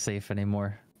is not safe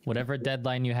anymore. Whatever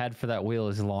deadline you had for that wheel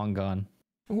is long gone.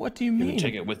 What do you You mean? can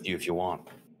take it with you if you want.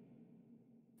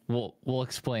 We'll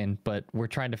explain, but we're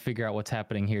trying to figure out what's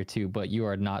happening here too, but you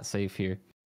are not safe here.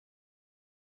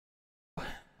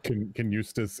 Can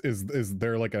Eustace, is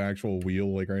there like an actual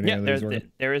wheel like right now? Yeah,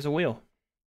 there is a wheel.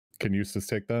 Can Eustace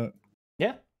take that?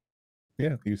 Yeah.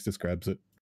 Yeah, Eustace grabs it.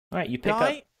 All right, you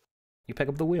pick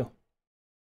up the wheel.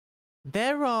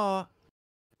 There are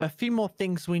a few more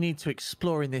things we need to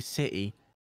explore in this city.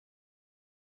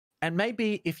 And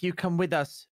maybe if you come with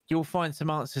us, you'll find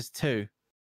some answers too.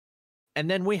 And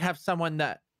then we have someone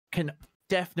that can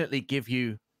definitely give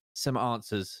you some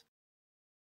answers.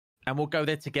 and we'll go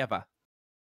there together.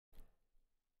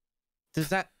 Does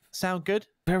that sound good?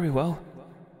 Very well.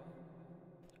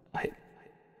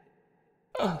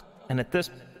 And at this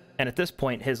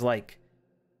point, his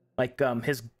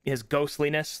his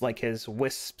ghostliness, like his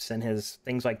wisps and his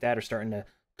things like that, are starting to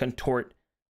contort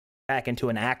back into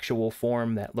an actual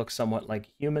form that looks somewhat like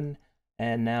human.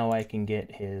 And now I can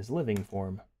get his living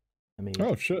form. Let me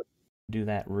do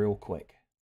that real quick.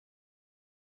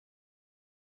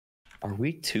 Are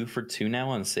we 2 for 2 now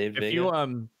on saved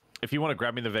Vega? If you want to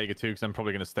grab me the Vega too, because I'm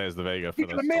probably going to stay as the Vega for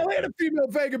this. A male and a female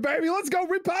Vega, baby. Let's go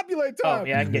repopulate time. Oh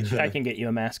yeah, I can get you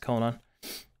a mask. Hold on.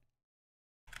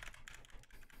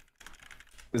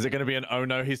 Is it going to be an oh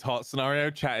no he's hot scenario?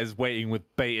 Chat is waiting with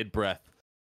bated breath.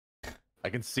 I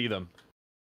can see them.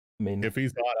 I mean, if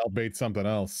he's hot, I'll bait something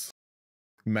else.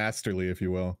 Masterly, if you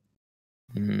will.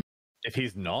 If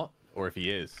he's not, or if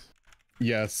he is.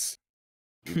 Yes.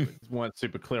 Weren't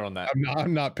super clear on that.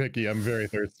 I'm not picky. I'm very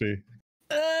thirsty.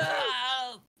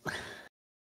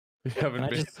 You haven't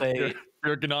been.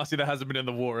 You're a Ganassi that hasn't been in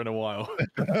the water in a while.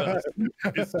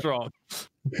 It's strong.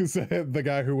 The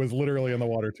guy who was literally in the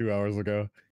water 2 hours ago.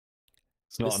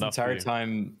 It's not this entire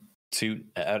time.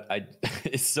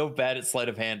 It's so bad at sleight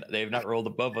of hand. They have not rolled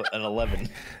above an 11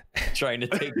 trying to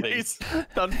take things. He's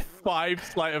done 5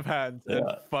 sleight of hands and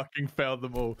fucking failed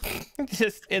them all.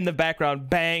 Just in the background,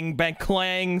 bang, bang,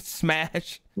 clang,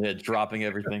 smash. Yeah, dropping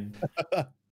everything.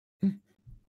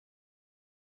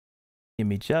 Give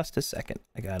me just a second.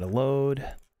 I gotta load.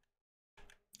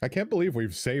 I can't believe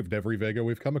we've saved every Vega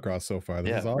we've come across so far.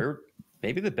 This is awesome. We're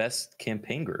maybe the best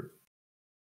campaign group.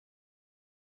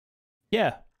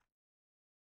 Yeah.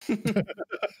 No.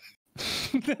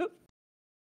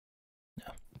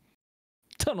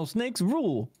 Tunnel snakes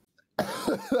rule.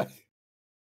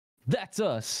 That's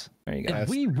us. There you go. And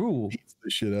we rule. Beats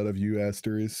the shit out of you,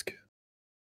 asterisk.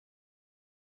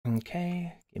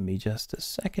 Okay, give me just a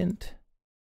second.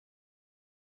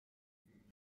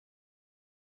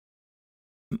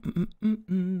 Okay,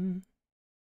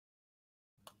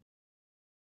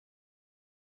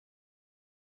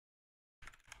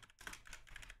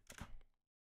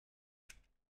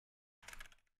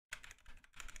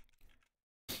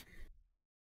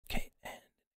 and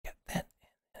got that,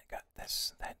 and I got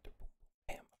this, that.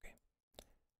 Bam, okay.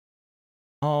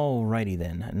 Alrighty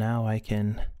then. Now I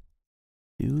can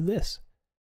do this.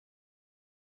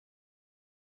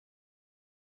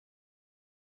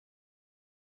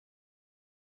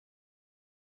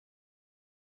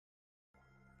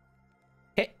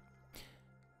 Okay.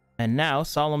 And now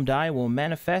Solemn Die will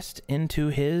manifest into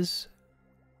his...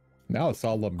 Now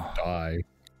Solemn Die.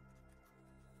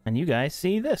 And you guys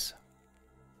see this.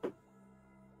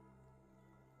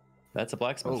 That's a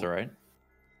blacksmith, right?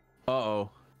 Uh-oh.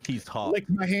 He's hot. Lick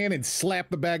my hand and slap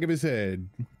the back of his head.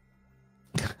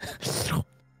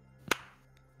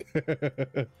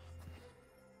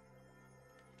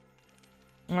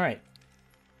 All right.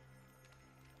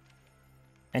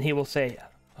 And he will say,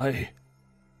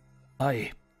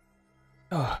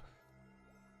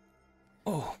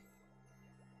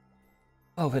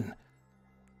 Alvin,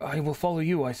 I will follow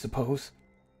you, I suppose.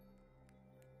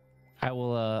 I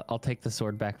will, I'll take the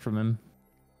sword back from him.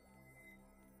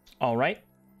 All right.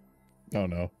 Oh,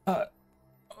 no.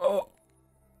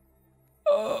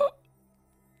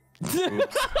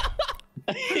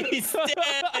 He's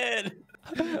dead.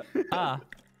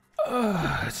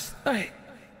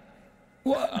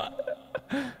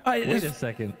 Wait a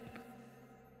second.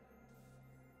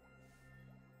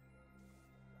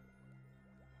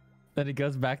 Then he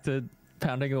goes back to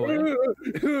pounding away.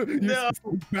 No.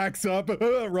 Backs up,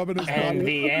 rubbing his And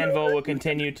body. the anvil will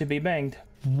continue to be banged.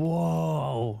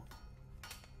 Whoa.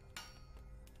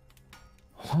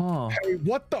 Huh. Hey,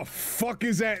 what the fuck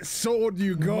is that sword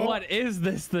you got? What is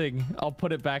this thing? I'll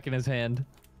put it back in his hand.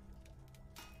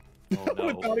 Oh,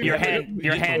 no. Your hand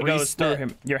goes through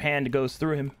him. Your hand goes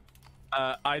through him.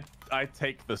 I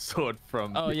take the sword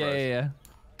from. Oh yeah.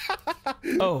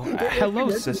 Oh, hello,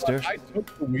 sister. I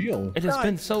took the wheel. It has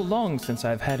been so long since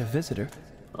I've had a visitor.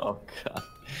 Oh god.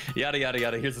 Yada yada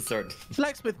yada. Here's the sword.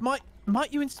 Blacksmith,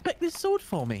 might you inspect this sword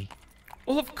for me?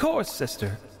 Well, of course,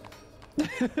 sister.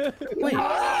 Wait.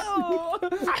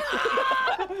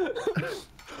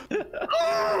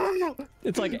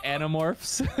 It's like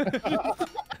Animorphs.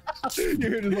 You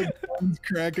hear just like bones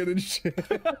cracking and shit.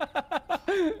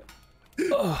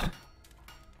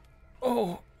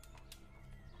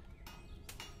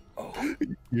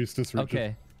 Eustace.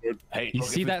 Okay. Hey, You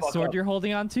see that sword you're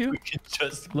holding on to?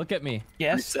 Just Look at me.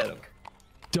 Yes. reset him.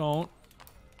 Don't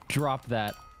drop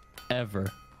that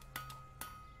ever.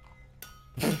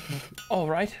 All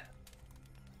right.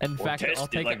 In fact, I'll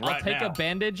take a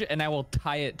bandage and I will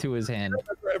tie it to his hand.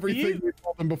 Everything we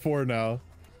told him before now.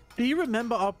 Do you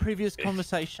remember our previous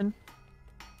conversation?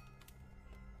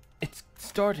 It's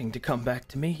starting to come back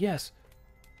to me, yes.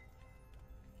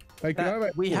 Hey,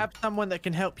 We have someone that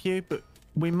can help you, but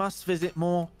we must visit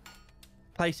more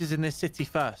places in this city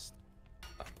first.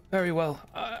 Very well.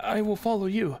 I will follow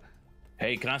you.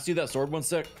 Hey, can I see that sword one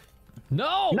sec?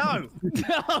 No! No!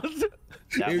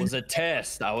 That was a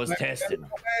test. I was testing.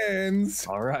 Hands.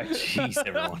 All right. Jeez,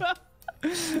 everyone.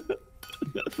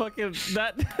 Fucking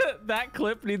that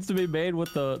clip needs to be made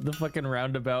with the fucking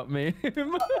roundabout meme.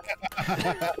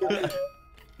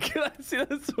 Can I see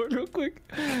that sword real quick?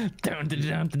 Down,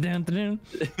 down, down, down.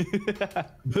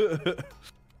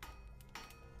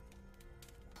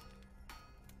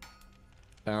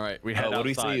 All right, we head What do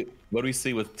we outside. see? What do we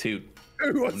see with Toot?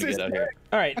 What's his name?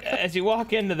 All right, as you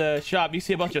walk into the shop, you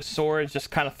see a bunch of swords just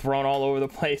kind of thrown all over the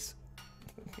place.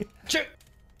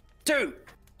 Toot!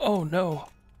 Oh no,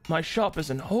 my shop is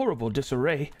in horrible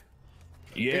disarray.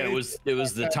 Yeah, it was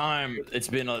the time. It's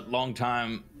been a long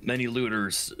time. Many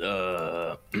looters.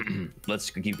 Let's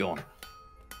keep going.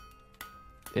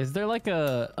 Is there like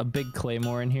a big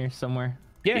claymore in here somewhere?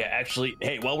 Yeah, actually,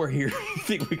 hey, while we're here, I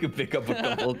think we could pick up a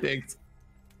couple of things.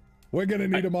 We're gonna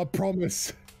need him, I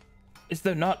promise. Is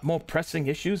there not more pressing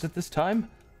issues at this time?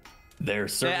 There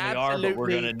certainly are, but we're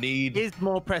gonna need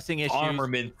more pressing issues.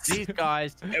 armaments. These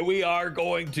guys, and we are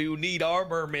going to need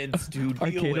armaments to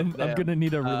deal with them. I'm gonna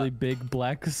need a really big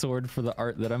black sword for the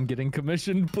art that I'm getting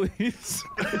commissioned, please.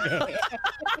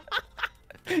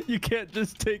 You can't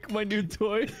just take my new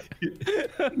toy.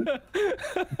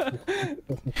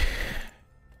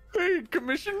 hey,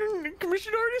 commission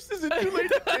artist, is it too late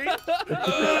to paint?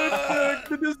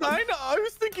 The design. I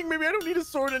was thinking maybe I don't need a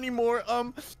sword anymore.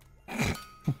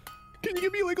 Can you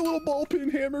give me like a little ball peen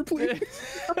hammer, please?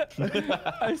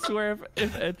 I swear,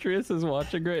 if Etrius is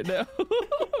watching right now,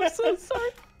 I'm so sorry.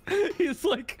 He's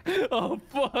like, oh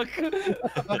fuck.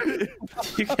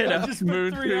 You can just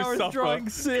moved 3 hours drawing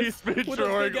Sif He's been with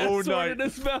drawing a big all ass sword night. in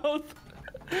his mouth.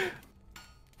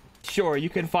 Sure, you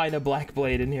can find a black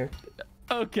blade in here.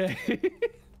 Okay.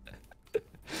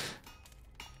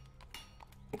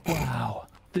 Wow,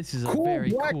 this is a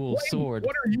very black cool blade. sword.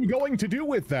 What are you going to do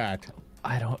with that?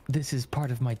 I don't. This is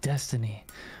part of my destiny.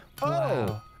 Wow.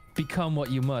 Oh. Become what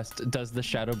you must. Does the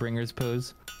Shadowbringer's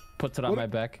pose? Puts it on my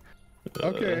back.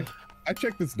 Okay, I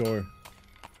checked this door.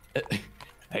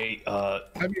 Hey,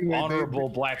 wait, honorable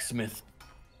blacksmith,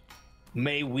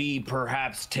 may we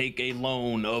perhaps take a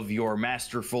loan of your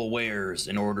masterful wares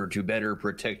in order to better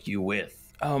protect you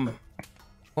with?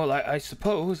 Well, I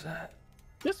suppose.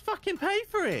 Just fucking pay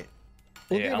for it.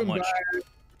 We'll Yeah, give how him much? back.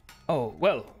 Oh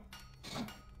well.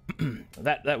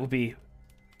 that would be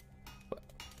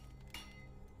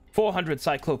 400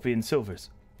 Cyclopean silvers.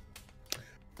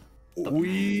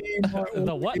 We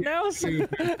The what now?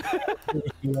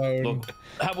 Look,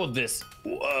 how about this?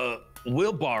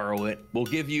 We'll borrow it. We'll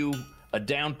give you a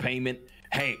down payment.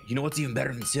 Hey, you know what's even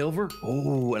better than silver?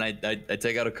 Oh, and I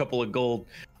take out a couple of gold.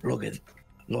 Look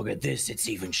at this. It's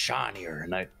even shinier.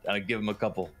 And I give him a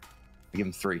couple. I give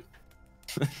him 3.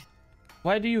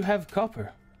 Why do you have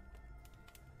copper?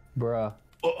 Bruh.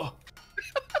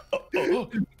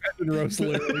 Roast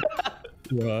literally,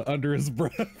 under his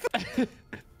breath.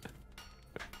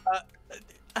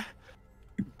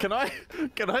 Can I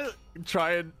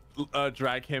try and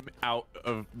drag him out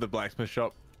of the blacksmith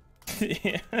shop?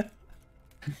 Yeah.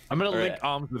 I'm gonna All link right.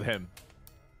 arms with him.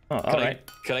 Oh, all right.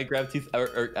 Can I grab 2?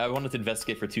 Or I wanted to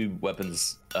investigate for 2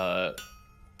 weapons,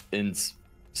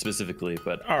 specifically,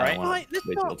 but All right. I don't want Right, to let's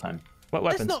wait not- till time. What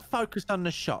Let's weapons? not focus on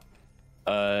the shop.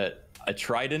 A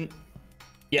trident.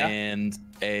 Yeah. And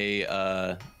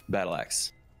a battle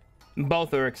axe.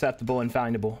 Both are acceptable and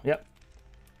findable. Yep.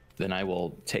 Then I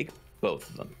will take both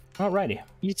of them. Alrighty.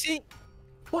 You see,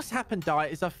 what's happened, Di,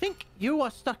 is I think you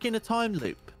are stuck in a time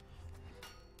loop.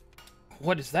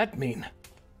 What does that mean?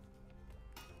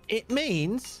 It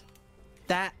means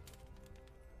that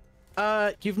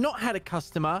you've not had a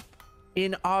customer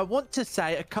in, I want to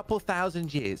say, a couple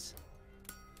thousand years.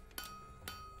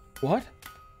 What?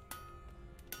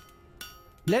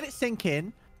 Let it sink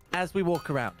in as we walk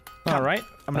around. All right.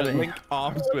 I'm gonna link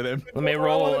arms with him. Let me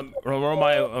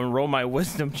roll my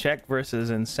wisdom check versus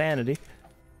insanity.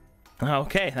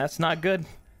 Okay, that's not good.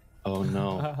 Oh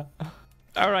no.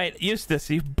 All right, Eustace,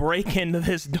 you break into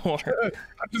this door.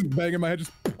 I'm just banging my head.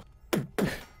 Just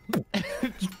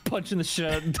Punching the shit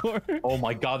out of the door. Oh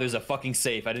my god, there's a fucking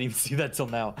safe. I didn't even see that till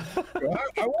now.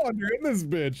 I wander in this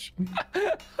bitch.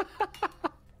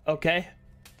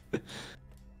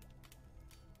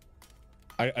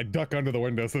 I duck under the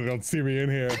window so they don't see me in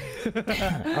here.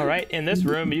 All right, in this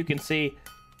room, you can see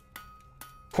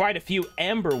quite a few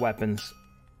amber weapons.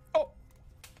 Oh,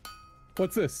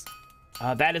 what's this?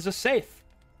 That is a safe.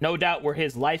 No doubt where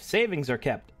his life savings are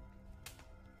kept.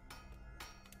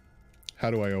 How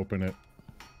do I open it?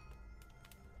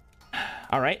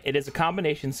 All right, it is a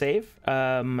combination save.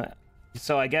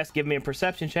 So I guess give me a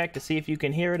perception check to see if you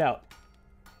can hear it out.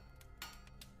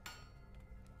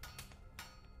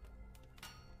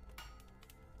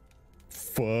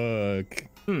 Fuck.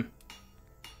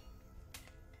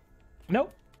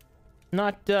 Nope.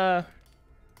 Not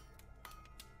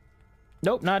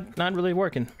Nope, not really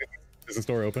working. Is the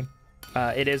door open?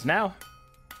 It is now.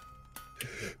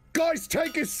 Guys,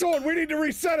 take his sword. We need to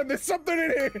reset him. There's something in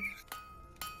here.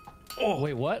 Oh,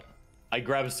 wait, what? I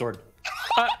grab his sword.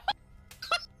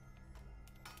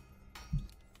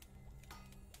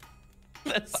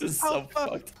 This is so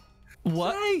fucked.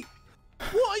 What? Wait,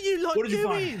 what are you like What did you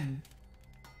doing?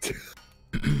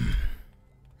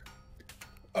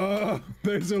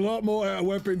 There's a lot more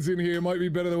weapons in here. Might be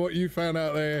better than what you found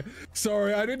out there.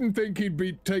 Sorry, I didn't think he'd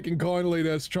be taking kindly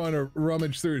to us trying to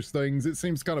rummage through his things. It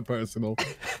seems kind of personal.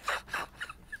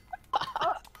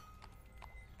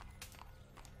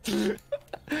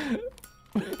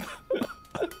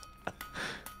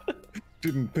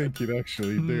 Didn't think he'd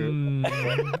actually do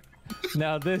it.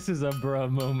 Now this is a bruh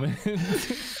moment.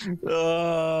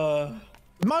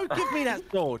 Mo, give me that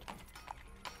sword.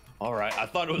 All right, I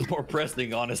thought it was more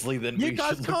pressing, honestly, than You we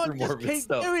guys should look through can't more just of his keep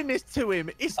stuff. doing this to him.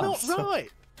 It's I'm not so- right.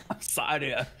 I'm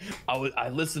sorry. I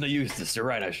listened to Eustace. You're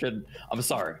right. I should. I'm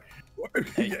sorry.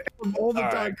 Hey, All the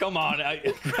all time. right, come on.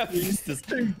 I grab Eustace.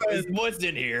 What's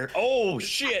in here? Oh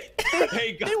shit!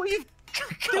 Hey guys, Do what you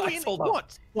guys, hold on.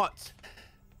 What?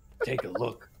 Take a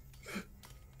look.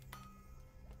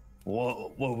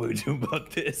 What will we do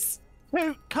about this?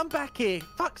 Who? Come back here.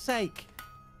 Fuck's sake.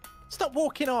 Stop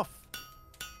walking off.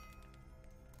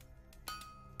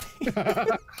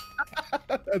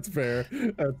 That's fair.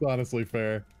 That's honestly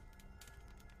fair.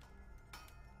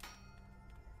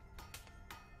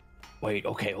 Wait.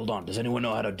 Okay. Hold on. Does anyone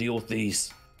know how to deal with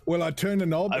these? Well, I turned the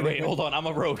knob. Wait. Hold on. I'm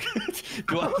a rogue.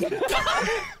 Do I?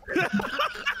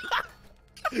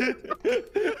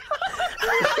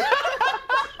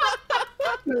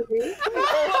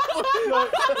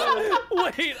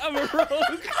 Wait, I'm a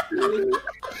rogue.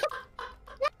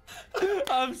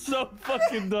 I'm so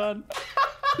fucking done.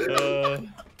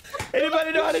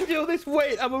 Anybody know how to deal with this?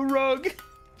 Wait, I'm a rogue.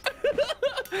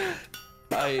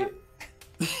 I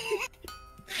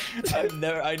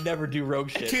never do rogue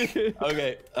shit.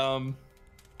 Okay. All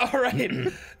right.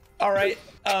 All right.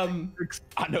 I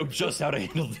know just how to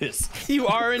handle this. You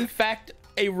are in fact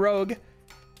a rogue.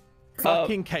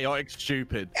 Fucking chaotic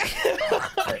stupid.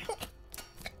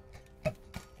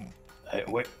 Hey,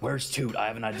 where's Toot? I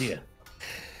have an idea.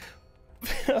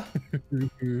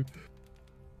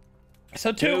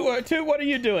 So Toot, what are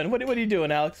you doing? What are you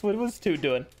doing, Alex? What's Toot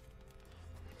doing?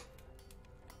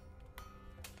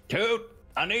 Toot,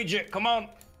 I need you. Come on.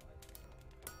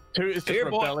 Toot is just Here,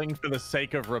 boy. rebelling for the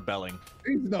sake of rebelling.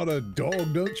 He's not a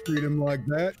dog. Don't treat him like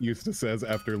that. Eustace says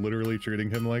after literally treating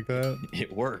him like that.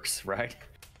 It works, right?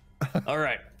 All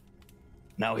right.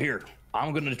 Now here,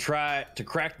 I'm gonna try to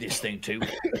crack this thing too,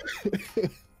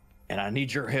 and I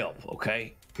need your help.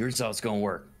 Okay? Here's how it's gonna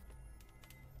work.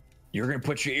 You're gonna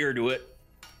put your ear to it.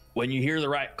 When you hear the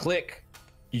right click,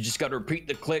 you just gotta repeat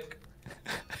the click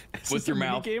with your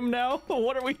mouth. Game now?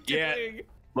 What are we Yeah. doing?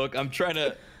 Look, I'm trying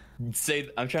to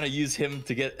use him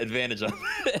to get advantage on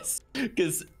this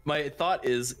because my thought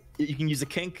is you can use a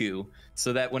kenku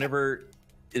so that whenever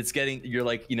it's getting, you're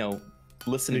like,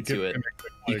 listening to it,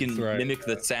 you can mimic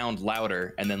the sound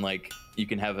louder, and then like you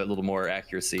can have a little more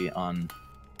accuracy on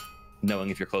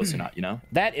knowing if you're close or not.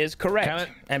 That is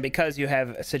correct. And because you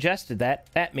have suggested that,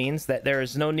 that means that there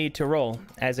is no need to roll,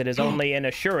 as it is only an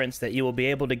assurance that you will be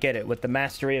able to get it with the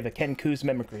mastery of a Kenku's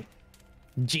mimicry.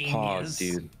 Genius. Oh,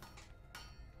 dude.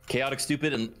 Chaotic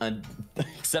stupid and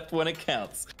except when it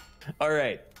counts. All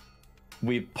right,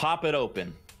 we pop it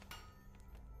open.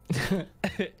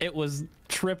 It was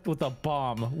tripped with a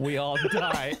bomb. We all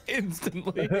die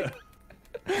instantly.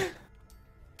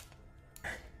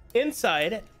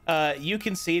 Inside, you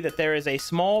can see that there is a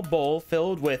small bowl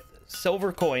filled with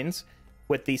silver coins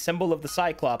with the symbol of the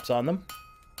Cyclops on them.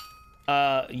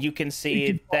 You can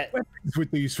see that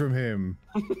with these from him.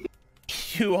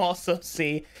 you also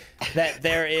see that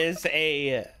there is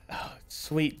a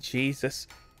sweet Jesus.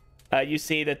 You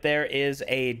see that there is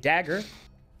a dagger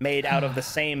made out of the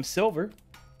same silver.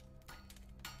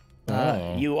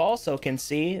 You also can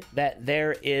see that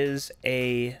there is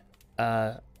a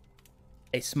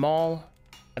small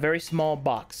A very small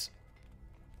box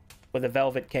with a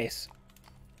velvet case.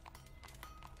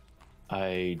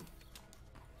 I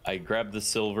grab the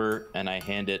silver and I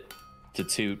hand it to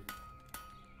Toot.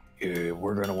 Yeah,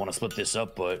 we're gonna want to split this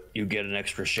up, but you get an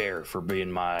extra share for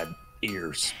being my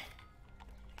ears.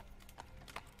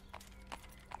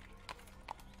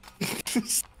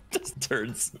 Just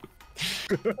turns.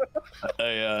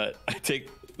 I take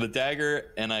the dagger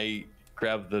and I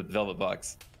grab the velvet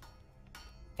box.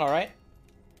 All right.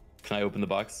 Can I open the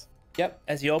box? Yep.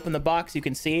 As you open the box, you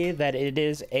can see that it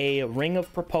is a ring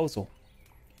of proposal.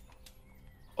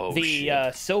 Oh,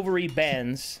 The silvery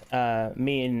bands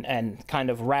mean and kind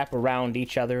of wrap around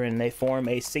each other, and they form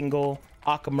a single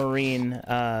aquamarine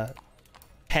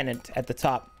pennant at the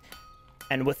top.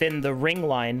 And within the ring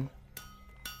line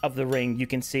of the ring, you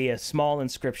can see a small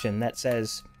inscription that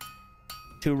says,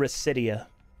 "To Residia,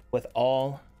 with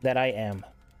all that I am."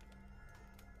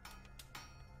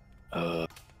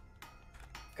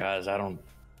 Guys, I don't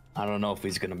know if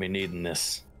he's gonna be needing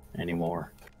this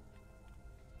anymore.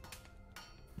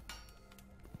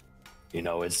 You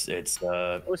know, it's It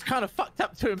was kind of fucked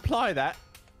up to imply that.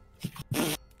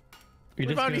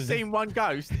 We've only seen one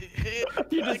ghost.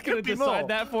 You're just gonna decide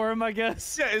that for him, I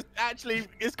guess. Yeah,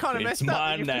 it's kind of messed up.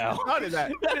 mine now.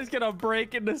 That. You're just gonna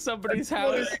break into somebody's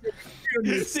house,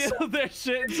 steal their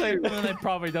shit, and say, well, they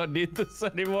probably don't need this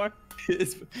anymore.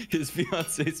 His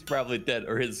fiance's probably dead,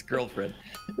 or his girlfriend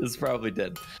is probably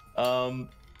dead. I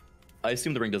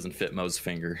assume the ring doesn't fit Mo's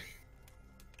finger.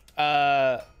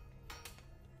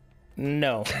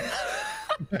 No.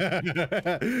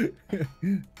 I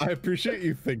appreciate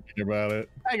you thinking about it.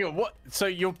 Hang on, what? So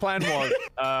your plan was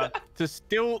to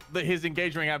steal his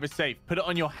engagement ring out of his safe, put it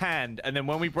on your hand, and then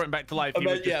when we brought him back to life, We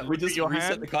just your reset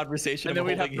hand, the conversation, and then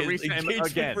we'd have holding to his reset him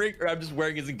engagement again. ring, or I'm just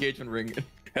wearing his engagement ring.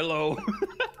 Hello.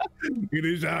 It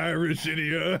is Irish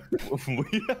idiot.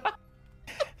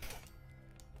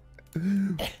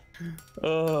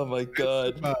 Oh my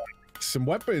god. Some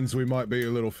weapons we might be a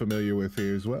little familiar with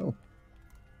here as well.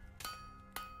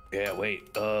 yeah. Wait,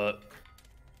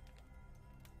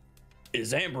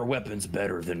 is amber weapons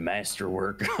better than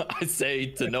masterwork? I say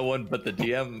to no one but the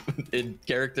DM in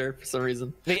character for some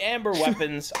reason. The amber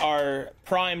weapons are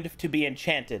primed to be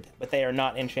enchanted, but they are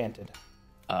not enchanted.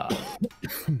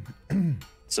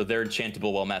 So they're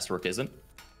enchantable while masterwork isn't.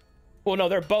 Well, no,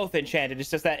 they're both enchanted. It's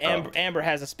just that amber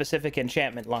has a specific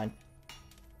enchantment line.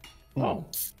 Oh.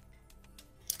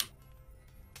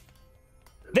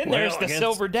 Then Well, there's I the guess-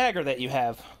 silver dagger that you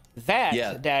have. That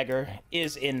Yeah. dagger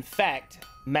is in fact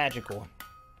magical.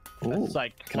 It's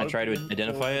like, Can I try to cloaking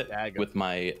identify or it dagger? with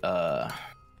my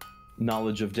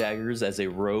knowledge of daggers as a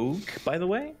rogue, by the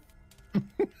way?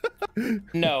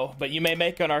 No, but you may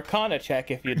make an Arcana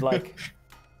check if you'd like.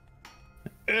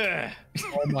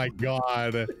 Oh my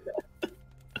god.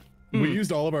 We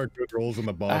used all of our good rolls in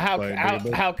the box.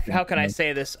 How can I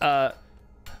say this?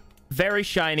 Very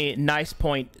shiny, nice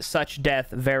point, such death,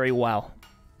 very well.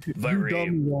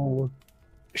 Very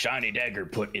shiny dagger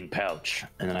put in pouch,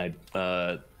 and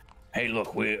then hey,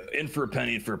 look, we're in for a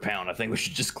penny for a pound. I think we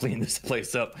should just clean this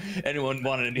place up. Anyone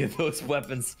want any of those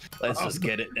weapons? Let's just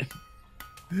get it.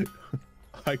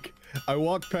 I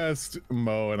walked past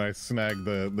Mo and I snagged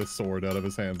the sword out of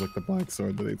his hands, like the black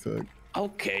sword that he took.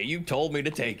 Okay, you told me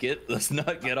to take it. Let's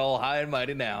not get all high and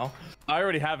mighty now. I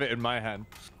already have it in my hand.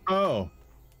 Oh.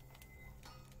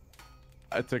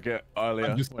 I took it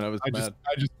earlier when I was mad.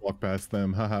 I just walked past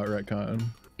them. Haha, retcon.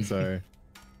 Sorry.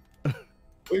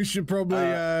 We should probably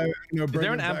Is bring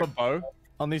there an them amber back. bow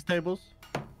on these tables?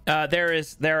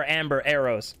 There are amber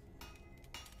arrows.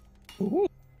 Ooh.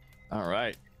 All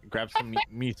right. Grab some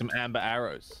some amber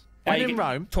arrows. You When in get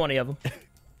Rome. 20 of them.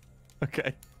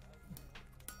 Okay.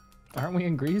 Aren't we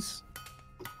in Greece?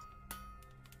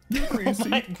 Oh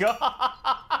my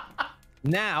god!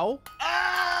 Now,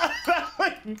 Oh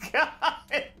my god!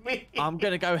 I'm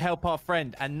gonna go help our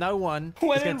friend, and no one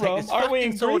When is gonna in take Rome, this are we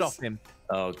in fucking sword Greece? off him.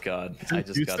 Oh god, I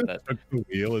just Eustace got that. took the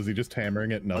wheel. Is he just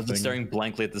hammering at I was nothing? just staring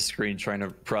blankly at the screen trying to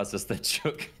process that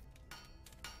joke.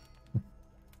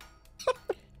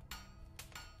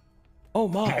 Oh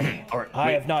my! All right, I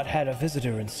wait. have not had a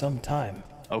visitor in some time.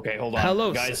 Okay, hold on.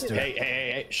 Hello, guys. sister.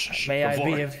 Hey. Shh, May I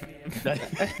before- be of?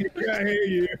 I hear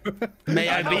you. May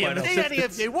I I be know, of I know. See any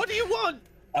of you? What do you want?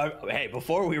 Hey,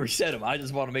 before we reset him, I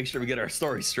just want to make sure we get our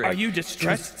story straight. Are you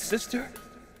distressed, sister?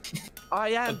 I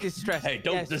am distressed. Hey,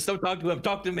 don't yes. just don't talk to him.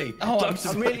 Talk to me. Oh, Talk to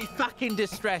I'm me. really fucking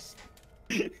distressed.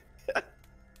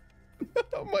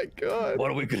 Oh my god. What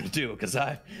are we gonna do? Because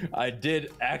I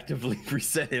did actively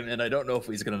reset him, and I don't know if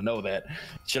he's gonna know that.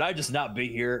 Should I just not be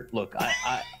here? Look,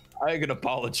 I can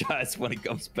apologize when he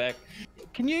comes back.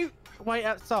 Can you wait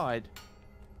outside?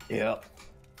 Yeah.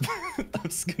 I'm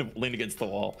just gonna lean against the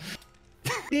wall.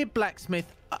 Dear blacksmith,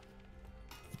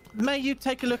 may you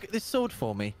take a look at this sword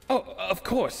for me? Oh, of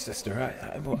course, sister.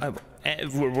 And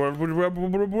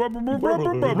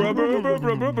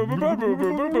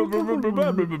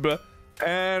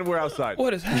we're outside.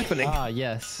 What is happening? Ah,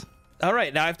 yes. All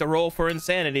right, now I have to roll for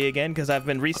insanity again because I've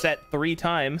been reset 3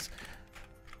 times.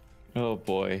 Oh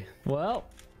boy. Well,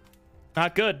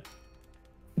 Not good.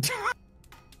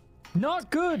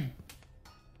 not good.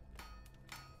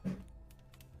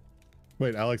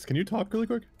 Wait, Alex, can you talk really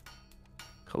quick?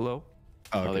 Hello?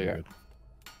 Oh, Oh, okay, there you good.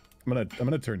 I'm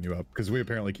gonna turn you up because we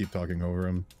apparently keep talking over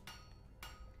him.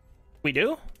 We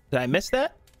do? Did I miss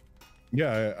that?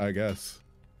 Yeah, I guess.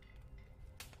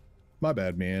 My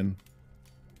bad, man.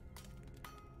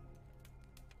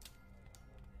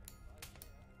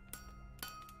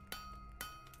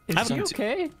 Is he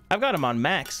okay? I've got him on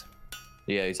max.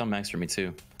 Yeah, he's on max for me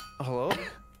too. Hello?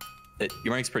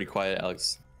 Your mic's pretty quiet,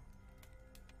 Alex.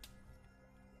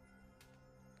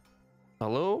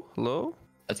 Hello? Hello?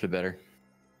 That's a bit better.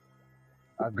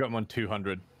 I've got him on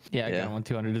 200. Yeah, I Yeah. got him on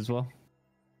 200 as well.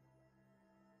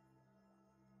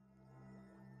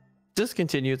 Just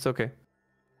continue. It's okay.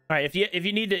 All right, if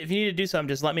you need to do something,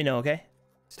 just let me know, okay?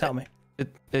 Just tell me.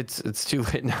 It's too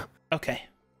late now. Okay.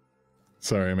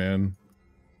 Sorry, man.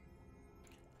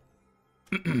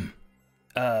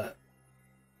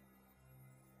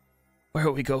 Where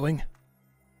are we going?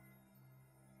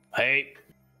 Hey.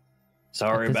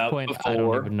 Sorry At this about point, before. I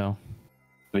don't even know.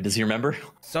 Wait, does he remember?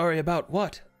 Sorry about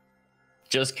what?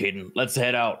 Just kidding. Let's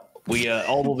head out. We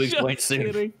all will be explained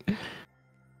soon.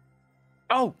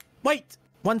 Oh, wait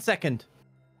 1 second.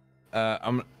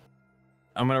 I'm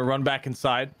gonna run back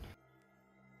inside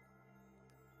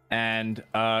and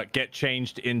get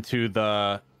changed into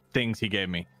the things he gave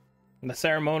me. The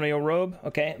ceremonial robe.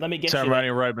 Okay, let me get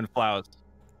Ceremonial robe and flowers, you.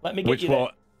 Let me get which you. will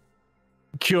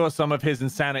that. cure some of his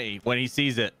insanity when he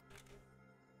sees it.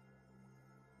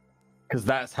 Because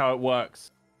that's how it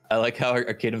works. I like how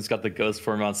Arcadum's got the ghost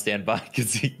form on standby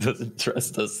because he doesn't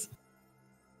trust us.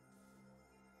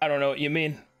 I don't know what you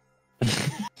mean.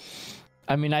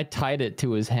 I mean, I tied it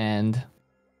to his hand.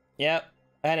 Yep,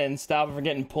 that didn't stop him from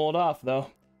getting pulled off though.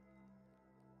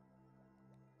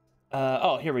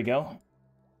 Oh, here we go.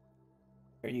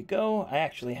 There you go. I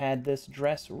actually had this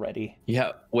dress ready.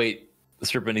 Yeah, wait.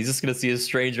 Strippin, he's just gonna see a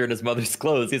stranger in his mother's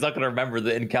clothes. He's not gonna remember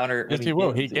the encounter. Yes, he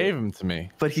will. He gave him to me.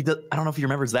 But he does. I don't know if he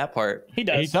remembers that part. He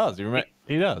does. He does.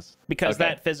 He does. Because Okay.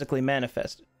 that physically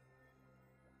manifested.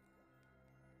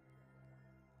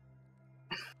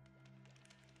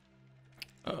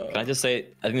 Can I just say,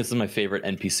 I think this is my favorite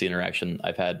NPC interaction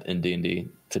I've had in D&D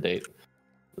to date.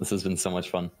 This has been so much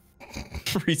fun.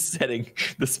 Resetting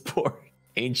this poor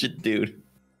ancient dude.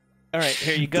 All right,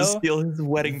 here you To go. steal his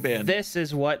wedding band. This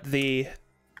is what the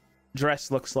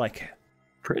dress looks like.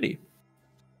 Pretty.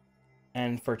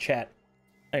 And for chat,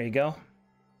 there you go.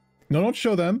 No, don't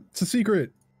show them. It's a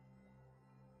secret.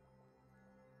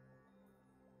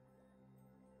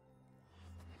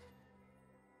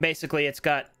 Basically, it's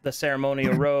got the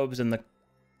ceremonial robes and the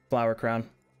flower crown.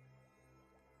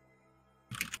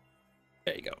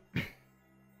 There you go.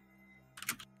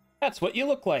 That's what you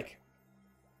look like.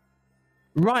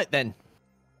 Right then.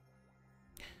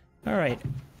 All right.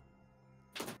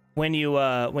 When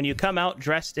you come out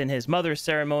dressed in his mother's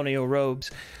ceremonial robes,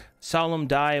 Solemn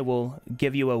Dai will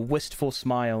give you a wistful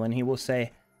smile, and he will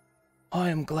say, "I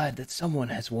am glad that someone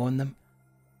has worn them.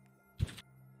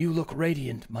 You look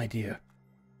radiant, my dear."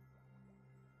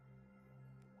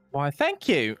 Why, thank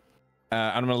you.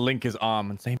 I'm gonna link his arm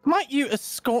and say, Might you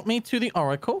escort me to the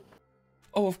Oracle?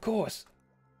 Oh, of course.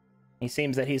 He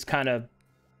seems that he's kind of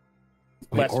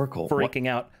Wait, less Oracle? freaking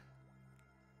out.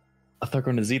 I thought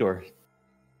going to Zedor.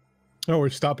 Oh, we're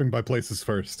stopping by places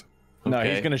first. "No,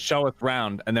 Okay. he's gonna show us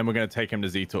round, and then we're gonna take him to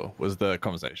Zetor." Was the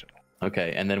conversation?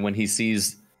 Okay, and then when he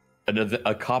sees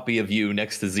a copy of you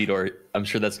next to Zedor, I'm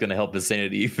sure that's going to help his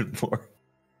sanity even more.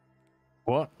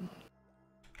 What?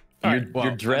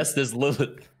 You're dressed as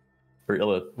Lilith. Or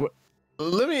Illith.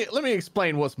 Let me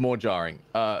explain what's more jarring.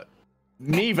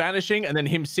 Me vanishing and then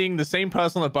him seeing the same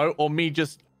person on the boat, or me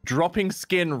just dropping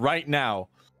skin right now.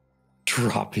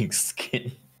 Dropping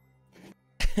skin.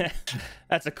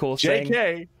 That's a cool saying.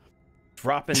 JK.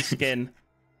 Dropping skin.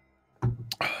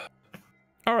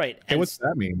 All right. Hey, what's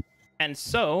that mean? And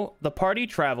so the party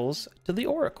travels to the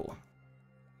Oracle.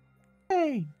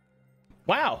 Hey.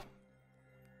 Wow.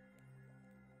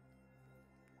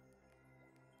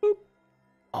 Boop.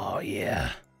 Oh,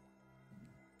 yeah.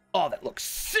 Oh, that looks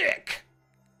sick.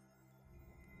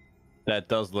 That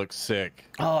does look sick.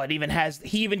 Oh, it even has,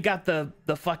 he even got the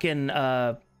fucking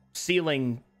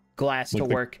ceiling glass to With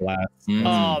the work. glass.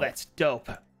 Oh, that's dope.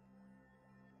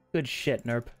 Good shit,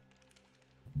 Nerp.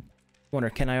 Wonder,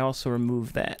 can I also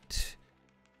remove that?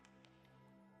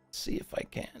 See if I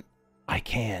can. I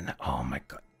can. Oh my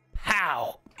god.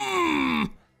 How?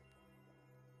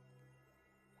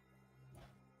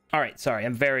 Alright, sorry.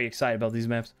 I'm very excited about these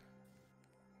maps.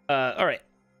 Alright.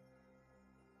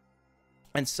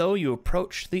 And so you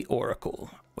approach the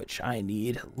Oracle, which I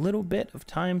need a little bit of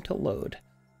time to load.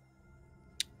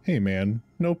 Hey man,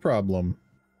 no problem.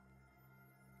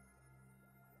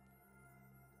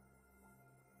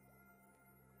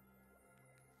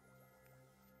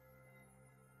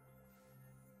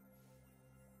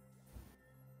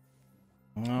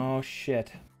 Oh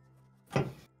shit.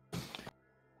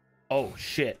 Oh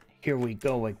shit. Here we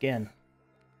go again.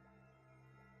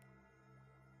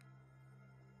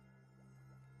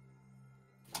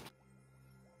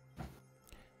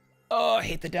 Oh, I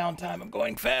hate the downtime. I'm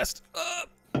going fast.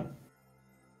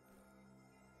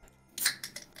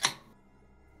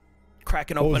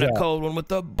 Cracking What was open a that? cold one with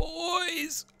the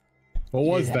boys. What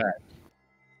was that?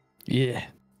 Yeah.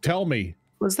 Tell me.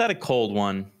 Was that a cold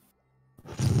one?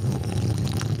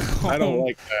 I don't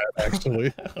like that,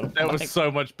 actually. There was so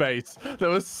much bass. There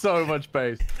was so much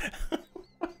bass.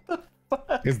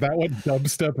 Is that what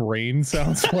dubstep rain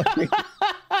sounds like?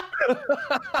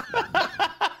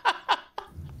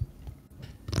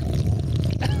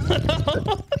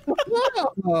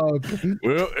 Well,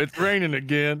 it's raining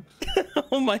again.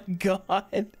 Oh my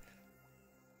god.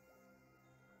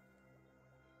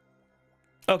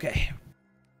 Okay.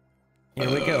 Here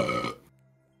we go.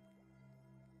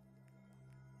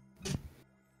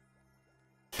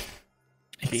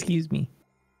 Excuse me.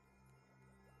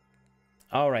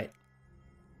 All right.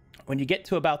 When you get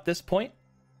to about this point,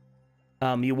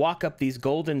 you walk up these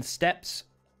golden steps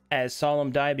as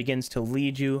Solemn Die begins to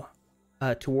lead you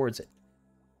towards it.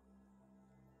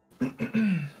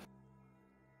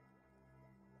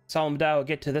 Solemn Die will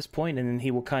get to this point, and then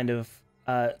he will kind of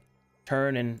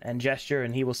turn and gesture,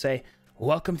 and he will say,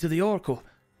 "Welcome to the Oracle.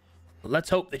 Let's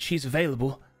hope that she's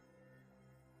available."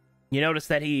 You notice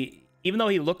that he, even though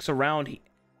he looks around,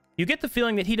 you get the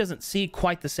feeling that he doesn't see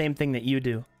quite the same thing that you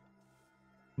do.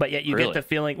 But yet you get the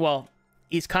feeling, well,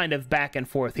 he's kind of back and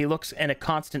forth. He looks in a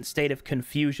constant state of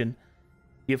confusion.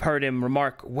 You've heard him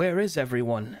remark, "Where is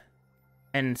everyone?"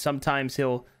 And sometimes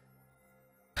he'll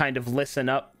kind of listen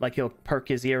up, like he'll perk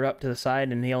his ear up to the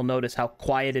side, and he'll notice how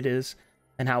quiet it is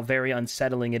and how very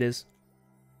unsettling it is.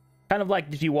 Kind of like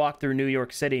if you walk through New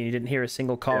York City and you didn't hear a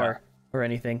single car or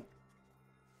anything.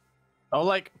 I'll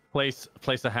like place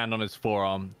a hand on his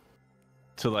forearm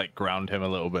to like ground him a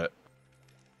little bit.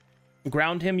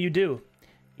 Ground him you do.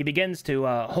 He begins to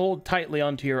hold tightly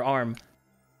onto your arm,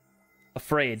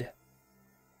 afraid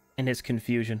in his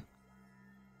confusion.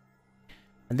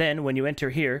 And then when you enter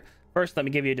here, first let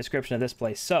me give you a description of this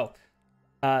place. So,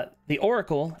 the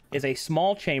Oracle is a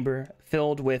small chamber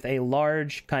filled with a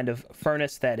large kind of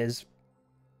furnace that is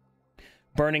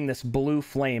burning this blue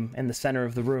flame in the center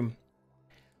of the room.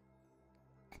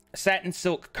 Satin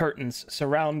silk curtains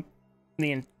surround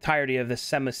the entirety of this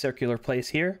semicircular place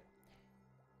here.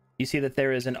 You see that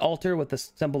there is an altar with the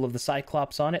symbol of the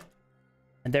Cyclops on it,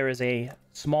 and there is a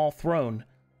small throne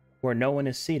where no one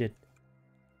is seated.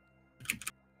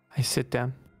 I sit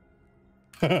down.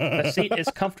 The seat is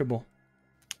comfortable.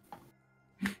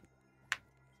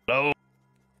 Hello.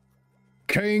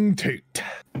 King Toot.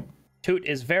 Toot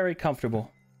is very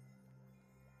comfortable.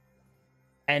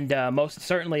 And most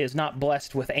certainly is not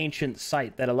blessed with ancient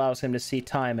sight that allows him to see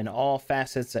time in all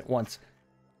facets at once.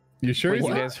 You sure? Wait,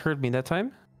 you guys heard me that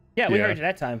time? Yeah, we heard you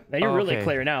that time. Now, you're really Okay.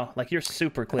 clear now. Like, you're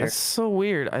super clear. That's so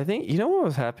weird. I think, you know what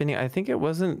was happening? I think it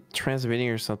wasn't transmitting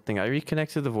or something. I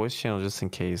reconnected the voice channel just in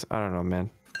case. I don't know, man.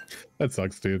 That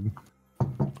sucks, dude.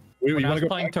 When I was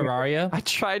playing Terraria, I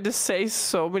tried to say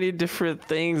so many different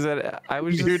things that I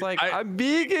was just I'm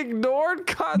being ignored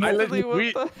constantly.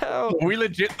 What the hell? We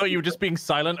legit thought you were just being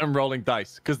silent and rolling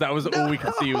dice because that was all we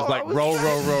could see. It was like roll,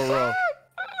 roll, roll, roll.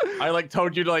 I like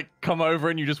told you to like come over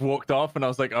and you just walked off, and I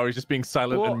was like, oh, he's just being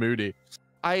silent and moody.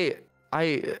 I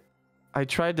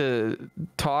tried to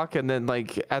talk, and then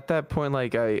like at that point,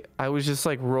 like I was just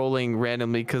like rolling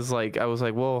randomly because like I was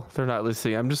like, well, they're not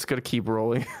listening. I'm just gonna keep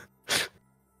rolling.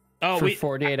 for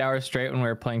 48 hours straight when we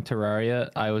were playing Terraria,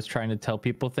 I was trying to tell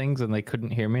people things and they couldn't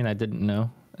hear me and I didn't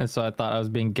know. And so I thought I was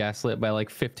being gaslit by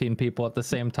like 15 people at the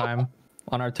same time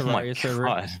on our Terraria server.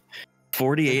 God.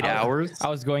 48 hours? I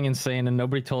was going insane and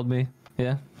nobody told me.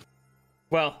 Yeah.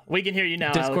 Well, we can hear you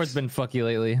now. Discord's Alex. been fucky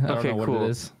lately. I don't know what it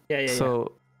is. Yeah.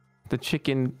 So the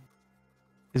chicken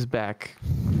is back.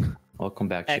 Welcome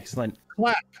back. Chicken. Excellent.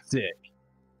 Classic.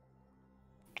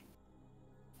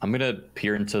 I'm gonna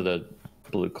peer into the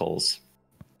blue coals.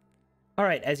 All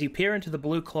right, as you peer into the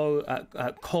blue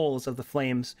coals of the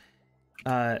flames,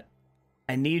 I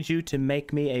need you to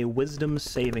make me a wisdom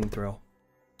saving throw.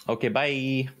 Okay,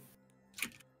 bye.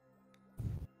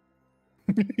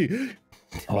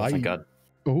 Oh my god.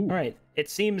 Ooh. All right, it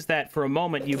seems that for a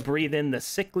moment you breathe in the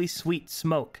sickly sweet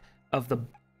smoke of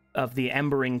the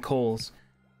embering coals,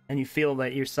 and you feel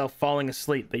that yourself falling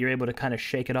asleep, but you're able to kind of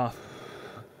shake it off.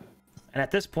 And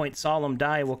at this point, Solemn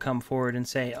Die will come forward and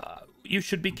say, you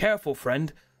should be careful,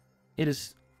 friend. It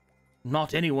is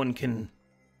not anyone can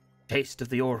taste of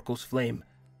the Oracle's flame.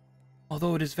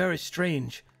 Although it is very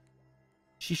strange,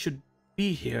 she should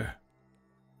be here.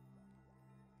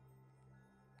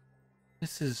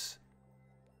 This is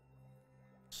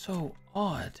so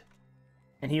odd.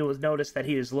 And he will notice that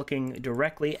he is looking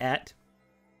directly at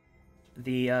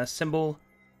the symbol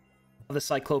of the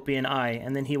Cyclopean eye,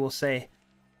 and then he will say,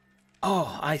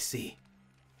 oh, I see.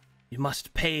 You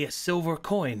must pay a silver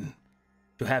coin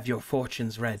to have your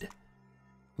fortunes read.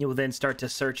 He will then start to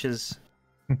search his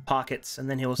pockets, and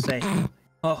then he will say,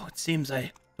 oh, it seems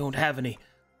I don't have any.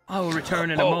 I will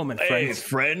return in a moment, friend. Hey,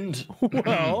 friend.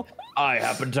 Well, I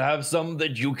happen to have some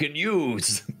that you can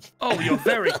use. Oh, you're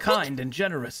very kind and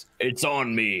generous. It's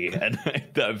on me. And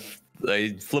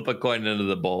I flip a coin into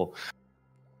the bowl.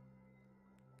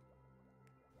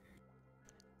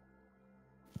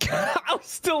 I was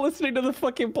still listening to the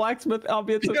fucking blacksmith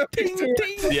ambience. Ding,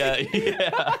 ding.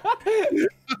 Yeah.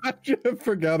 I just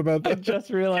forgot about that. I just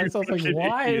realized, I was like,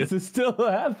 why is this still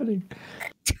happening?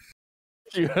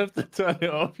 You have to turn it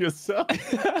off yourself.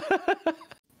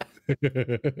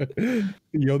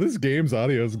 Yo, this game's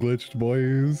audio's glitched,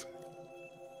 boys.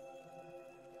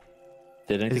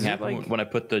 Did anything happen when I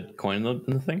put the coin in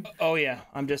the thing? Oh, yeah.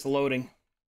 I'm just loading.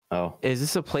 Oh. Is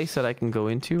this a place that I can go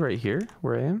into right here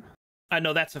where I am? I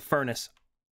know that's a furnace.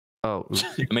 Oh.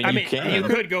 I mean, you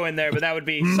could go in there, but that would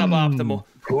be suboptimal.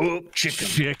 Cook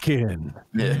chicken.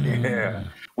 Yeah.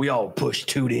 We all push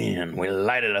toot in. We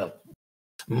light it up.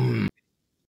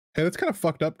 Hey, that's kind of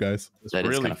fucked up, guys. It's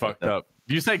really fucked up.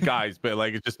 You say guys, but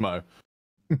like it's just Mo.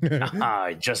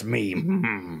 Just me.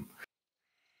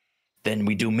 Then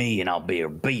we do me, and I'll be a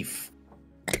beef.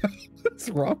 What's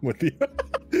wrong with you?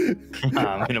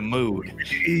 I'm in a mood.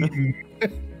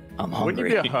 I'm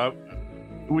hungry.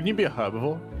 Wouldn't you be a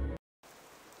herbivore?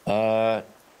 A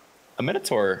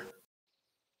minotaur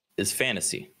is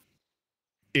fantasy.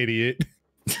 Idiot.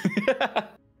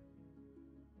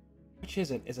 Which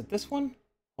is it? Is it this one?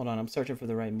 Hold on, I'm searching for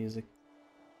the right music.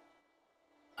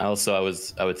 I would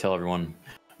tell everyone,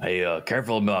 hey,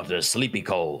 careful about the sleepy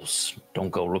coals.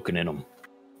 Don't go looking in them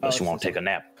unless you want to take a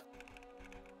nap.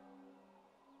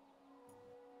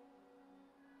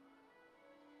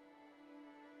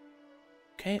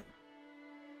 Okay.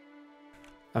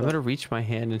 I'm gonna reach my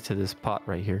hand into this pot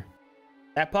right here.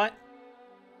 That pot?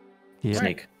 Yeah.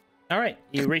 Snake. All right.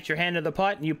 You reach your hand to the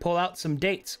pot and you pull out some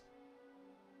dates.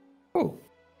 Oh.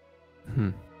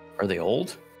 Are they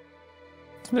old?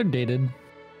 They're dated.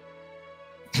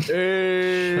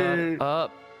 Shut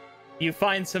up. You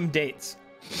find some dates.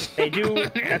 They do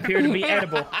appear to be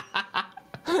edible.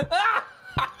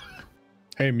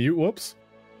 Hey, mute. Whoops.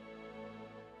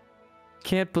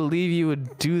 Can't believe you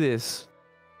would do this.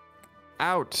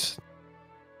 Ouch.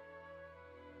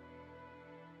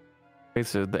 Wait,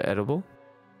 so they're edible?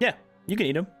 Yeah, you can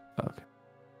eat them. Okay.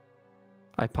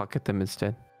 I pocket them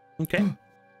instead. Okay.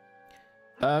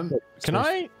 Can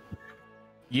I,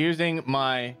 using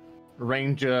my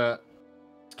ranger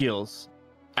skills,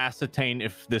 ascertain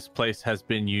if this place has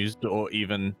been used or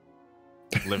even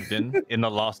lived in the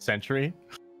last century?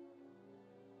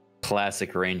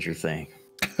 Classic ranger thing.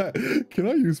 Can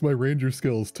I use my ranger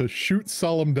skills to shoot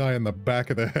Solemn Die in the back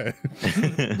of the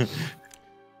head?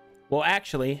 Well,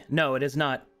 actually, no, it is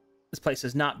not. This place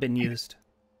has not been used.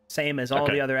 Same as all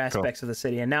the other aspects of the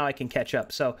city. And now I can catch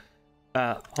up. So,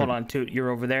 hold on, Toot, you're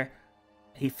over there.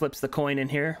 He flips the coin in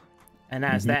here. And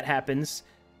as that happens,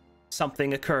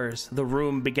 something occurs. The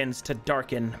room begins to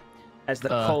darken as the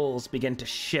coals begin to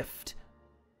shift.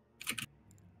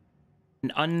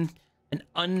 An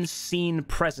unseen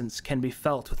presence can be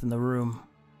felt within the room.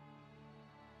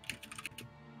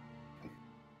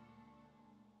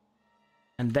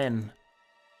 And then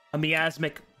a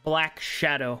miasmic black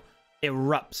shadow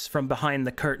erupts from behind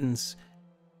the curtains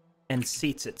and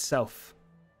seats itself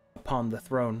upon the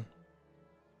throne.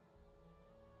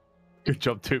 Good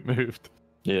job, Toot moved.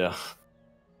 Yeah.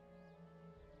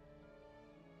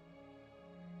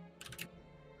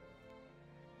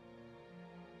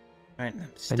 Right,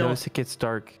 I notice it gets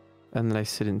dark, and then I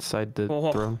sit inside the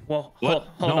throne. Hold on.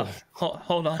 Oh.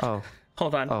 Hold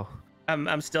on. Oh.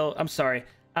 I'm sorry.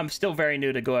 I'm still very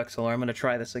new to GoXLR. I'm gonna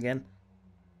try this again.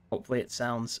 Hopefully it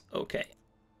sounds okay.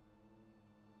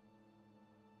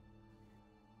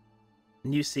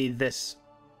 And you see this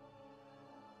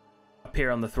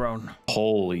appear on the throne.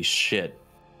 Holy shit.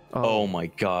 Oh my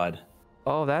god.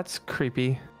 Oh, that's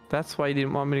creepy. That's why you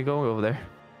didn't want me to go over there.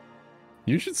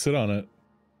 You should sit on it.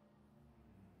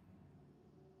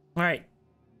 All right.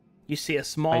 You see a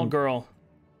small girl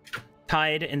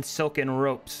tied in silken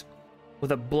ropes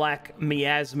with a black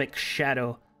miasmic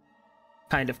shadow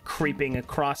kind of creeping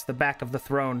across the back of the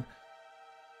throne.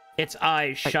 Its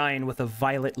eyes shine with a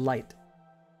violet light.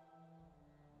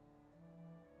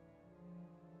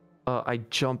 I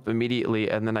jump immediately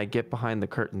and then I get behind the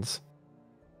curtains.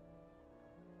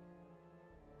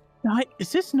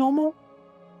 Is this normal?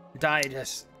 Dai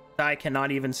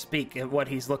cannot even speak at what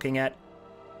he's looking at.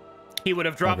 He would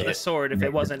have dropped the sword if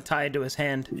it wasn't tied to his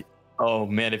hand. Oh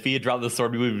man, if he had dropped the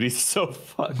sword, we would be so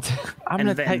fucked. I'm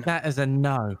gonna take that as a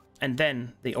no. And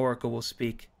then the Oracle will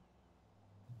speak.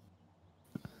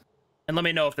 And let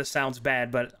me know if this sounds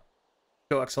bad, but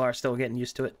GoXLR is still getting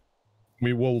used to it.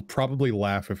 We will probably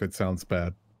laugh if it sounds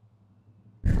bad.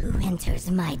 Who enters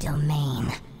my domain?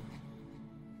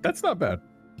 That's not bad.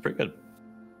 Pretty good.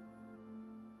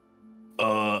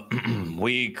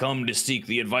 We come to seek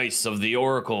the advice of the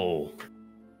Oracle.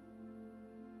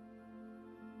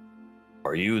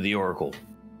 Are you the Oracle?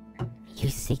 You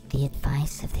seek the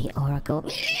advice of the Oracle?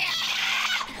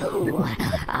 Who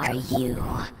are you?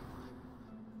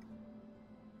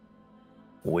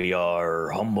 We are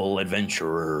humble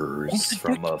adventurers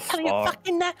from afar.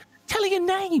 Tell your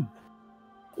name.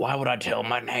 Why would I tell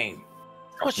my name?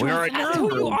 We're That's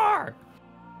who you are.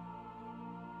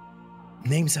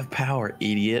 Names have power,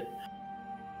 idiot.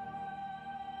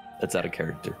 That's out of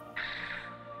character.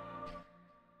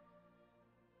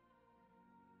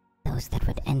 Those that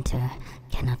would enter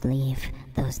cannot leave.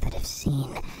 Those that have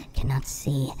seen cannot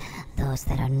see. Those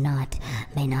that are not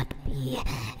may not be.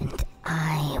 And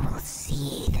I will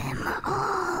see them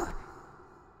all.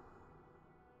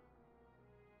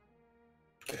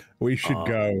 We should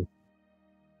go.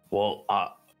 Well,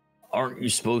 aren't you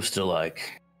supposed to,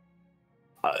 like,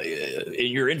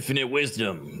 in your infinite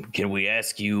wisdom, can we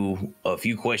ask you a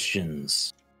few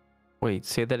questions? Wait,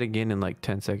 say that again in like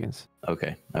 10 seconds.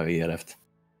 Okay. Oh, yeah, left.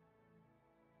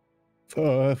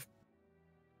 You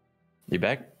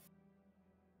back?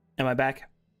 Am I back?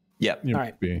 Yep. All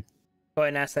right. Go ahead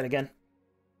and ask that again.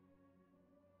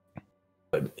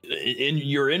 In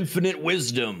your infinite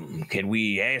wisdom, can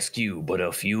we ask you but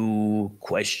a few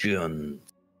questions?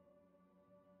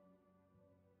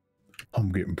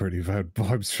 I'm getting pretty bad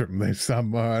vibes from this. I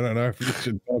don't know if we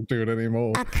should not do it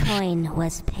anymore. A coin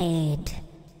was paid.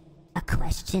 A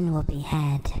question will be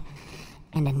had.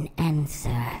 And an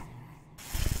answer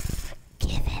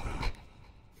given.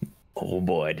 Oh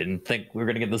boy, I didn't think we were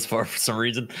gonna get this far for some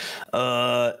reason.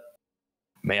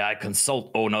 May I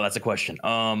consult? Oh no, that's a question.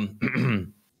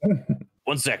 One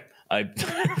sec. I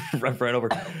run right over.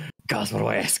 Gosh, what do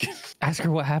I ask? Ask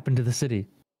her what happened to the city.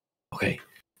 Okay.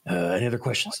 Any other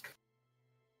questions?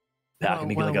 That can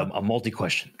be like a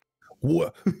multi-question.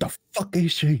 What the fuck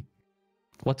is she?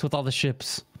 What's with all the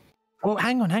ships? Well,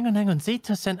 hang on.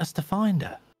 Zeta sent us to find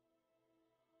her.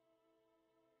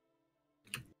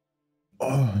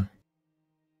 Oh.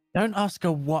 Don't ask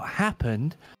her what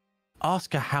happened.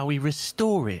 Ask her how we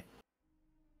restore it.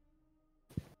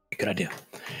 Good idea.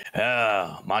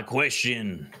 My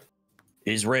question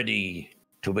is ready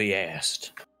to be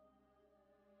asked.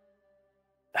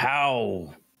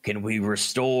 How can we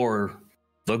restore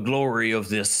the glory of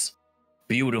this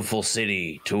beautiful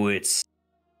city to its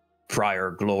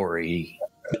prior glory?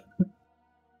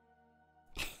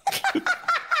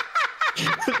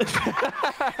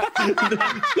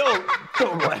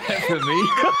 Don't laugh at me.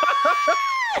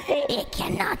 It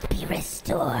cannot be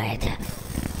restored.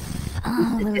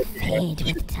 All will fade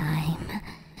with time.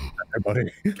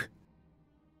 Everybody.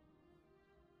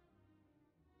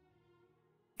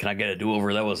 Can I get a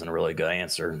do-over? That wasn't a really good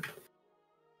answer.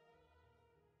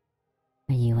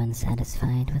 Are you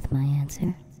unsatisfied with my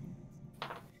answer?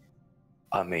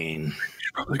 I mean,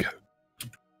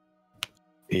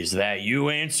 is that you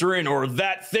answering or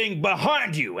that thing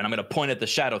behind you? And I'm going to point at the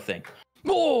shadow thing.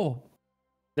 Oh!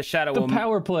 The shadow The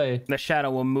power play. The shadow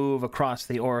will move across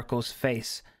the Oracle's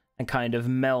face and kind of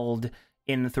meld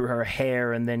in through her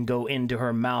hair and then go into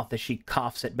her mouth as she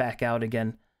coughs it back out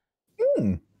again.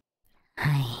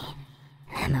 I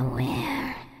am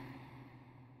aware.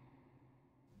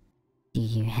 Do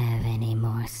you have any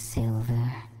more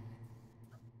silver?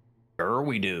 Sure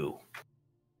we do.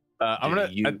 I'm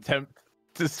gonna attempt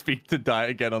to speak to Die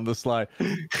again on the slide.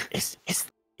 Is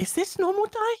this normal,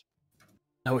 Die?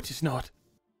 No, it is not.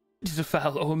 It is a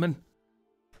foul omen.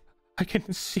 I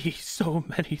can see so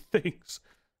many things.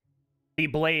 The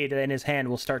blade in his hand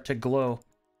will start to glow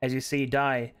as you see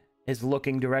Dai is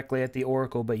looking directly at the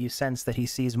oracle, but you sense that he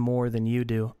sees more than you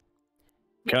do.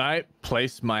 Can I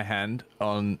place my hand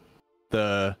on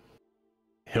the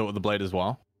hilt of the blade as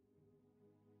well?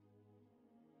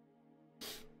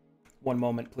 One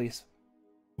moment, please.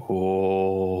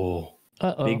 Oh.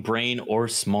 Uh-oh. Big brain or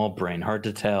small brain, hard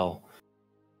to tell.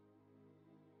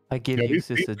 I give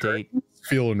Eustace a date.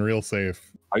 Feeling real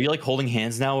safe. Are you like holding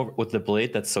hands now with the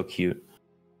blade? That's so cute.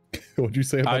 What'd you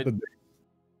say about the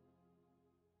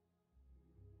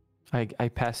date? I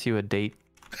pass you a date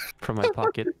from my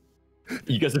pocket.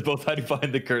 You guys are both hiding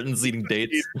behind the curtains eating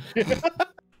dates.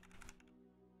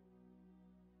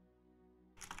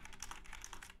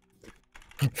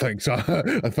 Thanks.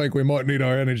 I think we might need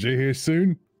our energy here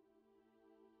soon.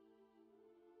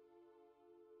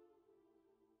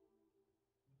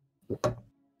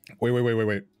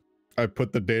 Wait. I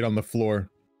put the date on the floor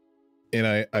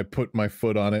and I put my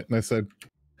foot on it and I said,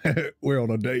 we're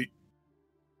on a date.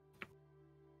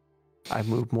 I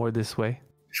move more this way.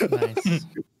 Nice.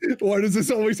 Why does this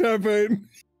always happen?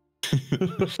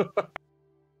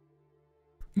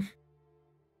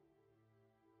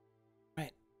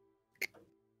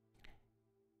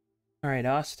 All right,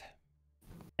 Ost.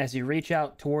 As you reach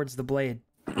out towards the blade,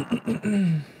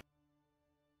 a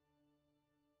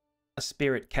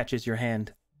spirit catches your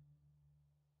hand,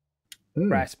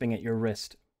 grasping at your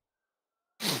wrist.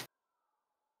 The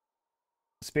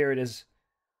spirit is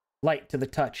light to the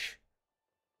touch,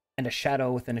 and a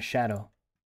shadow within a shadow.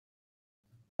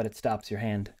 But it stops your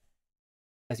hand.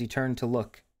 As you turn to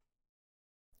look,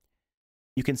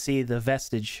 you can see the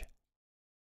vestige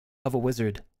of a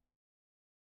wizard,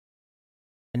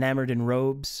 enamored in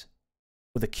robes,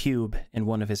 with a cube in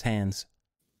one of his hands.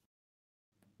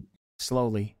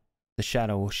 Slowly, the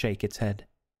shadow will shake its head,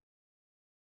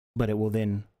 but it will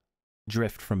then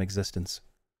drift from existence.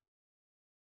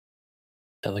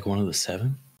 Is that like one of the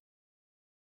seven?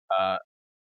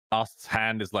 Ost's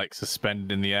hand is like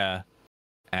suspended in the air,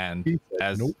 and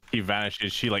as he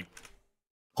vanishes, she like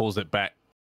pulls it back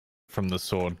from the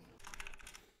sword.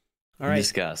 All right. You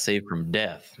just got saved from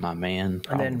death, my man.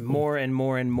 And then more and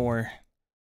more and more,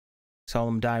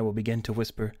 Solemn Die will begin to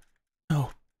whisper,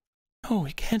 No,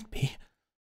 it can't be.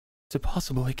 It's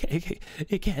impossible.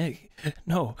 It can't.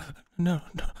 No.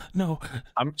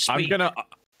 I'm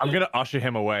gonna usher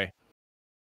him away.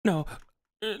 No.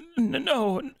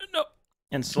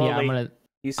 And slowly,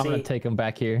 Yeah, I'm gonna take him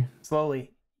back here.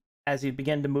 Slowly, as you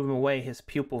begin to move him away, his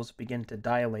pupils begin to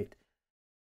dilate,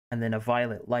 and then a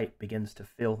violet light begins to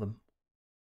fill them.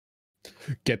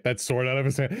 Get that sword out of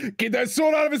his hand. Get that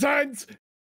sword out of his hands!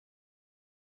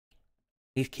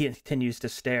 He continues to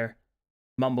stare,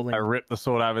 mumbling. I rip the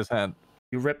sword out of his hand.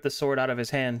 You rip the sword out of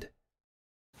his hand.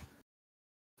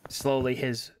 Slowly,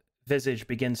 his visage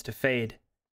begins to fade,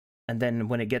 and then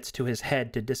when it gets to his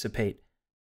head to dissipate,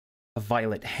 a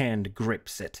violet hand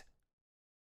grips it.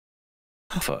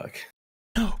 Fuck.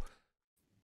 No.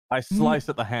 I slice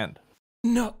at the hand.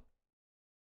 No.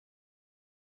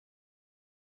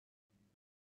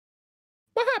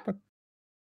 What happened?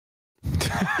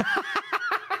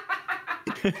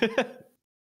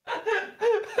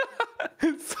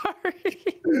 Sorry.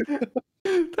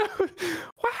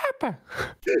 What happened?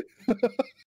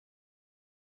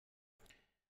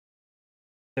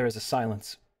 There is a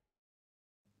silence.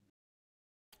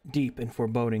 Deep and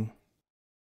foreboding.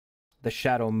 The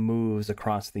shadow moves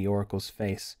across the oracle's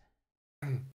face.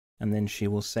 And then she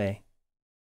will say,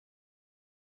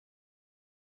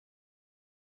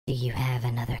 Do you have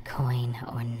another coin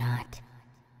or not?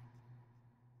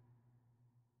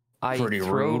 Pretty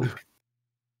rude.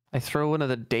 I throw one of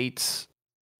the dates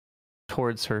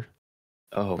towards her.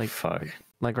 Oh, fuck.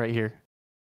 Like right here.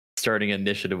 Starting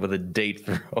initiative with a date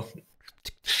throw.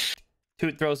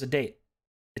 Toot throws a date.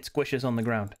 It squishes on the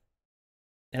ground.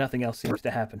 And nothing else seems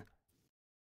to happen.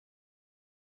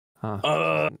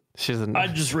 Huh. I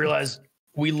just realized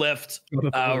we left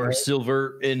our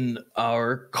silver in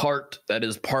our cart that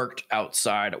is parked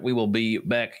outside. We will be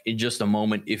back in just a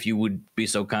moment if you would be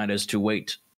so kind as to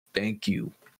wait. Thank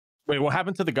you. Wait, what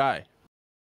happened to the guy?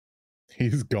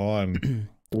 He's gone.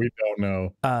 We don't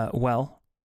know. Well,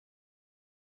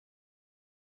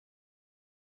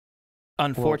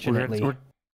 unfortunately, when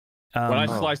I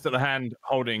sliced at the hand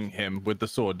holding him with the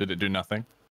sword, did it do nothing?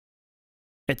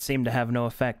 It seemed to have no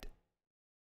effect.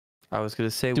 I was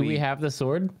gonna say, do we have the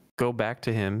sword? Go back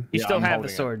to him. You still have the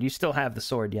sword. You still have the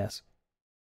sword, yes.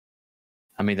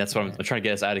 I mean, that's what I'm trying to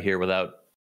get us out of here without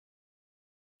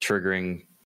triggering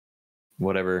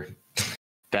whatever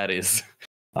that is.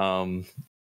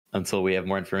 Until we have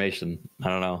more information. I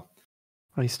don't know.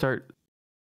 I start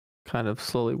kind of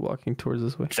slowly walking towards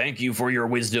this way. Thank you for your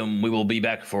wisdom. We will be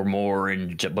back for more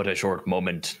in but a short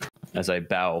moment. As I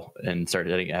bow and start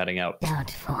heading out.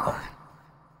 Doubtful.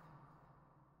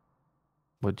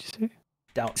 What'd you say?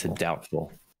 I said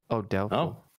doubtful. Oh,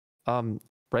 doubtful. Oh.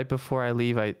 Right before I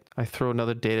leave, I throw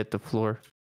another date at the floor,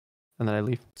 and then I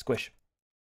leave. Squish.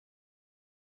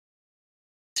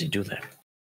 To do that.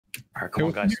 All right, come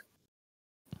on, guys.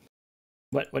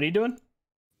 What are you doing?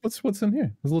 What's in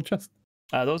here? There's a little chest.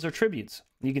 Those are tributes.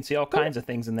 You can see all kinds of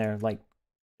things in there. Like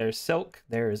there's silk,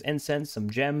 there's incense, some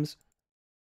gems.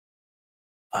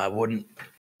 I wouldn't.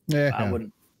 Yeah. I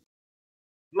wouldn't.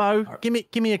 Mo, give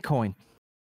me a coin.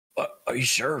 Are you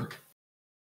sure?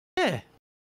 Yeah.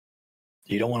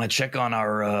 You don't want to check on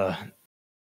our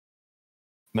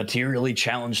materially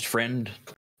challenged friend?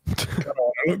 Come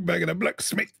on, I look back at the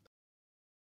blacksmith.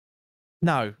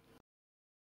 No.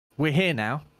 We're here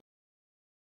now.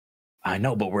 I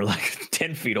know, but we're like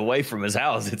 10 feet away from his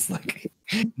house. It's like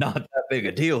not that big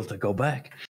a deal to go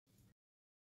back.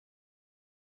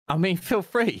 I mean, feel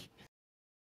free.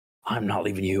 I'm not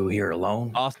leaving you here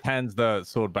alone. Ast hands the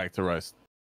sword back to Roast.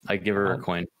 I give her a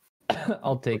coin.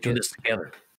 I'll take Do it. this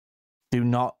together. Do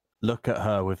not look at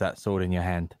her with that sword in your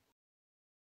hand.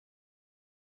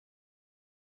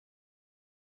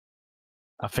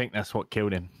 I think that's what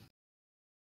killed him.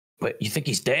 Wait, you think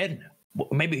he's dead? Well,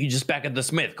 maybe he's just back at the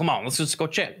smith. Come on, let's just go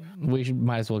check.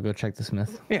 Might as well go check the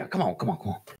smith. Yeah, come on.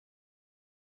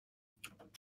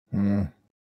 Hmm.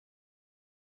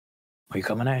 Are you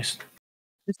coming, Ace?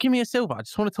 Just give me a silver. I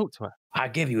just want to talk to her. I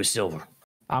give you a silver.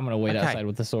 I'm gonna wait Okay. outside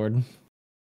with the sword.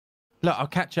 Look, I'll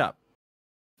catch up.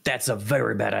 That's a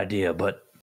very bad idea, but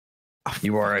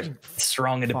you are a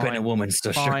strong, independent Fine. woman,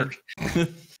 so Fine. sure.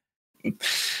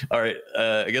 All right,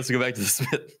 I guess we'll go back to the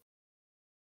smith.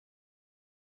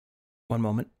 One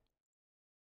moment.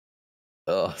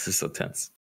 Oh, this is so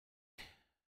tense.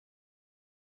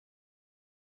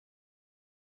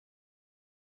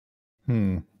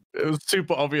 It was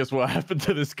super obvious what happened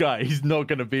to this guy. He's not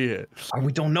going to be here.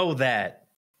 We don't know that.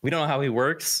 We don't know how he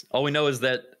works. All we know is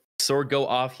that sword go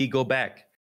off, he go back.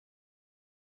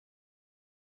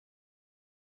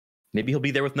 Maybe he'll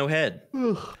be there with no head. He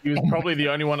was probably the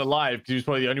only one alive because he was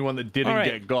probably the only one that didn't All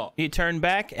right. get got. You turn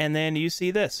back and then you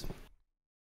see this.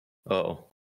 Oh.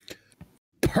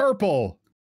 Purple.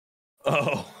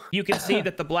 Oh. You can see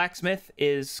that the blacksmith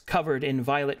is covered in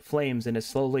violet flames and is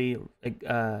slowly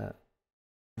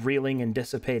reeling and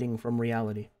dissipating from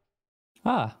reality.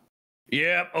 Ah.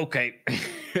 Yeah, okay.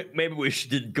 Maybe we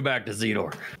should go back to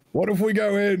Zedor. What if we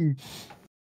go in?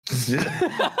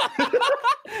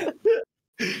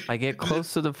 I get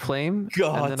close to the flame,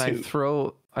 God, and then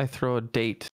I throw a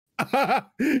date.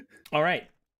 All right.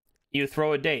 You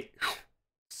throw a date.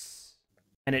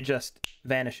 And it just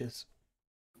vanishes.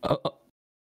 God,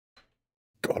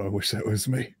 I wish that was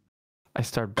me. I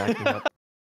start backing up.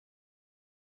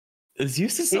 Is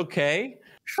Eustace okay?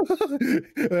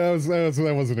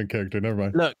 that wasn't a character. Never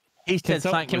mind. Look, he said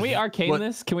something. Can we arcane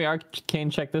this? Can we arcane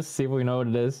check this? See if we know what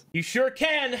it is. You sure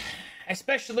can.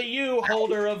 Especially you,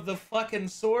 holder of the fucking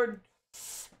sword.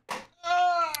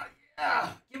 Yeah.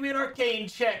 Give me an arcane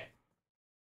check.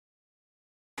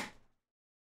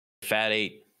 Fat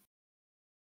 8.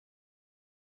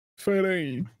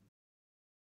 15.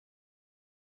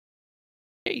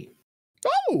 Hey.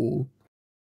 Oh.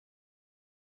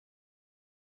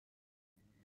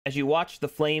 As you watch the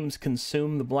flames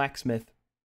consume the blacksmith,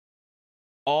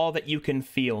 all that you can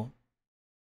feel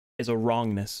is a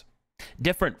wrongness.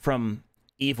 Different from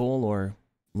evil or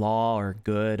law or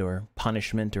good or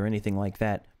punishment or anything like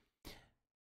that.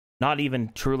 Not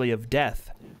even truly of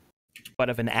death, but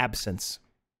of an absence.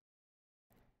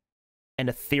 An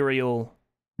ethereal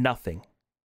nothing.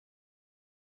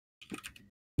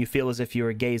 You feel as if you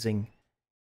are gazing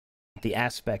at the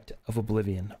aspect of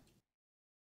oblivion.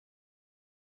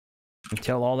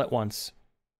 Until all at once,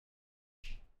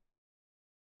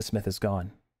 the smith is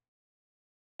gone.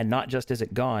 And not just is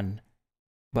it gone,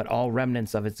 but all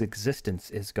remnants of its existence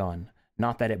is gone.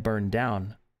 Not that it burned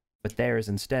down, but there is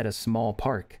instead a small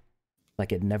park,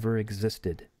 like it never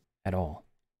existed at all.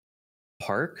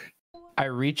 Park? I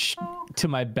reach to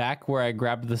my back where I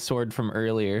grabbed the sword from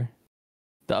earlier.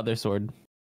 The other sword.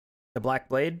 The black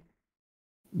blade?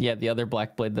 Yeah, the other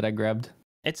black blade that I grabbed.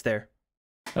 It's there.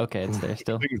 Okay, it's there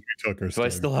still. Do I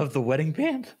still have the wedding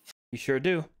band? You sure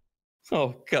do.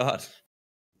 Oh, God.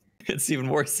 It's even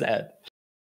more sad.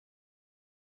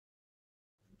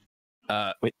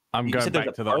 Wait, I'm you going said there's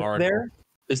back a to the park oracle. there?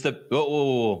 Is the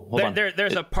whoa, hold on.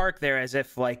 There's a park there, as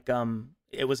if like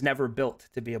it was never built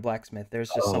to be a blacksmith. There's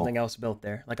just something else built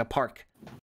there, like a park.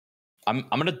 I'm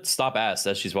gonna stop Ass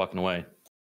as she's walking away.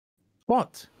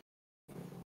 What?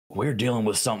 We're dealing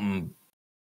with something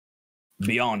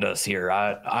beyond us here.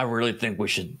 I really think we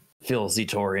should fill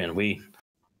Zitor in. We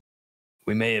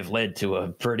may have led to a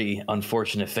pretty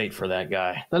unfortunate fate for that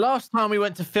guy. The last time we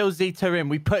went to fill Zeta in,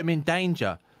 we put him in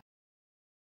danger.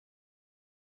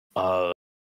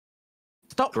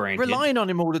 Stop granted. relying on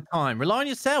him all the time. Rely on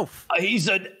yourself. He's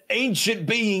an ancient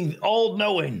being,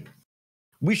 all-knowing.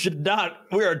 We should not.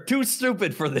 We are too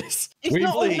stupid for this. He's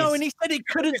not all knowing. He said he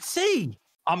couldn't see.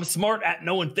 I'm smart at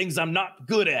knowing things I'm not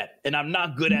good at, and I'm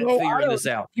not good at figuring this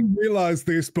out. You realize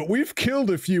this, but we've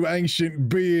killed a few ancient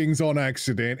beings on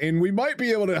accident, and we might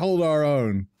be able to hold our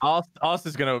own. Ars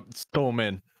is gonna storm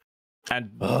in and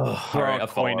throw a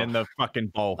coin in the fucking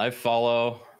bowl. I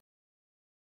follow.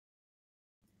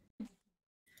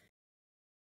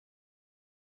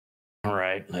 All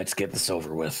right, let's get this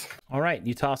over with. All right,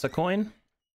 you toss a coin.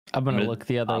 I'm gonna look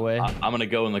the other way. I'm gonna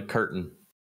go in the curtain.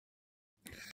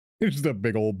 It's just a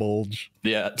big old bulge.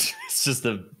 Yeah, it's just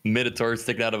a minotaur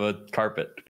sticking out of a carpet.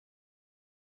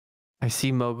 I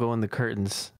see Mo go in the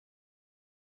curtains.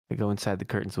 I go inside the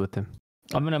curtains with him.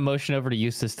 I'm gonna motion over to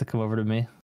Eustace to come over to me.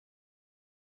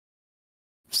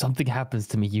 If something happens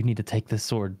to me, you need to take this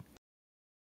sword.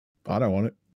 I don't want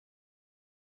it.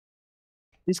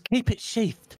 Just keep it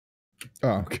sheathed.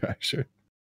 Oh, okay, sure.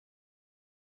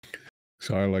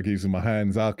 Sorry, like using my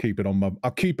hands. I'll keep it on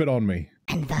me.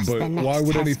 And thus But the next why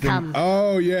would has anything? come.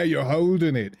 Oh yeah, you're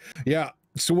holding it. Yeah.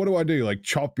 So what do I do? Like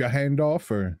chop your hand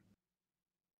off, or?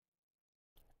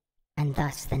 And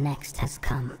thus the next has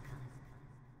come.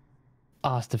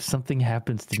 Ost, if something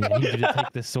happens to me, I need you to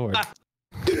take this sword.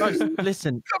 Guys,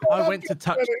 listen, I went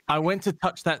to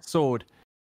touch that sword,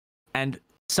 and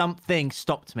something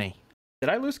stopped me. Did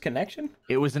I lose connection?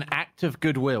 It was an act of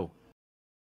goodwill.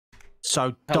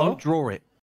 So Hello? don't draw it.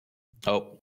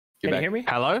 Oh, Can you hear me?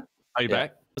 Hello? Are you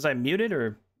back? Was I muted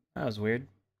or that was weird?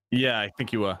 Yeah, I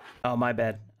think you were. Oh, my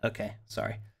bad. Okay,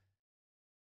 sorry.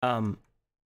 And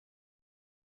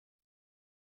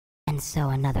so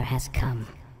another has come.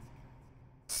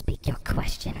 Speak your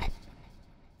question.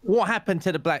 What happened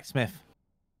to the blacksmith?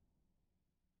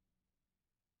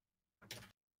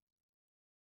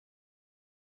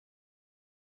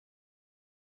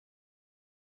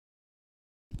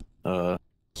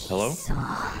 hello? He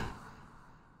saw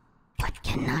what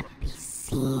cannot be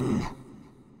seen.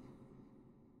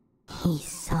 He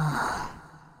saw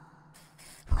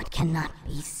what cannot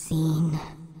be seen.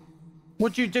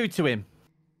 What'd you do to him?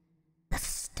 The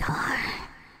star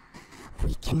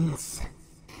weakens.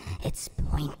 Its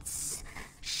points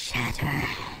shatter.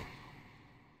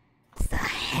 The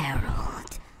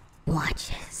herald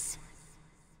watches.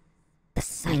 The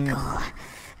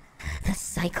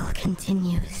cycle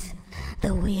continues.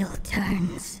 The wheel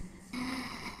turns.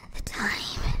 The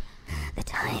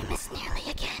time is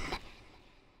nearly again.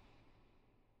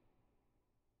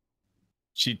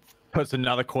 She puts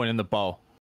another coin in the bowl.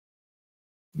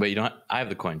 Wait, you don't. I have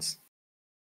the coins.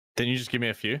 Then you just give me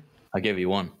a few. I gave you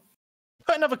one.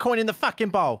 Put another coin in the fucking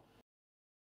bowl.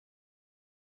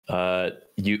 I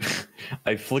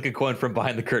flick a coin from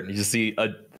behind the curtain. You just see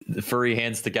a furry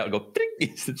hand stick out and go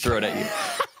ding, throw it at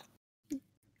you.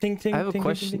 Ding, ding, I have a ding,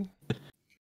 question. ding, ding.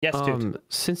 Yes, dude.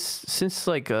 Since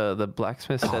like the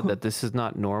blacksmith said that this is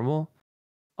not normal,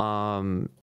 what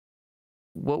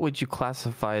would you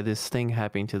classify this thing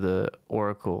happening to the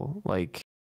oracle? Like,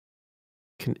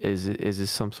 is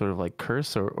this some sort of like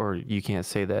curse, or you can't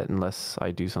say that unless I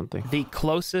do something? The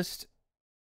closest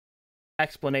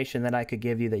explanation that I could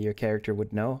give you that your character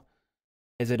would know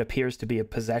is it appears to be a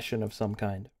possession of some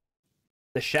kind.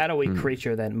 The shadowy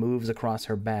creature that moves across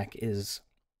her back is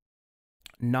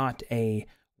not a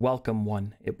welcome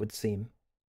one, it would seem.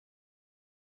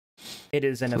 It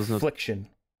is an affliction.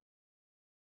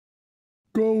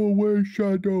 Go away,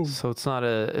 shadow. So it's not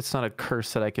a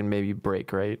curse that I can maybe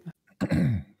break, right?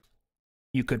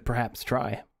 You could perhaps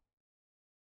try.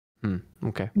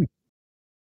 Okay.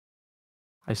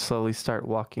 I slowly start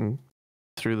walking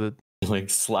through the Like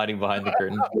sliding behind the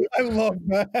curtain. I love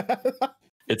that.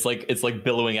 It's like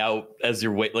billowing out as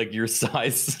your weight, like your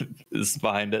size is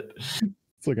behind it.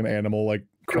 It's like an animal, like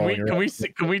Can we crawling around.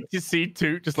 can we just see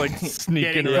Toot just like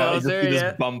sneaking Getting around? You closer, just see yeah.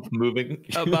 this bump moving.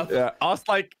 Yeah, Ars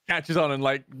like catches on and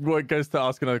like goes to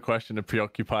ask another question to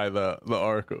preoccupy the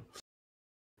oracle.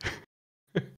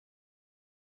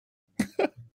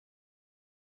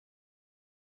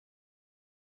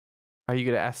 Are you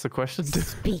gonna ask the question?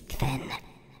 Speak then.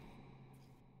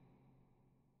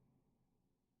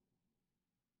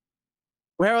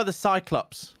 Where are the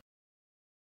Cyclops?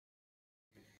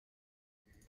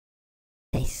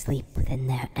 They sleep within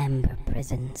their amber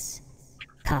prisons,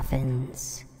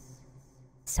 coffins,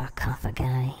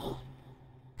 sarcophagi.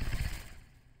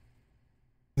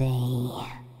 They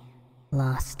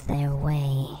lost their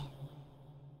way.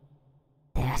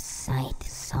 Their sight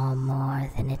saw more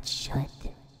than it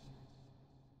should.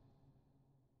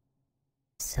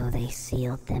 So they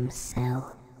sealed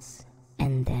themselves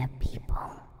and their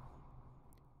people.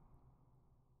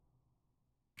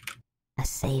 A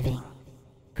saving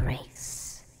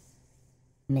grace,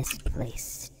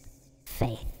 misplaced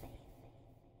faith,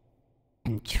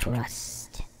 and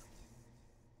trust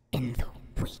in the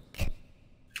weak.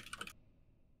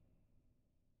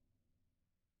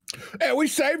 Hey, we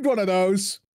saved one of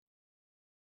those.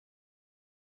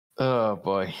 Oh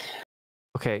boy.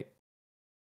 Okay.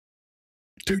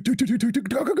 Go, go,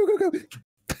 go, go, go.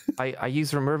 I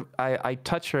use remove. I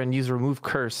touch her and use remove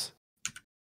curse.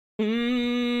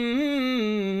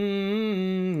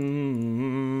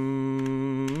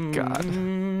 God.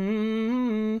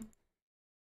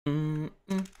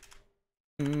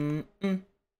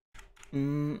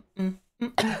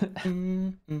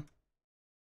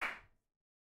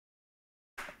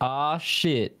 Ah,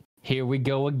 shit. Here we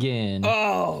go again.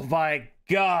 Oh my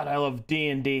god, I love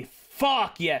D&D.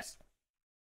 Fuck yes.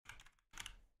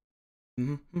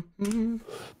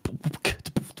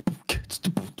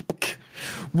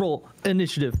 Roll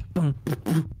initiative.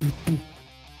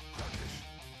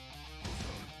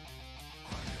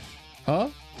 Huh?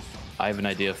 I have an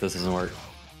idea if this doesn't work.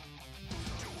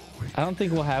 I don't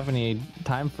think we'll have any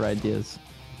time for ideas.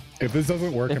 If this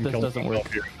doesn't work, If I'm this killing doesn't myself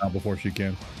work. here now before she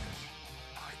can.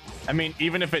 I mean,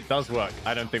 even if it does work,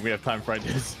 I don't think we have time for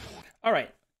ideas. All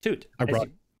right, Toot.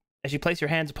 As you place your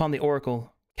hands upon the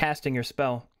oracle, casting your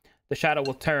spell, the shadow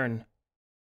will turn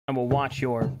and will watch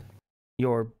your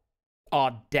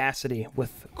audacity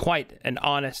with quite an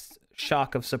honest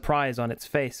shock of surprise on its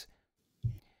face.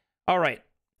 All right.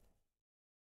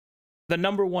 The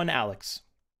number one Alex.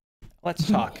 Let's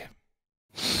talk.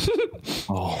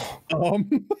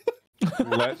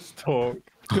 Let's talk.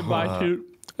 Goodbye, Shoot.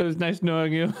 It was nice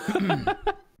knowing you.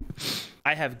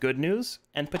 I have good news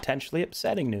and potentially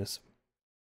upsetting news.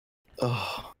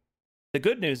 The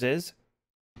good news is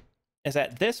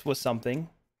that this was something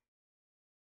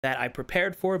that I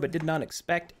prepared for but did not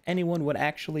expect anyone would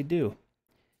actually do.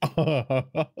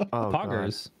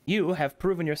 Poggers. You have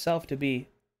proven yourself to be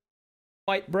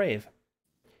quite brave.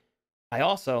 I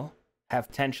also have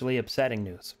potentially upsetting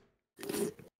news.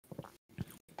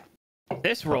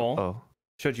 This roll,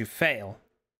 should you fail,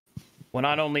 will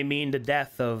not only mean the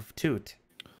death of Toot,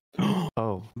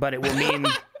 but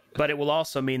it will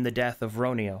also mean the death of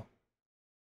Ronio.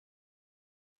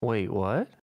 Wait, what?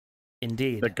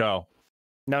 Indeed. The go.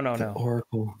 No.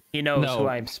 Oracle. He knows who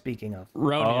I'm speaking of.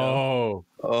 Ronio.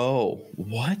 Oh,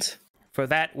 what? For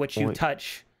that which you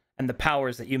touch and the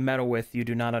powers that you meddle with, you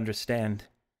do not understand.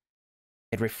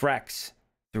 It refracts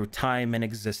through time and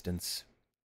existence.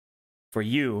 For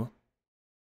you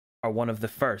are one of the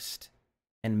first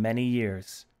in many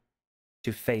years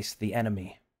to face the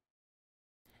enemy.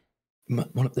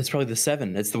 That's probably the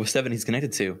 7. It's the 7 he's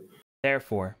connected to.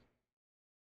 Therefore,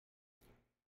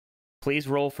 please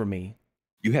roll for me.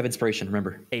 You have inspiration,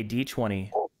 remember. A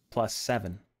d20 plus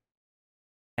 7.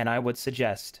 And I would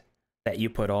suggest that you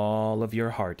put all of your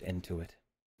heart into it.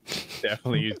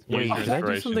 Definitely use Wait, did I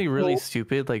do something really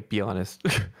stupid? Like, be honest.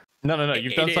 No.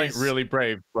 You've done something really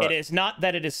brave. But... It is not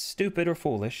that it is stupid or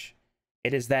foolish.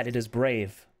 It is that it is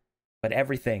brave. But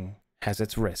everything has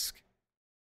its risk.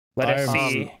 Let us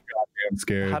see. I'm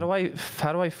scared. How do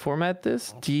I format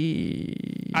this?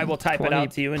 I will type it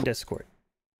out to you in Discord.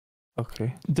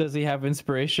 Okay. Does he have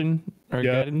inspiration or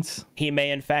guidance? He may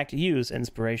in fact use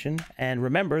inspiration, and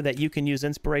remember that you can use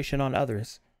inspiration on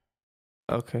others.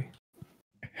 Okay.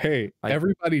 Hey,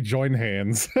 everybody join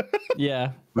hands.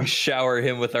 Yeah. We shower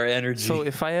him with our energy. So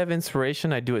if I have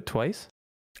inspiration, I do it twice?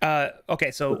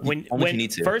 Okay, so when you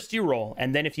need to. First you roll,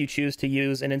 and then if you choose to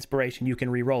use an inspiration, you can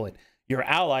re-roll it. Your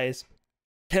allies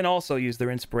can also use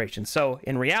their inspiration. So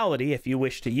in reality, if you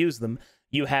wish to use them,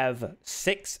 you have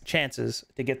 6 chances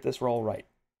to get this roll right.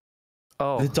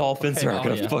 Oh, the dolphins are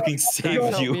gonna fucking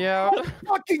save you. Yeah.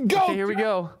 Fucking go! Okay, here we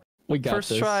go. We got First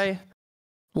this. try.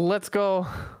 Let's go.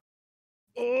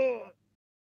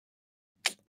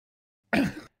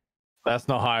 That's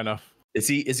not high enough. Is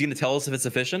he gonna tell us if it's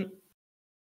sufficient?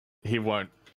 He won't.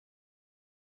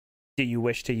 Do you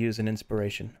wish to use an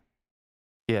inspiration?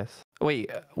 Yes. Wait.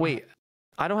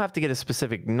 I don't have to get a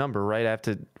specific number, right? I have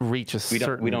to reach a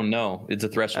certain... We don't know. It's a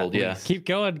threshold, yeah. Keep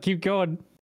going.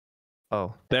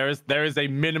 Oh, There is a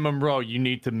minimum roll you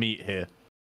need to meet here.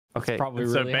 okay. Probably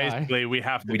So really high. basically, we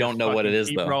have to. We don't just know what it fucking is,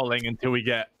 keep though. rolling until we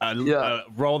get a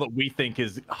roll that we think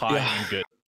is high and good.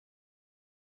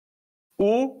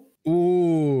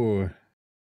 Ooh.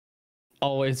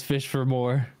 Always fish for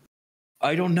more.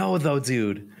 I don't know though,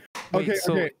 dude. Okay,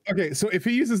 okay. So if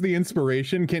he uses the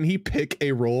inspiration, can he pick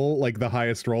a roll, like the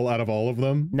highest roll out of all of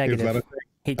them? Negative. Is that a thing?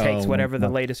 He takes whatever the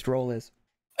latest roll is.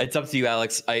 It's up to you,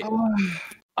 Alex. I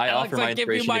offer my give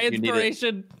you inspiration my if you need it.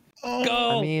 inspiration.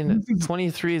 Go. I mean,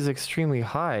 23 is extremely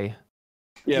high.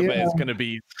 Yeah, but it's gonna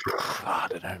be. I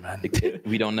don't know, man.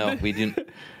 We don't know. We didn't.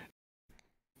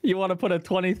 You want to put a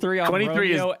 23 on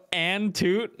 23 Romeo and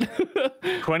Toot?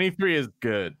 23 is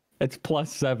good. It's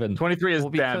 +7. 23 is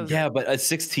Well, damn. Yeah, but a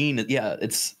 16. Yeah,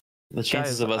 it's the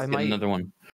chances Guys, of us I getting might- another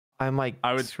one. I might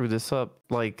screw this up.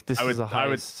 Like, this is a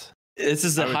highest. This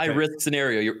is a high risk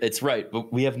scenario. It's right,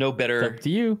 but we have no better. It's up to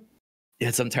you. Yeah,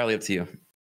 it's entirely up to you.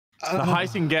 The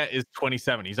highest he can get is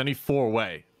 27. He's only 4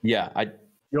 away. Yeah,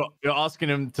 You're asking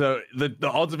him to the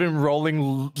odds of him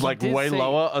rolling like did way say-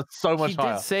 lower are so much He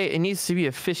higher. did say it needs to be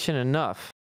efficient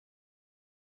enough.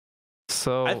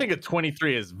 So I think a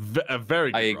 23 is a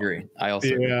very. Good I agree. roll. I also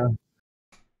Yeah.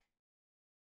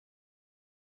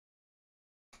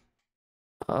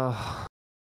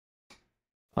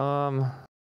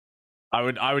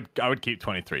 I would keep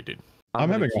 23, dude. I'm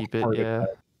gonna having keep a it. heart Yeah.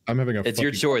 attack. I'm having a. It's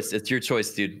your fucking- choice. It's your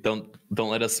choice, dude. Don't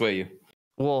let us sway you.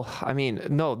 Well, I mean,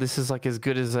 no, this is like as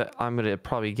good as I'm gonna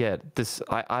probably get. This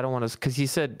I don't want to, because you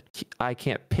said I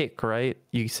can't pick, right?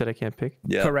 You said I can't pick.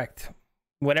 Yeah. Correct.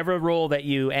 Whatever roll that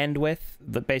you end with,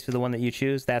 basically the one that you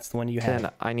choose, that's the one you have.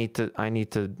 Then I need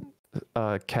to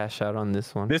cash out on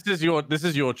this one. This is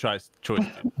your choice.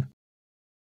 Dude.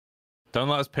 Don't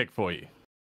let us pick for you.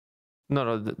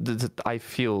 No, I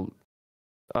feel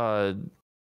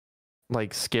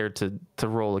like scared to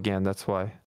roll again. That's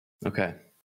why. Okay.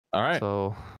 All right.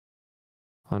 So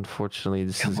unfortunately,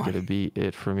 this is gonna be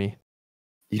it for me.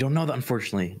 You don't know that,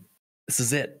 unfortunately. This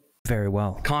is it. Very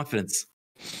well. Confidence.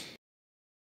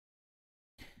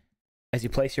 As you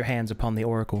place your hands upon the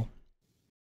oracle,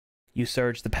 you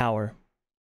surge the power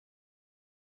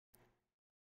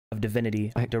of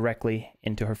divinity directly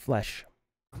into her flesh.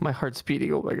 My heart's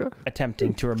beating. Oh my god.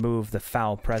 Attempting to remove the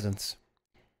foul presence.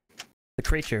 The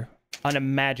creature,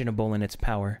 unimaginable in its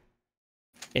power,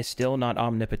 is still not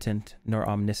omnipotent nor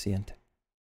omniscient.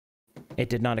 It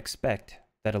did not expect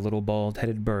that a little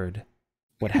bald-headed bird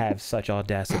would have such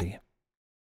audacity.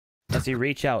 As you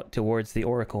reach out towards the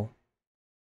oracle,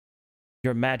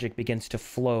 your magic begins to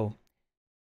flow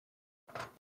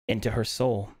into her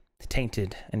soul,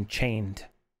 tainted and chained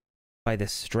by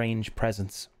this strange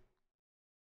presence.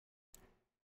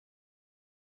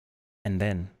 And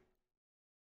then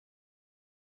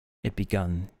it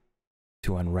begun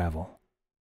to unravel.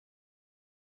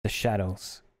 The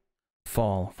shadows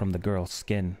fall from the girl's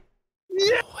skin.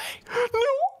 No way!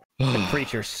 No! The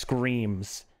creature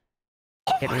screams.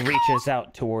 It reaches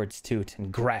out towards Toot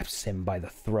and grasps him by the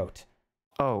throat.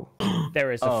 Oh.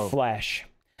 There is a flash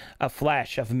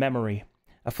of memory,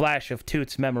 a flash of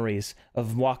Toot's memories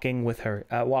of walking with her,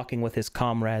 walking with his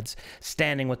comrades,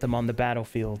 standing with them on the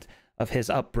battlefield, of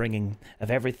his upbringing, of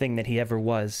everything that he ever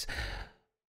was.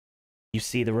 You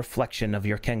see the reflection of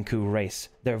your Kenku race,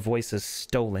 their voices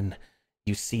stolen.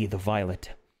 You see the violet.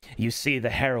 You see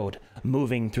the herald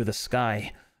moving through the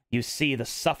sky. You see the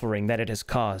suffering that it has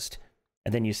caused.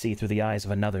 And then you see through the eyes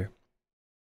of another.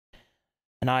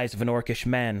 And eyes of an orcish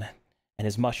man and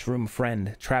his mushroom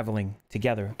friend traveling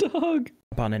together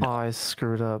upon an I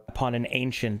screwed up. Upon an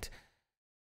ancient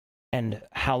and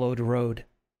hallowed road.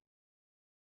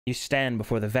 You stand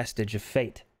before the vestige of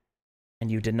fate,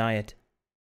 and you deny it.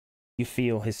 You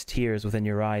feel his tears within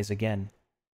your eyes again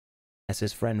as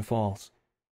his friend falls.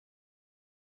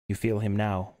 You feel him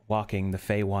now walking the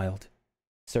Feywild,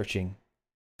 searching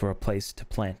for a place to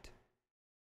plant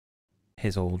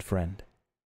his old friend.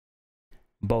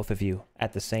 Both of you,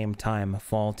 at the same time,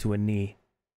 fall to a knee.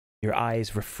 Your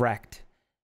eyes refract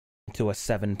into a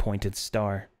 7-pointed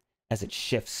star as it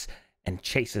shifts and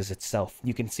chases itself.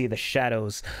 You can see the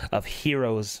shadows of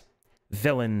heroes,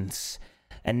 villains,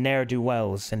 and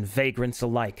ne'er-do-wells and vagrants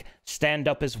alike stand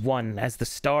up as one as the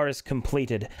star is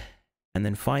completed. And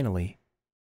then finally,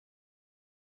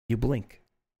 you blink,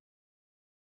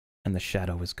 and the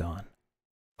shadow is gone.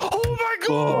 Oh my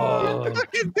god! I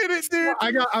fucking did it, dude!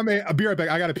 I'll be right back.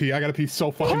 I gotta pee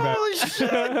so fucking bad. Holy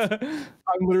shit!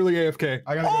 I'm literally AFK.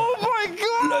 I gotta go. Oh my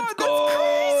god! Let's go!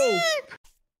 That's crazy!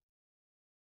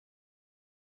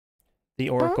 The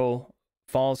oracle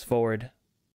falls forward,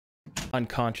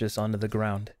 unconscious onto the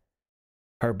ground,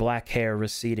 her black hair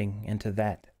receding into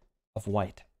that of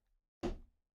white.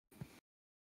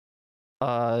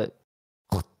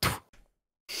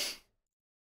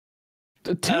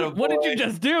 Dude, what did you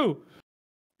just do?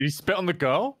 You spit on the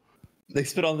girl? They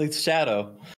spit on the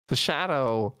shadow. The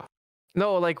shadow.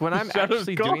 No, like when I'm shadow's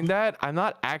actually gone. doing that, I'm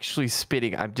not actually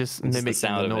spitting. I'm just It's mimicking the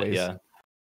sound the of noise. it,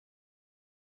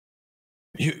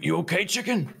 yeah. You okay,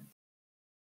 chicken?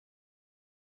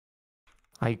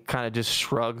 I kind of just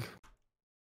shrug.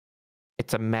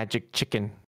 It's a magic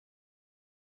chicken.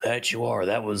 That you are.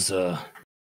 That was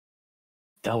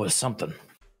something.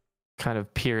 Kind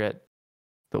of peer at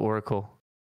the oracle.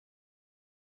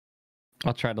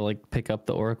 I'll try to like pick up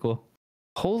the oracle.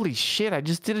 Holy shit! I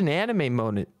just did an anime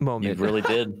moment. You really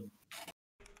did.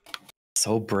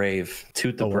 So brave.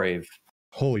 Toot the brave.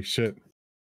 Holy shit.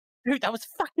 Dude, that was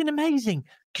fucking amazing.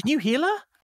 Can you heal her?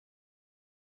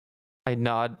 I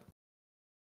nod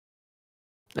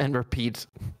and repeat,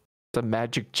 "The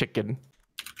magic chicken."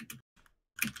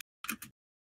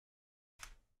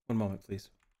 One moment, please.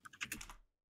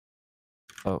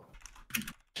 Oh.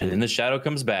 And then the shadow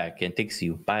comes back and takes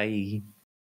you. Bye.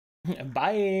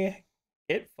 Bye.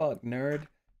 Get fucked, nerd.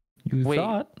 You Wait,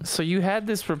 thought? so you had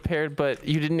this prepared, but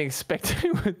you didn't expect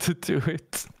anyone to do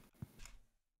it?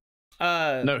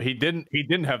 No, he didn't. He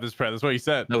didn't have this prayer. That's what he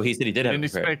said. No, he said he did have Didn't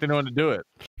it prepared. expect anyone to do it.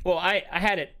 Well, I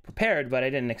had it prepared, but I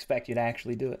didn't expect you to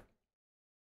actually do it.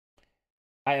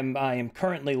 I am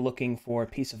currently looking for a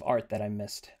piece of art that I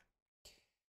missed.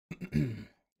 A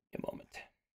moment.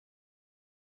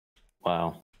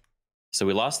 Wow. So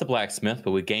we lost the blacksmith,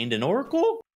 but we gained an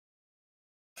oracle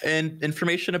and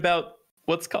information about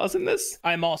what's causing this.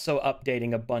 I'm also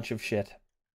updating a bunch of shit.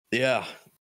 Yeah.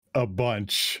 A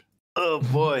bunch. Oh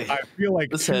boy. I feel like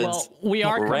This has Well, we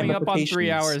are coming up on 3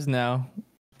 ramifications. hours now.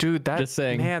 Dude, that Just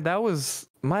saying. man, that was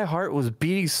my heart was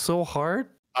beating so hard.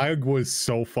 I was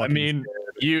so I fucking mean,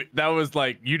 that was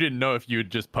like you didn't know if you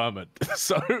would just perm it.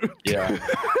 So Yeah.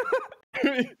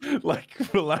 like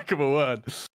for lack of a word.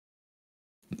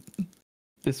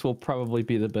 This will probably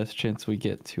be the best chance we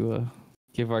get to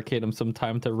give Arcadum some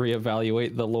time to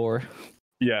reevaluate the lore.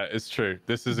 Yeah, it's true.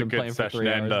 This is a Been good playing for session 3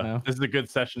 hours ender. now. This is a good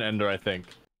session ender, I think.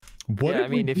 What yeah, did I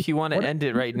mean, we if you want to end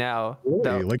it right now,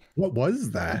 Really? Like, what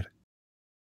was that?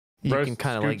 you Roast can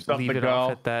kind of scoops like up leave the it off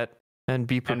girl, at that and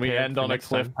be prepared. And we end for on a next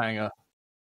time. cliffhanger.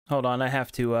 Hold on, I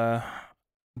have to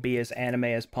be as anime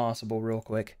as possible real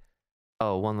quick.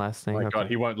 Oh, one last thing. Oh my okay. god,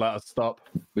 he won't let us stop.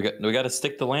 We got to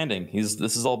stick the landing. This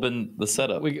has all been the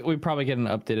setup. We probably get an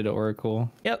updated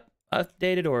oracle. Yep,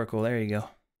 updated oracle. There you go.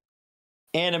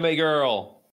 Anime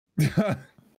girl.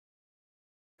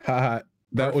 Haha,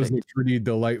 that was a pretty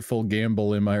delightful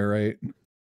gamble, am I right?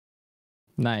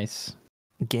 Nice.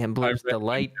 Gambler's I reckon-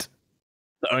 delight.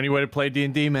 The only way to play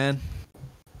D&D, man.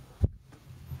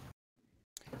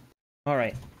 All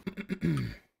right.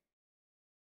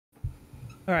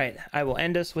 All right, I will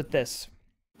end us with this.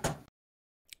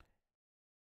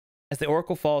 As the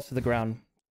oracle falls to the ground,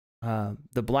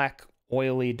 the black,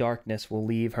 oily darkness will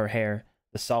leave her hair,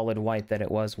 the solid white that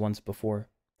it was once before.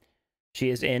 She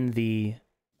is in the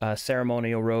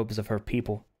ceremonial robes of her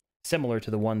people, similar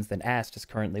to the ones that Ast is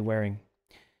currently wearing.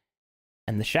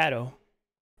 And the shadow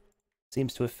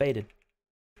seems to have faded.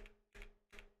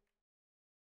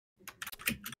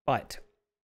 But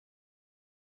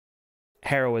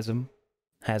heroism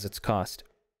has its cost.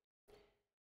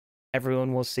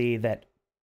 Everyone will see that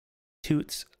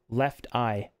Toot's left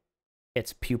eye,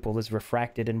 its pupil is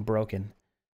refracted and broken,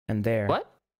 and there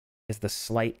What? is the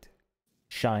slight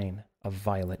shine of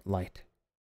violet light.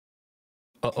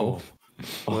 Uh-oh.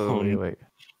 Wait.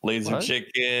 Laser What?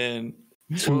 chicken.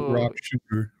 Toot Whoa. rock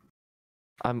sugar.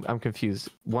 I'm confused.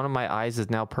 One of my eyes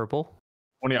is now purple.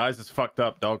 One of your eyes is fucked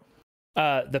up, dog.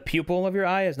 The pupil of your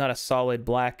eye is not a solid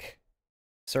black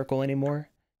circle anymore.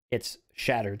 It's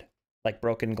shattered, like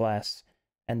broken glass,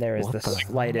 and there is What the the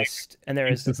slightest, and there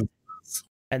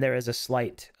is a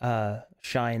slight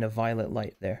shine of violet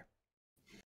light there,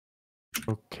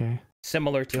 Okay.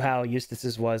 similar to how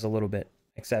Eustace's was a little bit,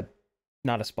 except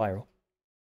not a spiral.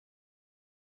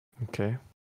 Okay.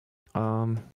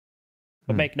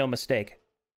 But make no mistake,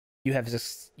 you have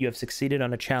succeeded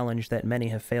on a challenge that many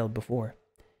have failed before,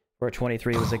 where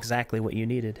 23 was exactly what you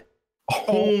needed.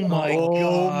 Oh my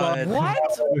god.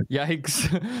 What?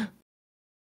 Yikes.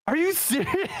 Are you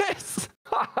serious?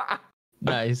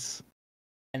 Nice.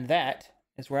 And that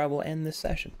is where I will end this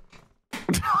session.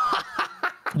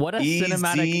 What a Easy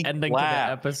cinematic ending to clap.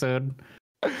 the episode.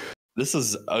 This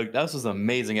was an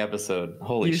amazing episode.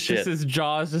 Holy shit. Eustace's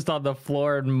jaws just on the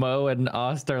floor, and Mo and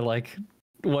Ost are like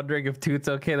wondering if Toot's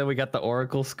okay. Then we got the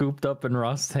oracle scooped up in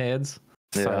Rost's hands.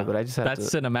 Sorry, but I just had That's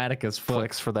to cinematic as fuck.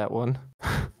 flex for that one.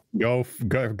 Go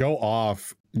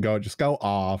off. Just go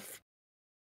off.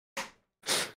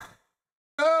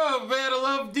 Oh man, I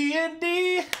love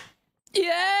DnD.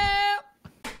 Yeah.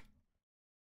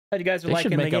 How you guys are They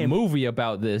liking should make the a game? movie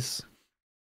about this.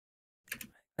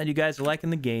 How you guys are liking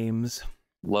the games?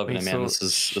 Loving it, man. so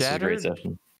This is a great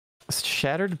session.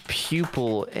 Shattered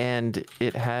pupil, and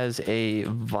it has a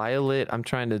violet. I'm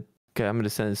going to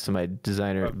send this to my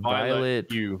designer.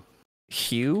 Violet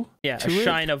hue. Yeah, to a it?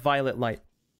 shine of violet light.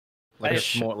 Like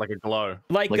a more like a glow.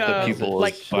 Like the pupil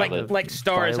like is violet. like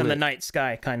stars in the Violet. night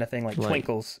sky kind of thing, like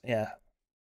twinkles. Yeah.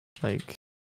 Like,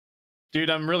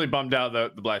 Dude, I'm really bummed out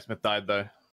that the blacksmith died though.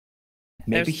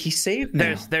 Maybe he saved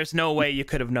now. There's no way you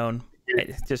could have known.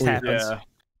 It just happens. Yeah.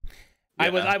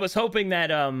 I was hoping that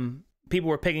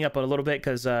people were picking up a little bit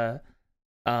because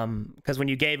when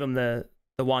you gave him the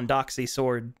Wandoxy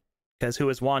sword, because who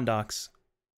is Wandox?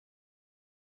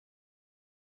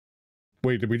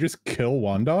 Wait, did we just kill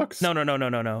Wandox? No.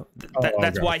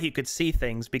 That's okay. why he could see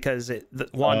things, because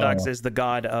Wandox is the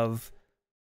god of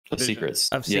secrets.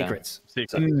 Of secrets.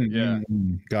 Yeah.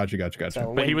 Gotcha.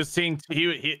 So But he was seeing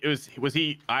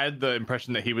I had the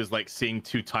impression that he was like seeing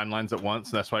two timelines at once,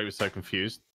 and that's why he was so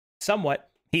confused. somewhat.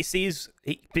 He sees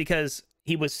because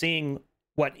he was seeing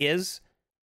what is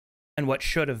and what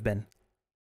should have been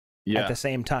at the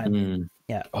same time.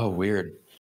 Yeah. Oh, weird.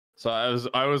 So I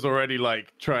was already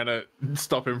like trying to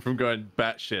stop him from going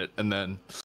batshit, and then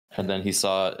he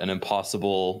saw an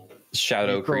impossible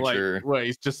shadow creature. Like, where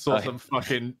he just saw some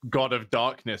fucking god of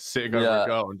darkness sitting over a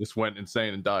girl and just went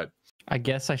insane and died. I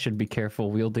guess I should be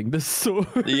careful wielding this sword.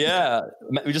 Yeah,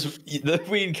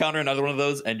 we encounter another one of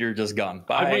those, and you're just gone.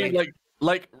 Bye. I mean,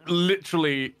 like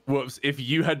literally, whoops! If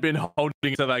you had been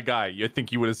holding to that guy, you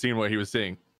think you would have seen what he was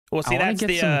seeing. Well, see, I want that's to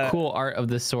get the some cool art of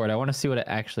this sword. I want to see what it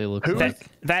actually looks like.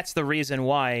 That's the reason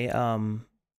why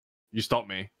you stopped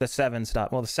me. The 7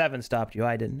 stopped. Well, the 7 stopped you.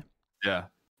 I didn't. Yeah,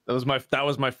 that was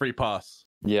my free pass.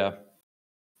 Yeah,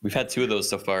 we've had 2 of those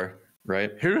so far,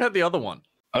 right? Who had the other one?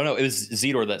 Oh no, it was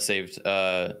Zedor that saved 2.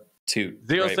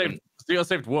 Zedor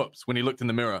saved Whoops when he looked in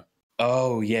the mirror.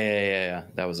 Oh yeah,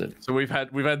 that was it. So we've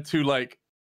had 2 like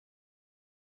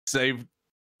save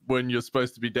when you're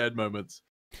supposed to be dead moments.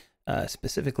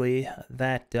 Specifically,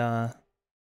 that's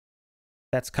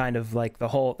kind of like the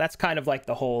whole. That's kind of like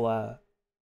the whole. I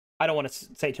don't want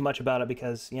to say too much about it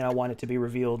because I want it to be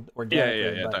revealed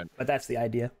organically. But that's the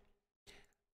idea.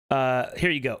 Here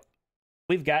you go.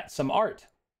 We've got some art.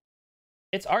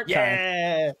 It's art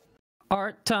time.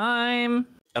 Art time.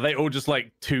 Are they all just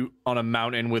like 2 on a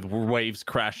mountain with waves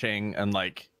crashing and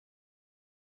like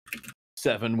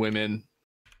 7 women?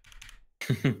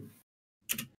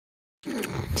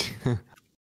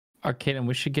 Arcadum,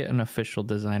 we should get an official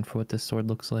design for what this sword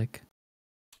looks like.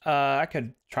 I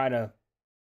could try to.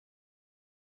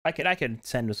 I could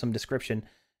send some description.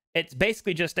 It's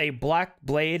basically just a black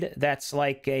blade that's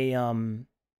like a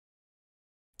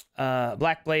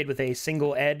black blade with a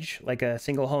single edge, like a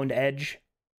single honed edge,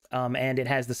 and it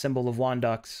has the symbol of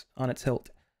Wandox on its hilt.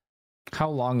 How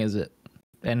long is it,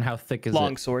 and how thick is it?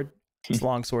 Long sword. It's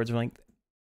long sword's length.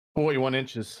 41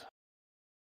 inches.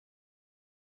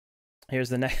 Here's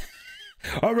the next.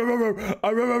 I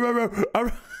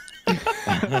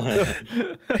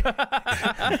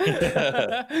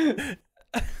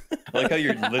like how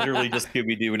you're literally just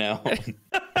Scooby-Doo now.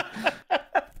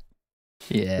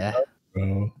 Yeah.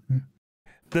 Oh.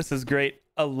 This is great.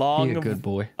 A good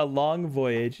boy. A long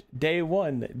voyage. Day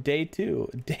 1, day 2,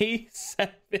 day 7.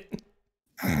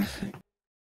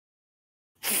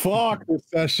 Fuck this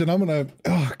session. I'm gonna.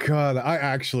 Oh god, I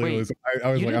actually was.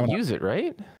 I was you like, didn't I'm use it,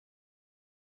 right?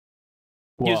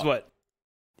 Use what?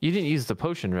 You didn't use the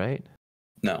potion, right?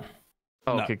 No.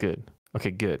 Oh, No. okay, good. Okay,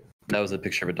 good. That was a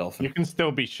picture of a dolphin. You can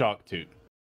still be shocked, dude.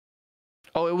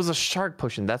 Oh, it was a shark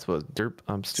potion. That's what. Derp.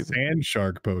 I'm stupid. Sand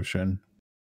shark potion.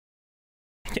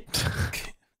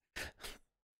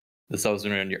 This was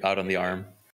when you're out on the arm.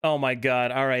 Oh my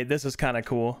god. All right, this is kind of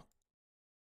cool.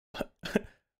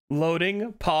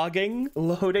 Loading, pogging,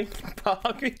 loading,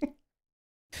 pogging.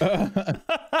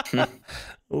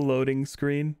 Loading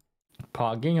screen.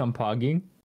 Pogging, I'm pogging.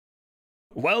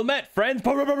 Well met, friends.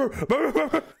 God damn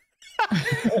it.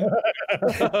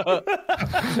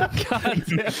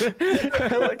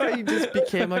 I like how you just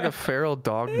became like a feral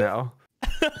dog now.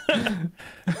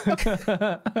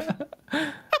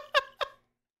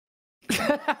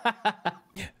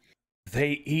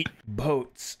 They eat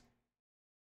boats.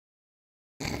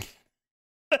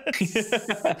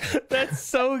 That's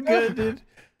so good, dude.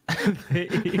 They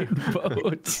eat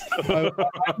boats.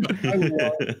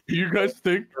 You guys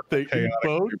think they eat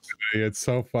boats? It's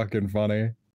so fucking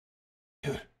funny.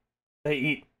 They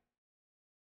eat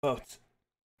Boats.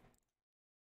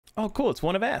 Oh, cool. It's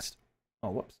one of Ast.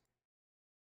 Oh, whoops.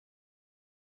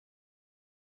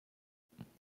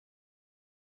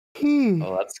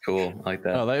 Oh, that's cool. I like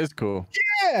that. Oh, that is cool.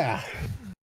 Yeah.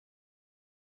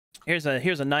 Here's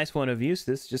a nice one of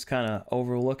Eustace, just kind of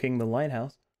overlooking the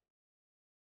lighthouse.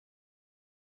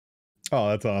 Oh,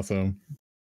 that's awesome.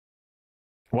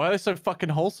 Why are they so fucking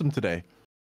wholesome today?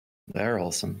 They're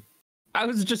wholesome. I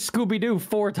was just Scooby-Doo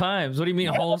 4 times. What do you mean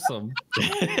wholesome?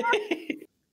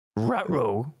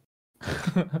 Ruh-roh.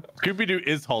 Scooby-Doo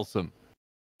is wholesome.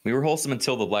 We were wholesome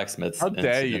until the blacksmiths. How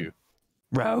dare you?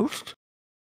 Roast?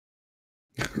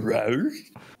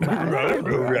 Roast?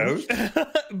 Roast?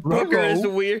 Booker is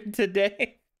weird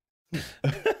today.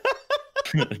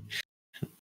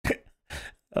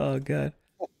 Oh, God.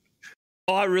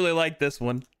 Oh, I really like this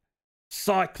one.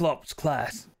 Cyclops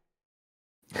class.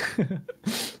 I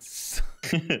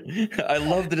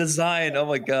love the design. Oh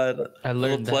my god. I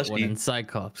learned that plushie. one in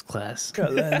Cyclops class. I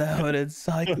learned that one in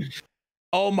Cyclops.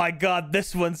 Oh my god,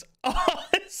 this one's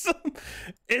awesome.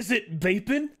 Is it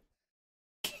beeping?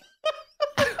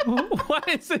 Why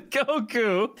is it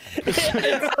Goku?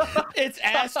 It's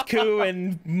Asku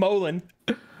and Molin.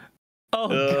 Oh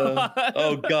god.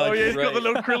 Oh god. Oh yeah, he's you're got the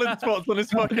right. little Krillin spots on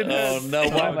his fucking head. Oh no,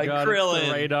 why am I God, it's the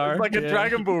Krillin? radar. It's like a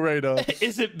Dragon Ball radar.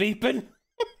 Is it beeping?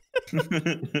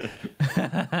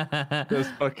 That's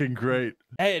fucking great.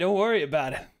 Hey, don't worry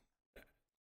about it.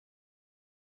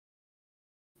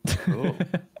 Cool.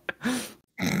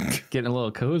 Getting a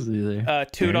little cozy there.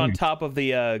 Toot on top of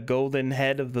the golden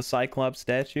head of the Cyclops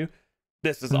statue.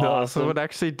 This is No, awesome. someone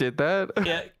actually did that.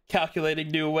 Yeah, calculating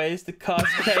new ways to cause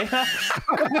chaos.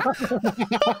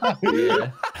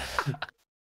 Yeah.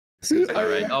 All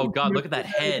right. Oh god, look at that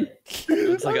head. It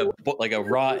looks like a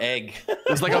raw egg.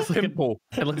 It's like a pimple.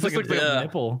 It looks like a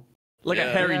nipple. Like a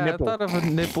Yeah. hairy Yeah, nipple. I thought of a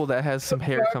nipple that has some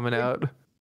hair coming out.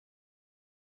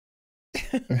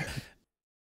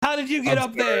 How did you get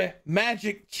up there?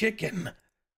 Magic chicken.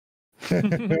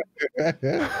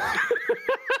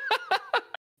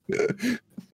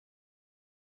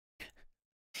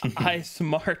 I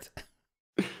smart.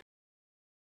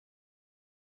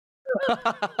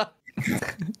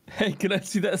 Hey, can I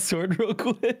see that sword real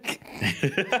quick?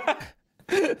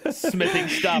 Smithing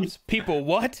stops. People,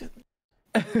 what?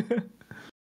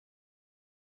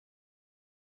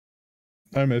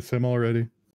 I miss him already.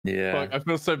 Yeah. Fuck, I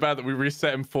feel so bad that we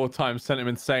reset him 4 times, sent him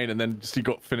insane, and then just he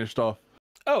got finished off.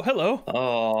 Oh, hello.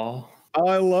 Oh,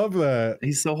 I love that.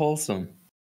 he's so wholesome.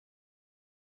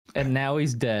 And now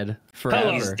he's dead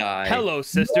Hello. He's forever. died. Hello,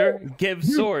 sister. Give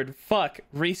sword. Fuck.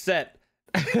 Reset.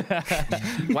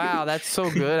 Wow, that's so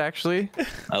good, actually.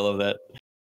 I love that.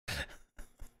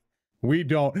 We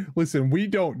don't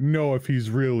know if he's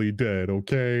really dead,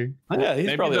 okay? Oh, yeah, he's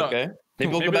Maybe probably the- okay.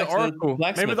 Maybe we'll Maybe go the back to the Oracle.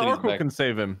 blacksmith. Maybe the when he's Oracle back. can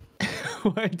save him.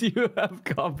 Why do you have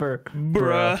copper?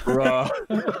 Bruh.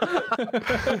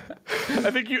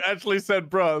 I think you actually said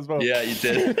bruh as well. Yeah, you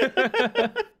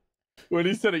did. When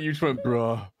he said it, you just went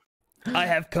bruh. I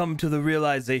have come to the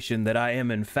realization that I am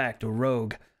in fact a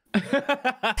rogue.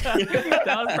 That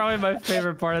was probably my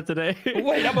favorite part of today.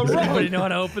 Wait, I'm a Does rogue. anybody know how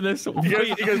to open this? He goes,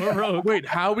 Wait, I'm a rogue. wait,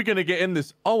 how are we gonna get in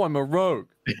this? Oh, I'm a rogue.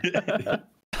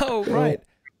 Oh, right.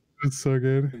 It's so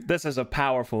good. This is a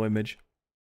powerful image.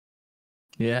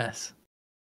 Yes.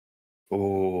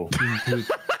 Oh,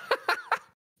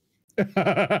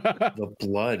 the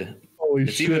blood. Holy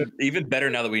It's shit. even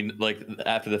better now that we like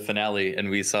after the finale and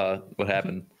we saw what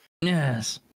happened.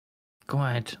 Yes.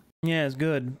 Quite. Yeah, it's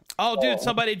good. Oh, dude,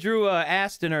 somebody drew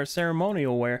Ast in her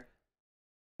ceremonial wear.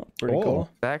 Pretty Oh. cool.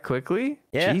 That quickly?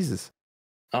 Yeah. Jesus.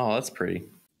 Oh, that's pretty.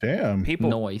 Damn. People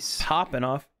Noise. popping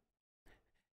off.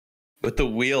 With the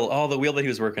wheel. Oh, the wheel that he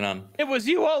was working on. It was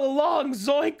you all along,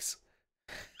 zoinks.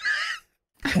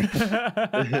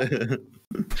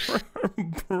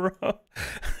 Bro.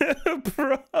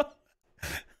 Bro.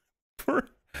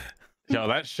 Yo,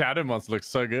 that shadow monster looks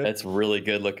so good. That's really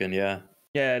good looking. Yeah,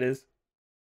 Yeah, it is.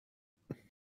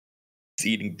 he's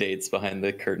eating dates behind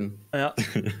the curtain. Yeah.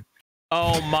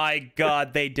 Oh my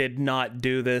god, they did not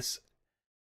do this.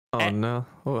 Oh, And- no.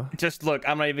 Oh. Just look,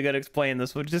 I'm not even gonna explain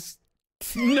this one. Just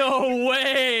No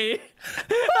way!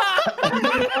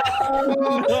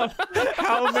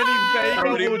 How many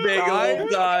bagels will die?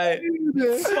 die.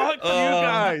 Fuck you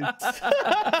guys.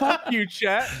 Fuck you,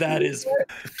 chat. That is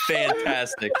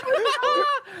fantastic.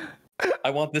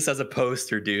 I want this as a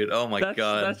poster, dude. Oh my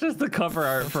god. That's just the cover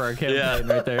art for our campaign Yeah.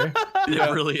 right there.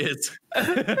 It really is.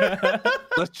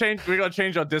 Let's change. We gotta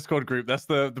change our Discord group. That's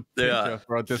the Yeah. picture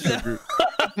for our Discord group.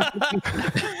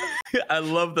 I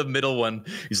love the middle one.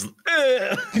 He's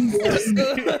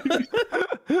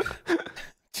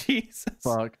Jesus.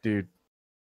 Fuck, dude.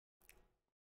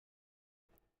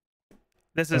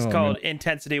 This is called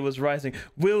Intensity Was Rising.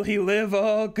 Will he live?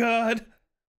 Oh, God.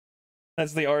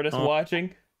 That's the artist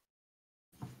watching.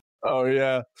 Oh,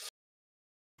 yeah.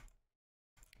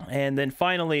 And then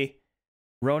finally,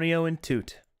 Romeo and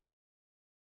Toot.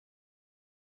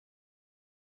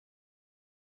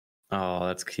 Oh,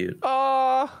 that's cute.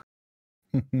 Oh,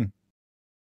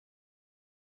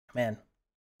 Man,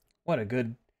 what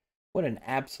an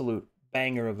absolute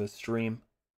banger of a stream.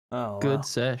 Oh, Good wow.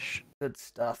 sesh. Good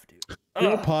stuff, dude.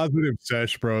 Real positive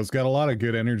sesh, bro. It's got a lot of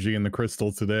good energy in the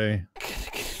crystal today.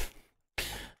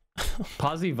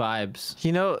 Posy vibes.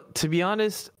 you know, to be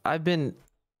honest, I've been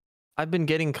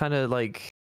getting kind of like,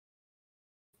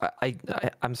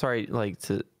 I'm sorry, like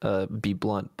to be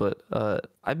blunt, but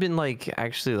I've been like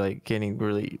actually like getting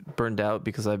really burned out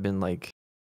because I've been like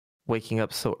waking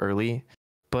up so early.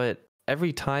 But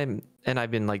every time, and I've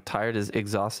been like tired as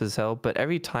exhausted as hell. But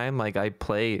every time like I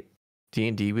play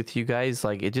D&D with you guys,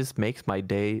 like it just makes my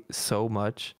day so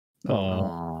much.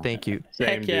 Oh, Thank you.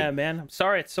 Heck yeah, man. I'm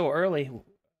sorry it's so early.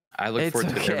 I look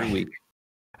forward to it every week.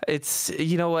 It's,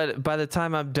 you know what? By the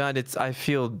time I'm done, I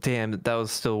feel damn that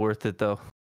was still worth it though.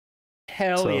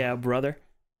 Hell yeah, brother.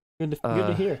 Good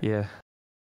to hear. Yeah.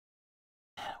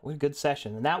 What a good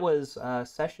session. And that was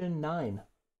session 9.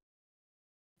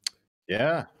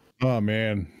 Yeah. Oh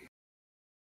man.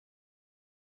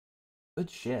 Good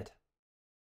shit.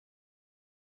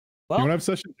 You want to have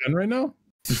session 10 right now?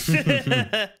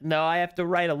 No, I have to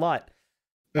write a lot.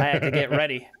 I have to get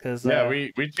ready because Yeah,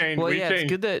 we changed. Well, we yeah, changed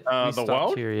it's good that we the stopped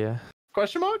world? here. Yeah.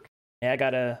 Question mark? yeah, I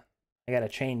gotta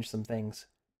change some things.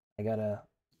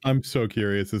 I'm so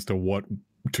curious as to what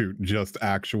Toot just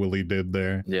actually did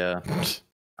there. Yeah.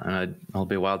 I'll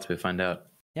be wild to find out.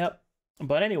 Yep.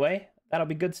 But anyway, that'll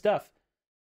be good stuff.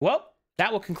 Well,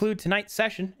 that will conclude tonight's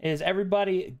session. Is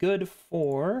everybody good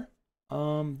for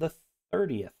the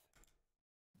 30th?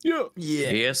 Yeah.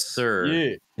 Yes, sir.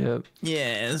 Yeah. Yep.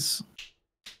 Yes.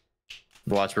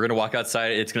 Watch, we're gonna walk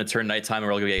outside. It's gonna turn nighttime, and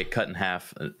we're all gonna get cut in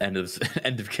half. End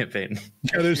of campaign.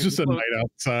 Yeah, there's just a night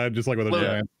outside, just like with a Look,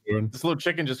 giant doing. This little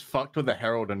chicken just fucked with the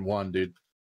herald and won, dude.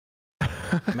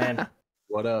 Man,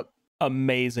 What up?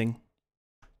 amazing.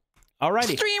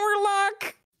 Alrighty. Streamer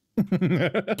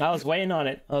luck. I was waiting on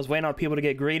it. I was waiting on people to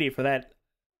get greedy for that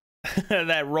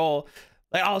that roll.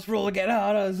 Like, let's roll again.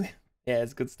 Yeah,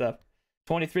 it's good stuff.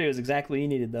 23 was exactly what you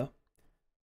needed, though.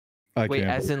 Wait,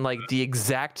 as in like the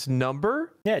exact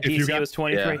number? Yeah, If you DC got- was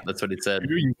 23. Yeah, that's what he said.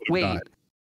 Wait.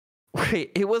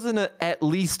 Wait, it wasn't at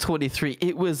least 23.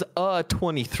 It was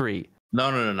 23.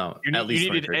 No. You At least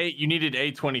needed 23. You needed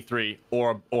a 23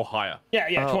 or higher.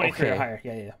 Yeah, Oh, 23 or okay. higher.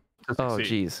 Yeah. to Oh,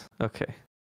 succeed. jeez. Okay.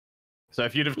 So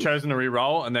if you'd have chosen to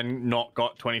re-roll and then not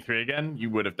got 23 again, you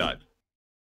would have died.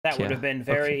 That would Yeah, have been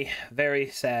very, very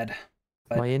sad.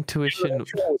 But My intuition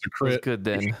was a was crit. good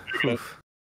then. Oof.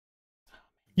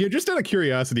 Yeah, just out of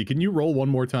curiosity, can you roll one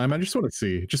more time? I just want to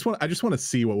see. I just want to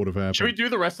see what would have happened. Should we do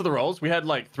the rest of the rolls? We had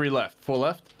like 4 left.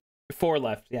 4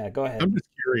 left. Yeah, go ahead. I'm just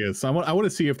curious. I want to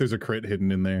see if there's a crit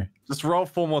hidden in there. Just roll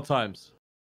 4 more times.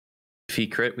 If he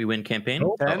crit, we win campaign.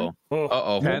 Oh, 10. Uh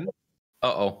oh. 10.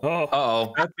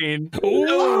 Uh-oh. 13.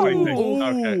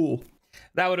 Ooh.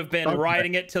 That would have been Okay.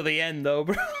 riding it till the end, though,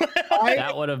 bro.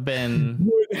 That would have been.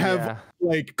 Would have Yeah.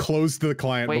 like closed the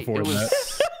client Wait, before it that.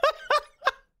 was.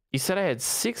 You said I had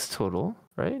 6 total,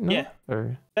 right? No? Yeah.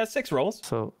 Or That's 6 rolls.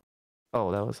 so. Oh,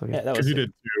 that was okay. Yeah, that Because was you it. did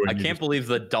 2. I and you can't believe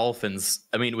the Dolphins.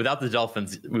 I mean, without the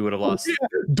Dolphins, we would have lost. Yeah,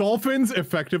 Dolphins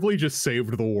effectively just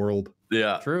saved the world.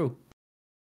 Yeah. True.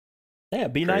 Yeah,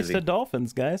 be nice Crazy. to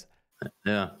Dolphins, guys.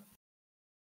 Yeah.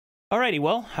 Alrighty,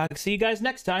 well, I'll see you guys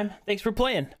next time. Thanks for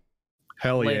playing.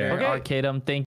 Hell yeah. Later, Arcadum. Thank